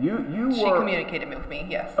 okay? She communicated with me,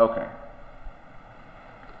 yes. Okay.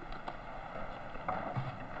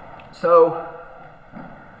 So,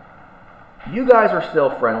 you guys are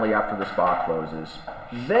still friendly after the spa closes.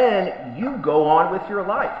 Then you go on with your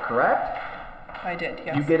life, correct? I did,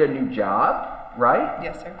 yes. You get a new job, right?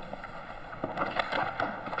 Yes, sir.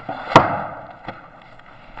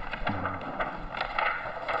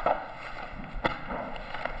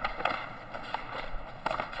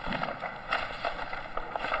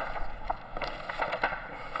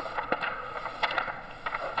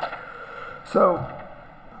 So,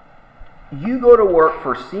 you go to work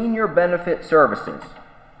for Senior Benefit Services,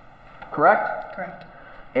 correct? Correct.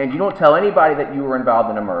 And you don't tell anybody that you were involved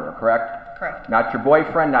in a murder, correct? Correct. Not your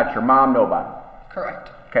boyfriend, not your mom, nobody, Correct.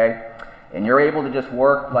 okay? And you're able to just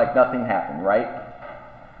work like nothing happened, right?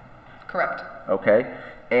 Correct. Okay.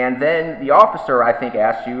 And then the officer, I think,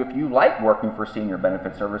 asked you if you like working for Senior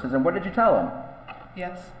Benefit Services, and what did you tell him?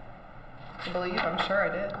 Yes. I believe. I'm sure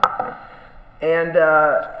I did. And,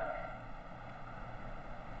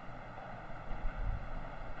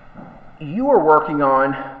 you were working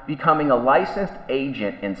on becoming a licensed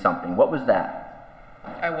agent in something. What was that?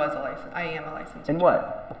 I am a licensed. In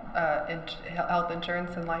what? Health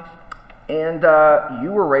insurance and life. And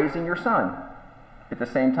you were raising your son at the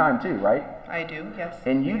same time too, right? I do, yes.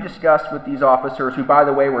 And you Yeah. discussed with these officers, who by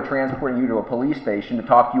the way were transporting you to a police station to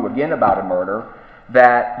talk to you again about a murder,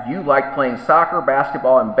 that you liked playing soccer,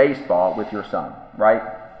 basketball, and baseball with your son, right?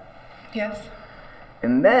 Yes.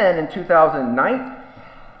 And then in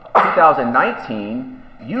 2019,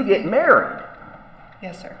 you get married.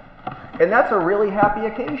 Yes, sir. And that's a really happy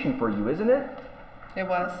occasion for you, isn't it? It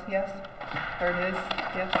was, yes. Or it is,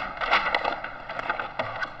 yes.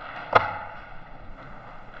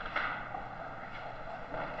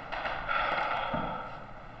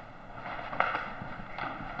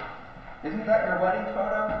 Isn't that your wedding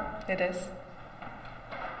photo? It is.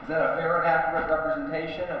 Is that a fair and accurate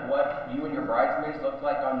representation of what you and your bridesmaids looked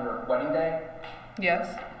like on your wedding day?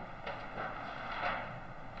 Yes.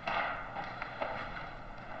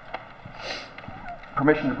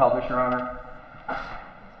 Permission to publish, Your Honor?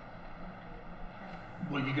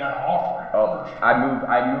 Well, you gotta offer it Oh, first.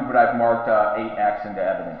 I move what I've marked 8X into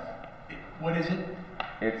evidence. What is it?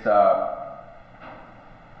 It's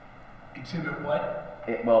Exhibit what?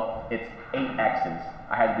 it's 8 X's.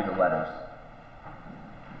 I had to do the letters.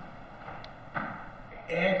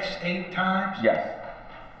 X 8 times? Yes.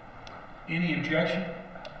 Any objection?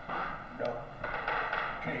 No.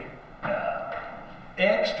 Okay.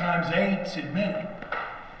 X times 8's admitted.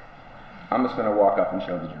 I'm just going to walk up and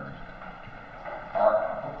show the jury.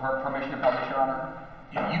 Permission to publish, Your Honor?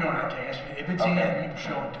 Yeah, you don't have to ask me. If it's Okay. in, you can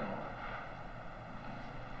show it to them.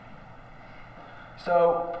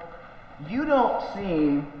 So, you don't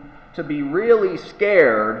seem to be really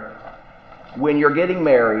scared when you're getting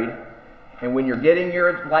married and when you're getting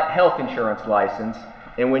your health insurance license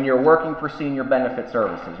and when you're working for Senior Benefit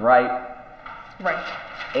Services, right? Right.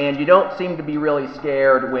 And you don't seem to be really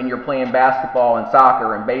scared when you're playing basketball and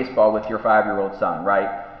soccer and baseball with your 5-year-old son,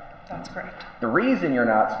 right? That's correct. The reason you're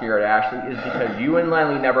not scared, Ashley, is because you and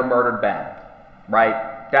Lynlee never murdered Ben,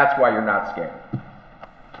 right? That's why you're not scared.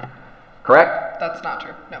 Correct? That's not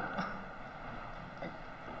true. No.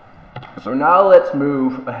 So now let's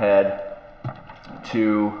move ahead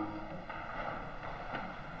to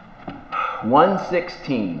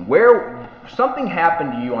 116. Where something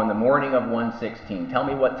happened to you on the morning of 116. Tell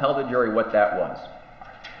the jury what that was.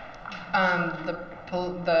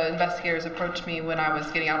 The investigators approached me when I was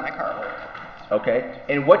getting out of my car at work. Okay.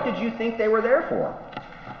 And what did you think they were there for?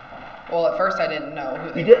 Well, at first I didn't know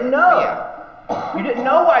who they You didn't were. know? Yeah. You didn't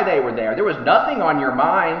know why they were there. There was nothing on your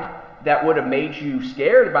mind that would have made you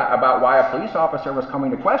scared about why a police officer was coming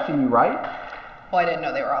to question you, right? Well, I didn't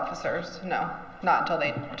know they were officers. No. Not until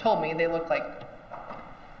they told me. They looked like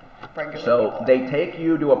regular So people. they take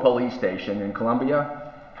you to a police station in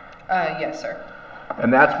Columbia, Yes, sir.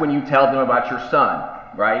 and that's when you tell them about your son,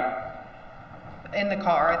 right? In the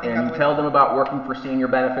car, I think. And you tell them about working for Senior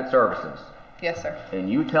Benefit Services. Yes, sir. And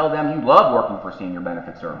you tell them you love working for Senior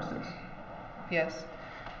Benefit Services. Yes.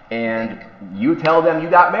 And you tell them you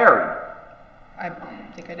got married. I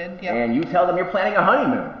think I did. Yeah. And you tell them you're planning a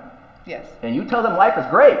honeymoon. Yes. And you tell them life is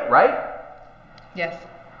great, right? Yes.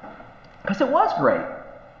 Because it was great.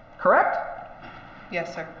 Correct?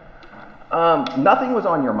 Yes, sir. Nothing was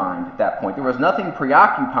on your mind at that point. There was nothing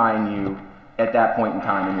preoccupying you at that point in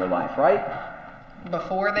time in your life, right?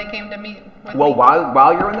 Before they came to meet with Well, me?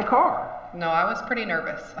 while you're in the car. No, I was pretty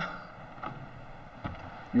nervous.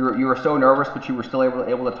 You were so nervous, but you were still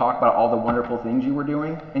able to talk about all the wonderful things you were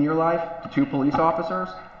doing in your life to 2 police officers?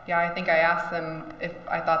 Yeah, I think I asked them if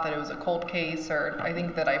I thought that it was a cold case, or I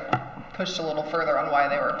think that I pushed a little further on why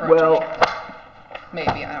they were approaching me.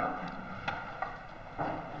 Maybe, I don't know.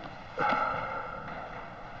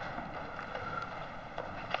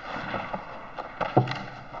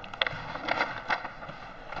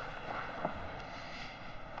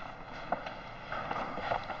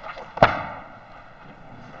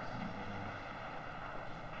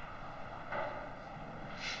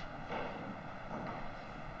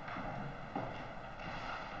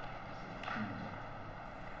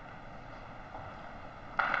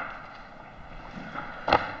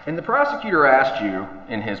 And the prosecutor asked you,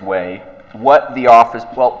 in his way, what the office...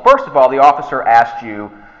 Well, first of all, the officer asked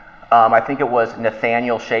you, I think it was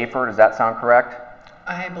Nathaniel Schaefer, does that sound correct?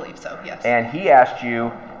 I believe so, yes. And he asked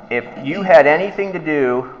you if you had anything to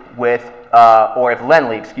do with, or if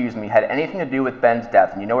Lynlee, excuse me, had anything to do with Ben's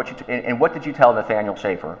death. And you know what and what did you tell Nathaniel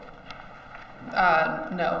Schaefer?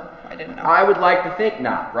 No, I didn't know. I would like to think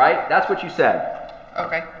not, right? That's what you said.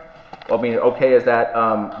 Okay. Well, I mean, okay, is that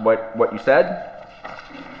what you said?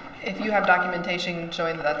 If you have documentation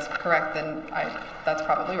showing that that's correct, then that's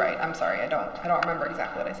probably right. I'm sorry, I don't remember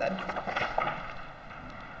exactly what I said.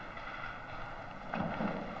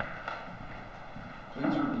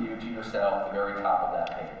 Please review to yourself the very top of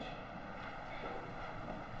that page.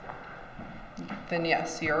 Then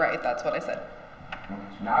yes, you're right. That's what I said.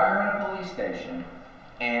 So now you're in a police station,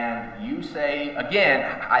 and you say,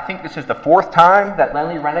 again, I think this is the 4th time that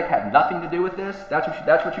Lynlee Renick had nothing to do with this. That's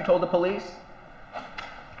what you told the police?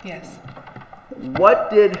 Yes. What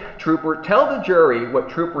did tell the jury what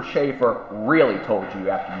Trooper Schaefer really told you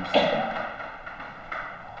after you said that?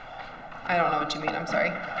 I don't know what you mean. I'm sorry.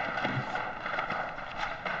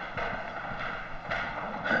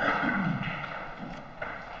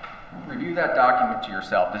 Review that document to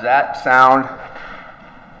yourself. Does that sound...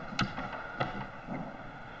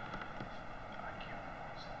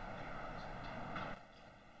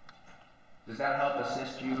 Does that help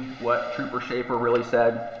assist you, what Trooper Schaefer really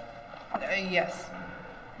said? Yes.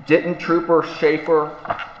 Didn't Trooper Schaefer...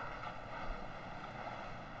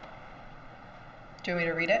 Do you want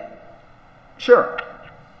me to read it? Sure.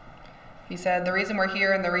 He said, "The reason we're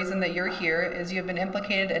here and the reason that you're here is you have been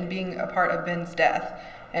implicated in being a part of Ben's death,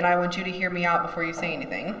 and I want you to hear me out before you say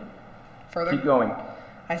anything further." Keep going.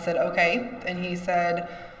 I said, "Okay." And he said,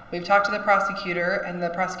 "We've talked to the prosecutor, and the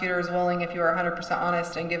prosecutor is willing, if you are 100%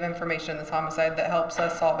 honest and give information in this homicide that helps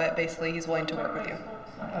us solve it. Basically, he's willing to work with you."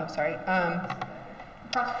 Oh, sorry.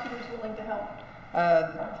 Prosecutor's willing to help.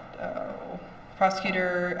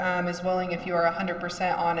 Prosecutor is willing, if you are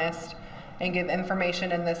 100% honest and give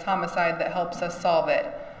information in this homicide that helps us solve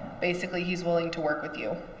it. Basically, he's willing to work with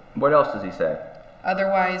you. What else does he say?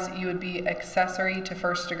 Otherwise, you would be accessory to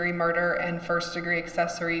first-degree murder, and first-degree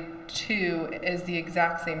accessory to is the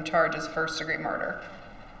exact same charge as first-degree murder.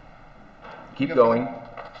 Keep going.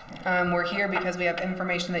 We're here because we have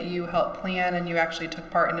information that you helped plan and you actually took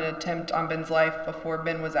part in an attempt on Ben's life before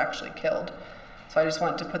Ben was actually killed. So I just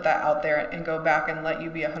wanted to put that out there and go back and let you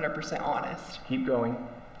be 100% honest Keep going.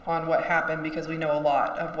 on what happened, because we know a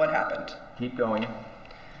lot of what happened. Keep going.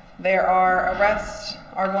 There are arrests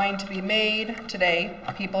are going to be made today.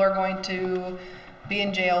 People are going to be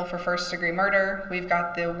in jail for first-degree murder. We've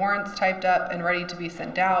got the warrants typed up and ready to be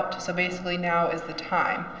sent out. So basically now is the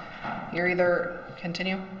time. You're either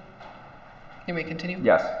continue. Can we continue?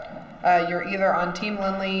 Yes. You're either on Team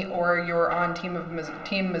Lynlee or you're on Team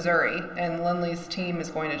Missouri, and Lynlee's team is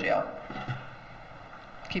going to jail.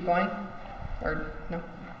 Keep going, or no?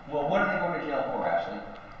 Well, what are they going to jail for, Ashley?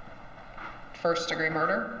 First-degree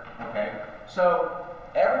murder. Okay. So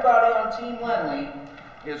everybody on Team Lynlee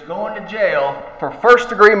is going to jail for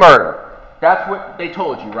first-degree murder. That's what they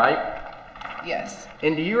told you, right? Yes.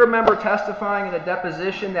 And do you remember testifying in a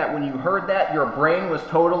deposition that when you heard that, your brain was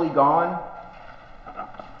totally gone?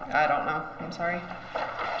 I don't know. I'm sorry.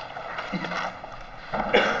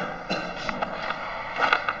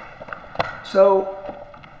 So,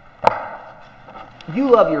 you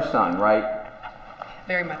love your son, right?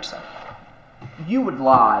 Very much so. You would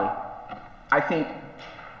lie, I think,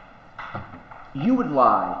 you would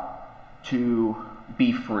lie to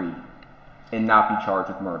be free and not be charged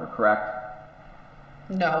with murder, correct?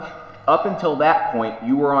 No. Up until that point,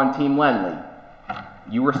 you were on Team Lynlee.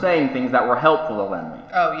 You were saying things that were helpful to Lynlee.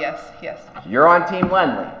 Oh, yes, yes. You're on Team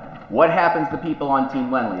Lynlee. What happens to people on Team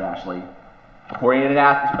Lynlee, Ashley?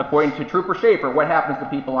 According to Trooper Schaefer, what happens to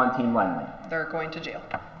people on Team Lynlee? They're going to jail.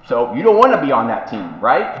 So you don't want to be on that team,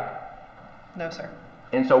 right? No, sir.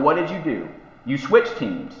 And so what did you do? You switched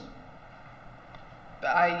teams.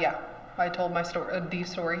 I told my story, the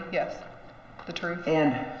story, yes. The truth.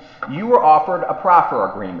 And you were offered a proffer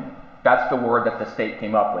agreement. That's the word that the state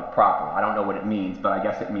came up with, proffer. I don't know what it means, but I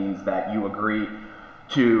guess it means that you agree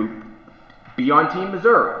to be on Team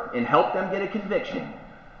Missouri and help them get a conviction.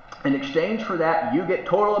 In exchange for that, you get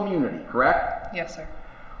total immunity, correct? Yes, sir.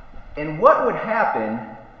 And what would happen,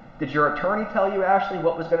 did your attorney tell you, Ashley,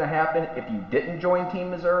 what was going to happen if you didn't join Team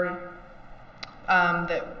Missouri?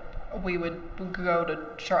 That we would go to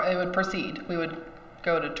it would proceed. We would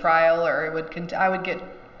go to trial, or it would I would get,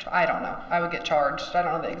 I don't know. I would get charged. I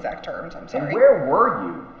don't know the exact terms. I'm sorry. And where were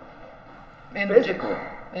you? Physically?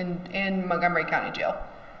 In Montgomery County Jail.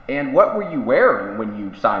 And what were you wearing when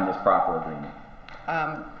you signed this proffer agreement?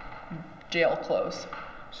 Jail clothes.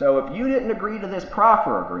 So if you didn't agree to this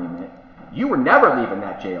proffer agreement, you were never leaving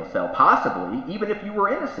that jail cell, possibly, even if you were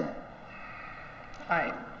innocent.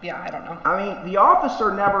 I don't know. I mean, the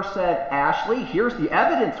officer never said, Ashley, here's the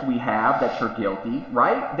evidence we have that you're guilty,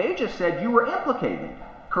 right? They just said you were implicated,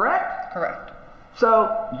 correct? Correct.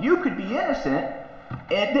 So you could be innocent,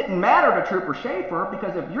 and it didn't matter to Trooper Schaefer,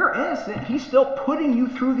 because if you're innocent, he's still putting you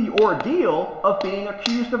through the ordeal of being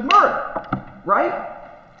accused of murder, right?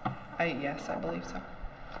 Yes, I believe so.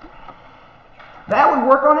 That would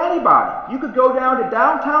work on anybody. You could go down to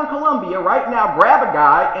downtown Columbia right now, grab a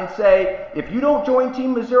guy, and say, if you don't join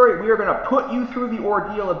Team Missouri, we are going to put you through the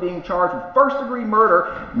ordeal of being charged with first-degree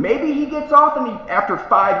murder. Maybe he gets off after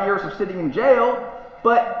 5 years of sitting in jail,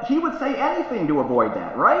 but he would say anything to avoid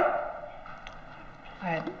that, right?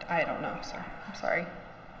 I don't know, sir. I'm sorry.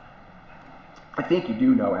 I think you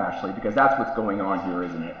do know, Ashley, because that's what's going on here,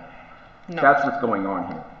 isn't it? No. That's what's going on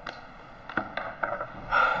here.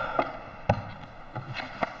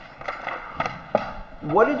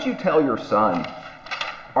 What did you tell your son?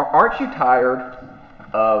 Aren't you tired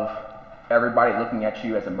of everybody looking at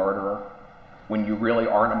you as a murderer when you really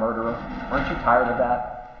aren't a murderer? Aren't you tired of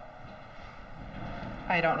that?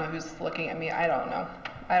 I don't know who's looking at me. I don't know.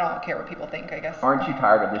 I don't care what people think, I guess. Aren't you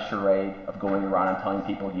tired of this charade of going around and telling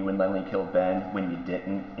people you and Lynlee killed Ben when you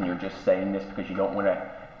didn't, and you're just saying this because you don't want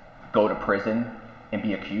to go to prison and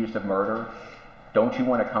be accused of murder? Don't you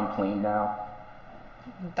want to come clean now?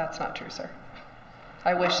 That's not true, sir.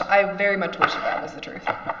 I very much wish that was the truth.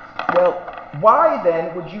 Well, why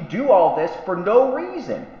then would you do all this for no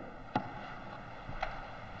reason?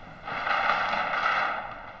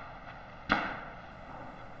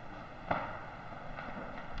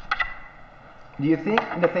 Do you think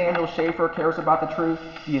Nathaniel Schaefer cares about the truth?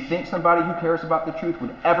 Do you think somebody who cares about the truth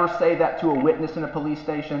would ever say that to a witness in a police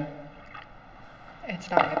station? It's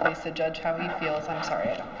not my place to judge how he feels. I'm sorry,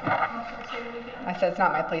 I don't know. I said it's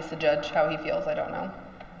not my place to judge how he feels. I don't know.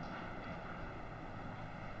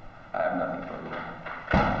 I have nothing further.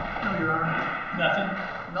 No, Your Honor. Nothing?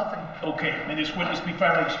 Nothing. Okay, may this witness be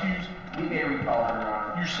finally excused? We may recall her, Your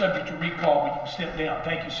Honor. You're subject to recall. We can step down.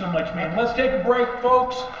 Thank you so much, man. Let's take a break,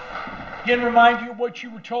 folks. Again, remind you of what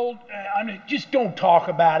you were told. Just don't talk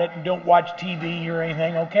about it and don't watch TV or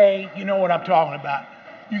anything, okay? You know what I'm talking about.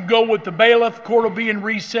 You can go with the bailiff. Court will be in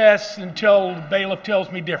recess until the bailiff tells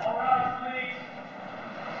me different.